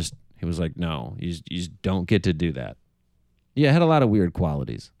 He was like, no, you just don't get to do that. Yeah, I had a lot of weird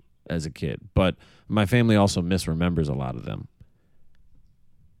qualities as a kid, but my family also misremembers a lot of them.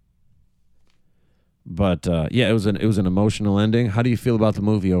 But yeah, it was an emotional ending. How do you feel about the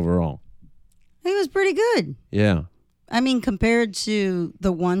movie overall? It was pretty good. Yeah. I mean, compared to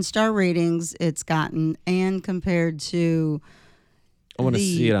the 1-star ratings it's gotten and compared to I want to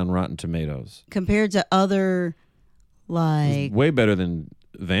The- see it on Rotten Tomatoes. other like Way better than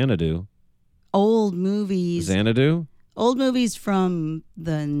Xanadu. old movies. Xanadu? Old movies from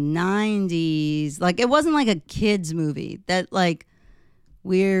the 90s. Like it wasn't like a kids movie. That like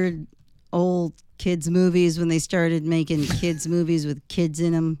weird old kids movies when they started making kids movies with kids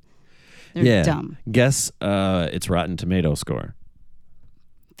in them. They're Yeah. dumb. Guess its Rotten Tomato score.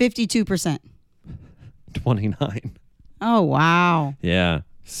 52%. 29. Oh, wow. Yeah.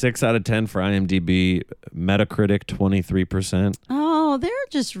 6 out of 10 for IMDb. Metacritic, 23%. Oh, they're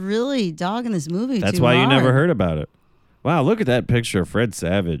just really dogging this movie That's too why you never hard. heard about it. Wow, look at that picture of Fred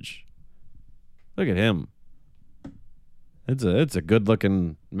Savage. Look at him. It's a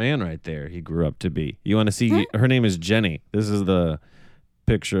good-looking man right there he grew up to be. You want to see? Her name is Jenny. This is the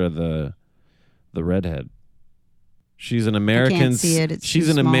picture of the redhead. She's an American. see it. It's she's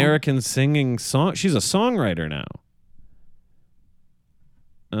too an small. American singing song. She's a songwriter now.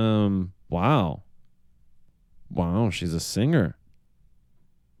 Wow. Wow, she's a singer.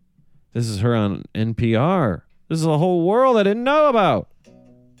 This is her on NPR. This is a whole world I didn't know about.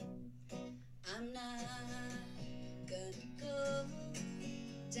 I'm not gonna go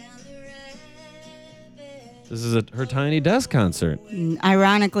down the rabbit. This is her Tiny Desk concert.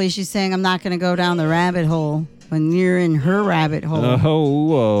 Ironically, she's saying, I'm not going to go down the rabbit hole when you're in her rabbit hole. Oh,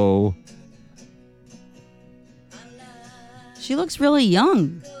 whoa. She looks really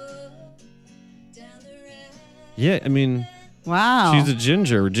young. Yeah, I mean, Wow. she's a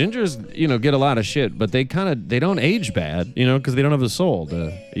ginger. Gingers, get a lot of shit, but they don't age bad, because they don't have a soul.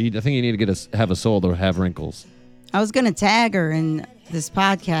 I think you need to have a soul to have wrinkles. I was going to tag her in this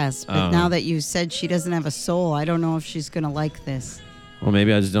podcast, but Oh. now that you said she doesn't have a soul, I don't know if she's going to like this. Well,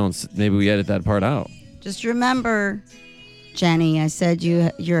 maybe I just don't. Maybe we edit that part out. Just remember, Jenny, I said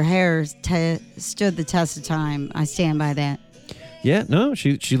your hair stood the test of time. I stand by that. Yeah, no,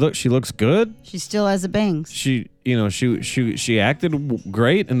 she looks good. She still has a bangs. She acted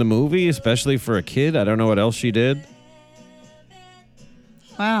great in the movie, especially for a kid. I don't know what else she did.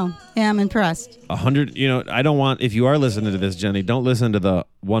 Wow. Yeah, I'm impressed. 100. I don't want. If you are listening to this, Jenny, don't listen to the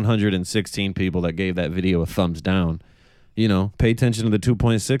 116 people that gave that video a thumbs down. Pay attention to the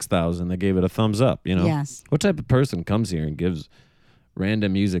 2.6 thousand that gave it a thumbs up. Yes. What type of person comes here and gives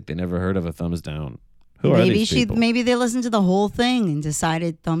random music they never heard of a thumbs down? Who are these people? Maybe they listened to the whole thing and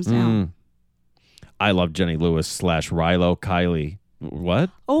decided thumbs down. I love Jenny Lewis / Rilo Kiley.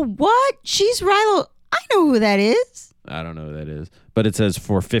 What? Oh, what? She's Rilo. I know who that is. I don't know who that is. But it says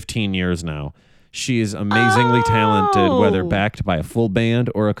for 15 years now. She is amazingly talented, whether backed by a full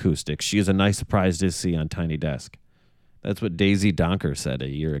band or acoustic. She is a nice surprise to see on Tiny Desk. That's what Daisy Donker said a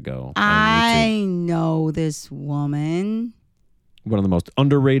year ago. on YouTube. I know this woman. One of the most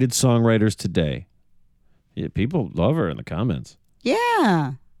underrated songwriters today. Yeah, people love her in the comments.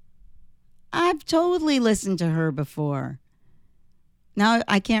 Yeah. I've totally listened to her before. Now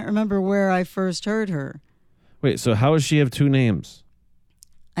I can't remember where I first heard her. Wait, so how does she have two names?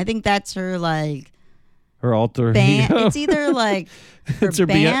 I think that's her Her alter band. ego? It's either her It's her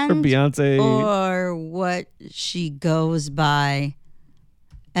band her Beyonce. or what she goes by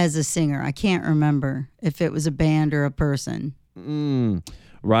as a singer. I can't remember if it was a band or a person.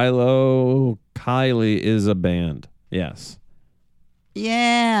 Rilo Kiley is a band. Yes.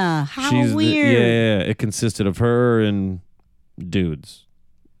 Yeah. How weird. Yeah, it consisted of her and dudes.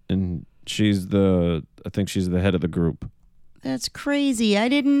 And I think she's the head of the group. That's crazy. I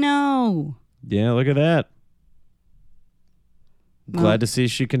didn't know. Yeah, look at that. Well- Glad to see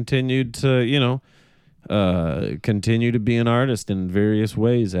she continued to, continue to be an artist in various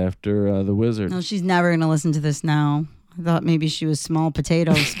ways after The Wizard. No, she's never going to listen to this now. I thought maybe she was small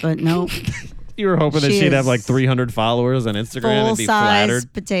potatoes, but no. You were hoping that She she'd have is like 300 followers on Instagram and be flattered. Full-size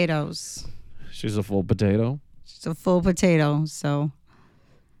potatoes. She's a full potato. She's a full potato, so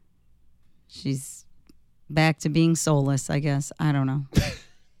she's back to being soulless, I guess. I don't know.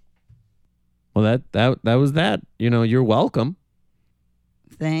 Well, that was that. You're welcome.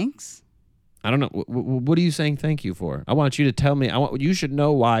 Thanks. I don't know. What are you saying thank you for? I want you to tell me. You should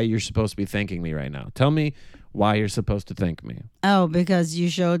know why you're supposed to be thanking me right now. Tell me why you're supposed to thank me. Oh, because you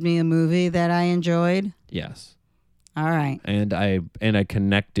showed me a movie that I enjoyed? Yes. All right. And I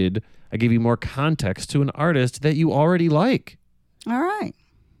connected. I gave you more context to an artist that you already like. All right.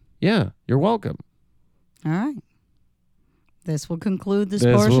 Yeah, you're welcome. All right. This will conclude this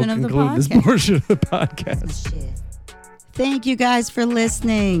portion of the podcast. This portion of the podcast. Thank you guys for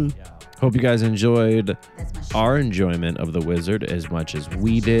listening. Hope you guys enjoyed our enjoyment of The Wizard as much as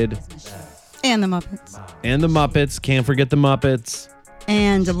we did. And the Muppets. And the Muppets. Can't forget the Muppets.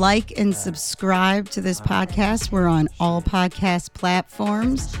 And like and subscribe to this podcast. We're on all podcast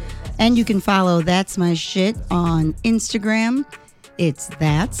platforms. And you can follow That's My Shit on Instagram. It's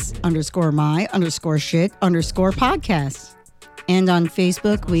that's_my_shit_podcast. And on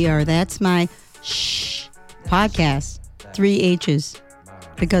Facebook, we are That's My Shh Podcast. 3 H's.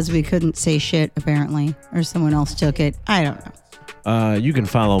 Because we couldn't say shit, apparently. Or someone else took it. I don't know. You can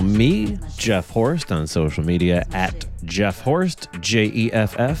follow me, Jeff Horst, on social media at Jeff Horst,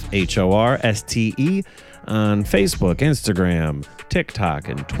 JEFFHORSTE, on Facebook, Instagram, TikTok,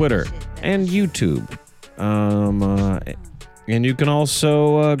 and Twitter, and YouTube. And you can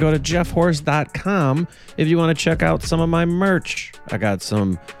also go to jeffhorst.com if you want to check out some of my merch. I got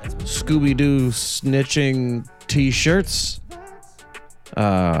some Scooby-Doo snitching t-shirts.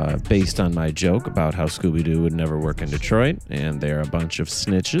 Based on my joke about how Scooby-Doo would never work in Detroit, and they're a bunch of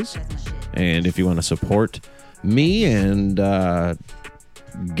snitches. And if you want to support me and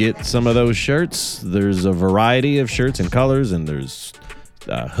get some of those shirts, there's a variety of shirts and colors, and there's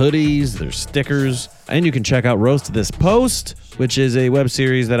hoodies, there's stickers, and you can check out Roast This Post, which is a web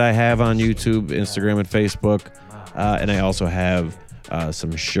series that I have on YouTube, Instagram, and Facebook. And I also have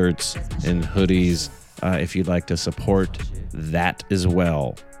some shirts and hoodies if you'd like to support that as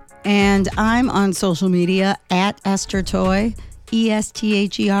well. And I'm on social media at Esther Toy,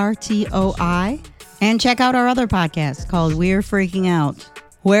 ESTHERTOI. And check out our other podcast called We're Freaking Out.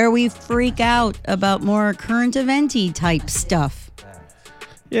 where we freak out about more current eventy type stuff.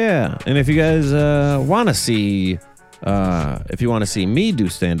 Yeah, and if you guys want to see, if you want to see me do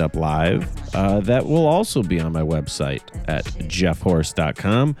stand-up live, that will also be on my website at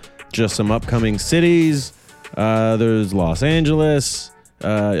jeffhorst.com. Just some upcoming cities. There's Los Angeles.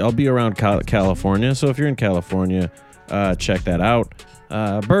 I'll be around California, so if you're in California, check that out.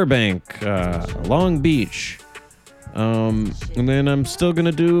 Burbank, Long Beach. And then I'm still going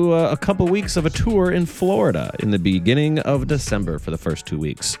to do a couple weeks of a tour in Florida in the beginning of December for the first 2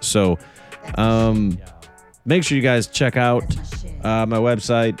 weeks. So make sure you guys check out my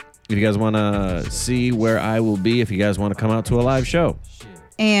website if you guys want to see where I will be, if you guys want to come out to a live show.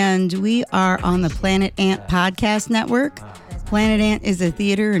 And we are on the Planet Ant Podcast Network. Planet Ant is a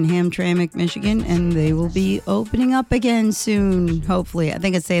theater in Hamtramck, Michigan, and they will be opening up again soon, hopefully. I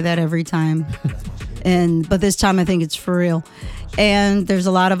think I say that every time. But this time I think it's for real. And there's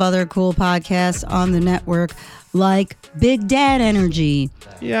a lot of other cool podcasts on the network, like Big Dad Energy.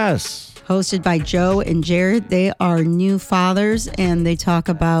 Yes. Hosted by Joe and Jared. They are new fathers, and they talk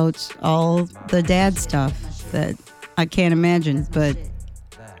about all the dad stuff that I can't imagine, but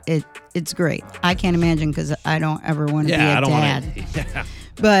it's great. I can't imagine because I don't ever want to be a dad.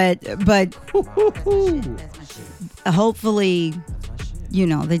 But hopefully,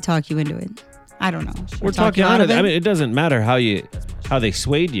 they talk you into it. I don't know. We're talking on it. I mean, it doesn't matter how they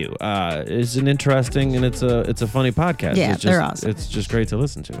swayed you. It's an interesting and it's a funny podcast. Yeah, they're awesome. It's just great to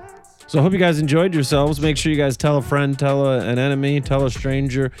listen to. So I hope you guys enjoyed yourselves. Make sure you guys tell a friend, tell an enemy, tell a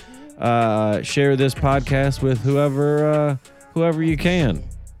stranger. Share this podcast with whoever you can.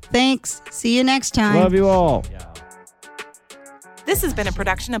 Thanks. See you next time. Love you all. This has been a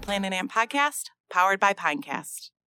production of Planet Ant Podcast, powered by Pinecast.